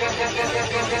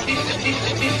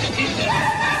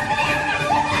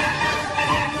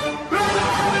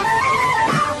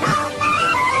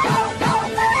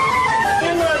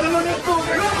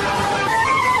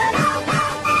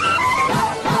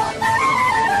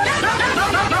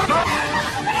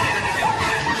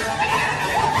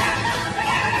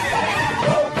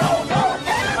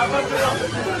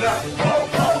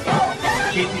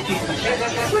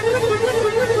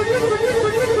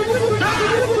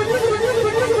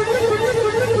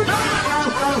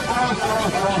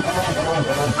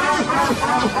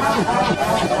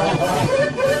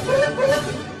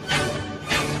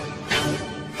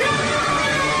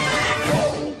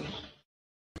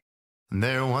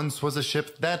 There once was a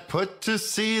ship that put to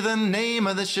sea. The name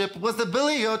of the ship was the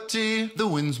Billy O.T. The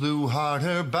winds blew hard,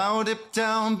 her bow dipped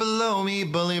down. Below me,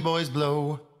 bully boys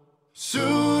blow.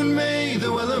 Soon may the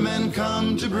wellerman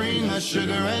come to bring us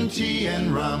sugar and tea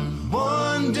and rum.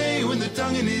 One day when the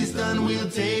tonguing is done, we'll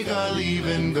take our leave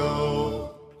and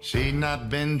go. She'd not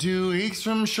been 2 weeks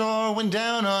from shore when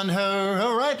down on her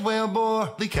a right whale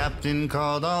bore. The captain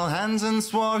called all hands and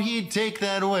swore he'd take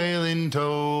that whale in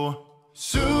tow.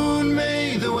 Soon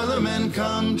may the wellerman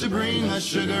come to bring us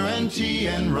sugar and tea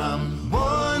and rum.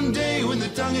 One day when the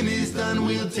tonguing is done,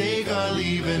 we'll take our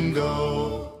leave and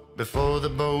go. Before the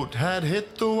boat had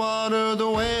hit the water, the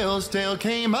whale's tail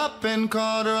came up and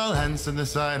caught her. All hands to the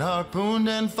side harpooned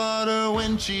and fought her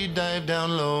when she dived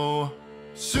down low.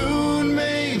 Soon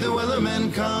may the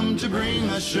Wellerman come to bring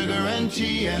us sugar and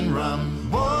tea and rum.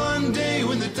 One day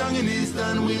when the tonguing is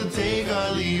done, we'll take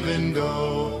our leave and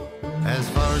go. As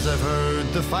far as I've heard,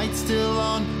 the fight's still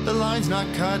on. The line's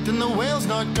not cut and the whale's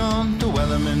not gone. The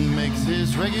Wellerman makes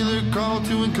his regular call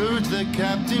to encourage the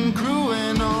captain, crew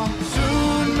and all.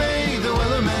 Soon may the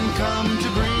Wellerman come to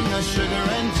bring us sugar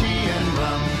and tea and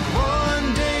rum.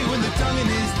 One day when the tonguing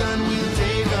is done, we'll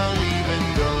take our leave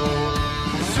and go.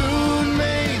 Soon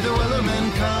may the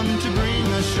Wellerman come to bring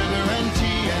us sugar and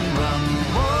tea and rum.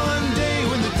 One day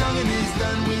when the tonguing is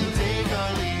done, we'll take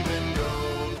our leave and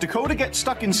go. Dakota gets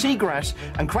stuck in seagrass,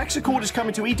 and Craxicord is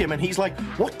coming to eat him, and he's like,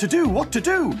 what to do, what to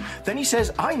do? Then he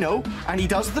says, I know, and he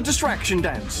does the distraction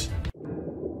dance.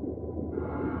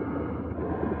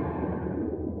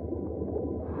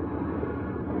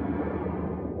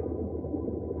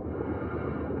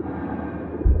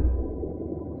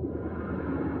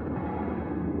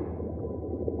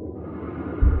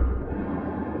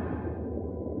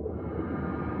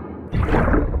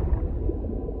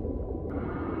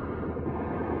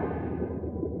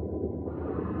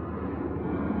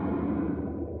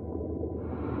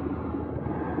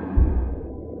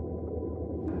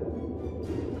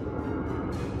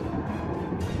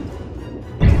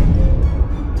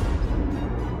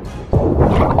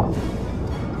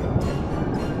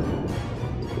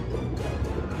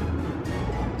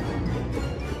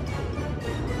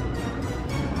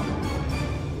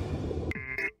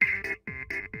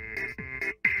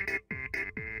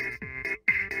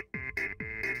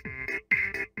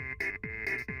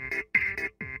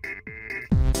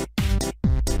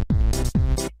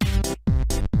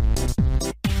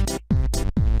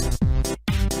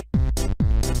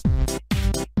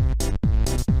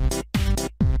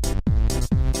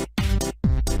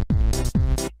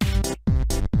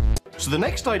 So the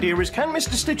next idea is, can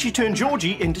Mr. Stitchy turn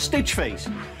Georgie into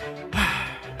Stitchface?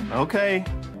 Okay.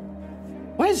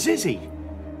 Where's Zizzy?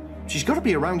 She's got to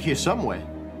be around here somewhere.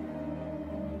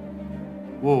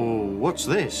 Whoa, what's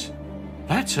this?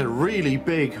 That's a really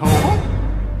big hole.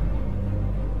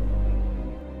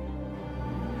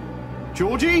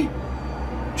 Georgie?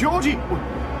 Georgie,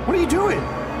 what are you doing?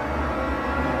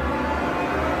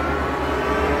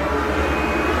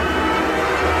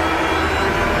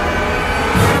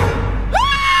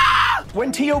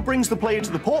 When Tio brings the player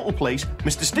to the portal place,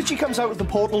 Mr. Stitchy comes out of the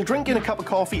portal drinking a cup of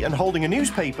coffee and holding a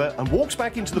newspaper and walks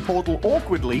back into the portal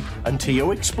awkwardly, and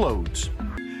Tio explodes.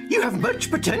 You have much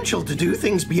potential to do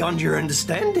things beyond your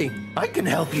understanding. I can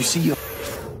help you see your...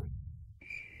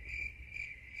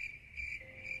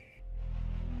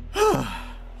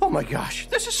 Oh my gosh,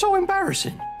 this is so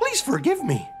embarrassing. Please forgive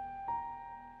me.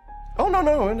 Oh,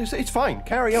 no, it's fine.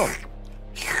 Carry on.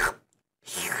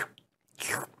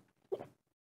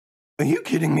 Are you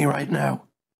kidding me right now?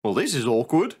 Well, this is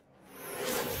awkward.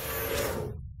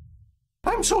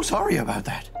 I'm so sorry about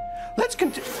that. Let's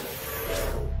continue.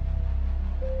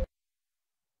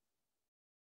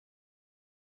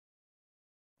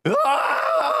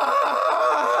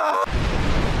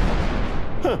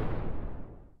 Huh.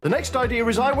 The next idea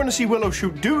is, I want to see Willow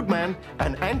shoot Dude Man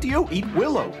and Antio eat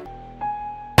Willow.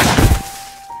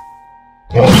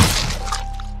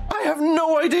 I have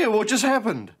no idea what just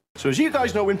happened. So as you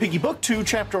guys know, in Piggy Book 2,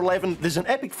 Chapter 11, there's an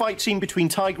epic fight scene between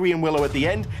Tigray and Willow at the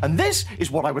end, and this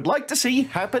is what I would like to see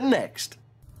happen next.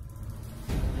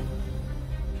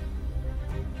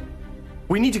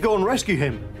 We need to go and rescue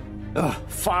him. Ugh,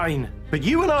 fine. But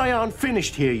you and I aren't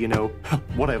finished here, you know.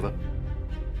 Whatever.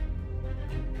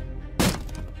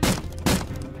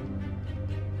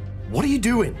 What are you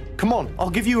doing? Come on, I'll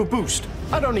give you a boost.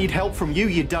 I don't need help from you,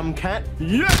 you dumb cat.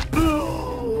 Yeah!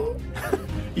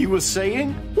 You were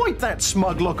saying? Wipe that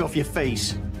smug look off your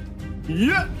face.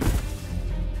 Yeah!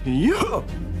 Yeah!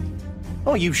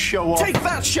 Oh, you show off. Take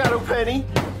that, Shadow Penny!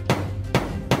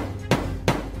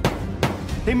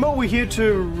 Hey, Mo, we're here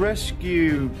to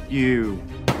rescue you.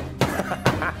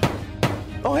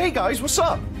 Oh, hey, guys, what's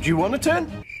up? Do you want a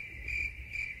turn?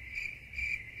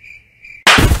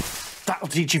 That'll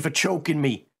teach you for choking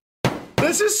me.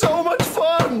 This is so much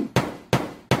fun!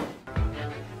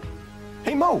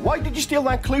 Hey, Mo, why did you steal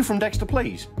that clue from Dexter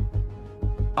Plays?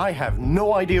 I have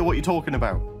no idea what you're talking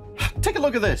about. Take a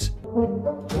look at this.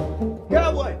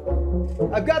 Got one!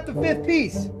 I've got the 5th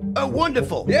piece. Oh,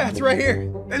 wonderful. Yeah, it's right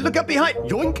here. Hey, look up behind.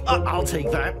 Yoink. I'll take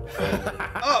that.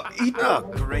 Oh,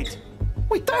 great.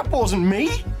 Wait, that wasn't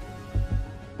me.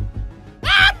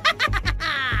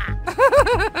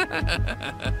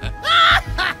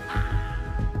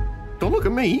 Don't look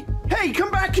at me. Hey,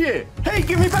 come back here. Hey,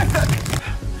 give me back that...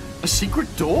 A secret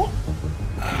door?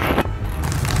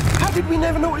 How did we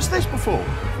never notice this before?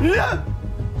 Yeah.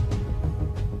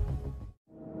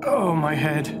 Oh, my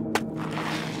head.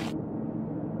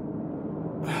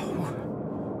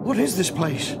 What is this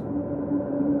place?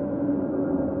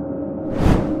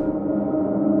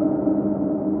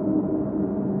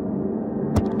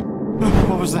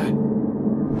 What was that?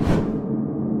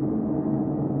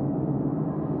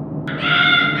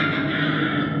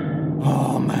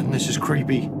 Oh man, this is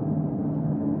creepy.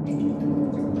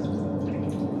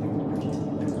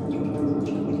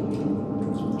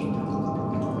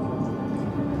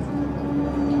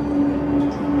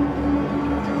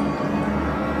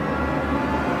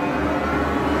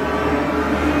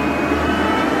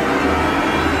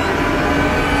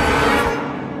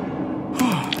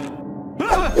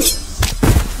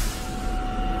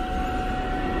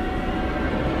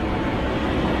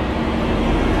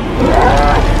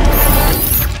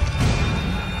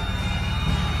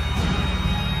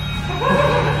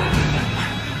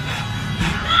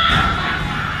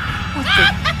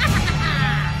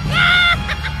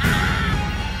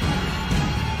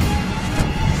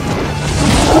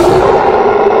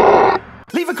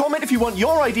 If you want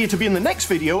your idea to be in the next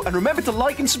video, and remember to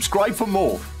like and subscribe for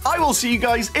more. I will see you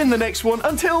guys in the next one.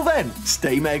 Until then,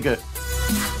 stay mega.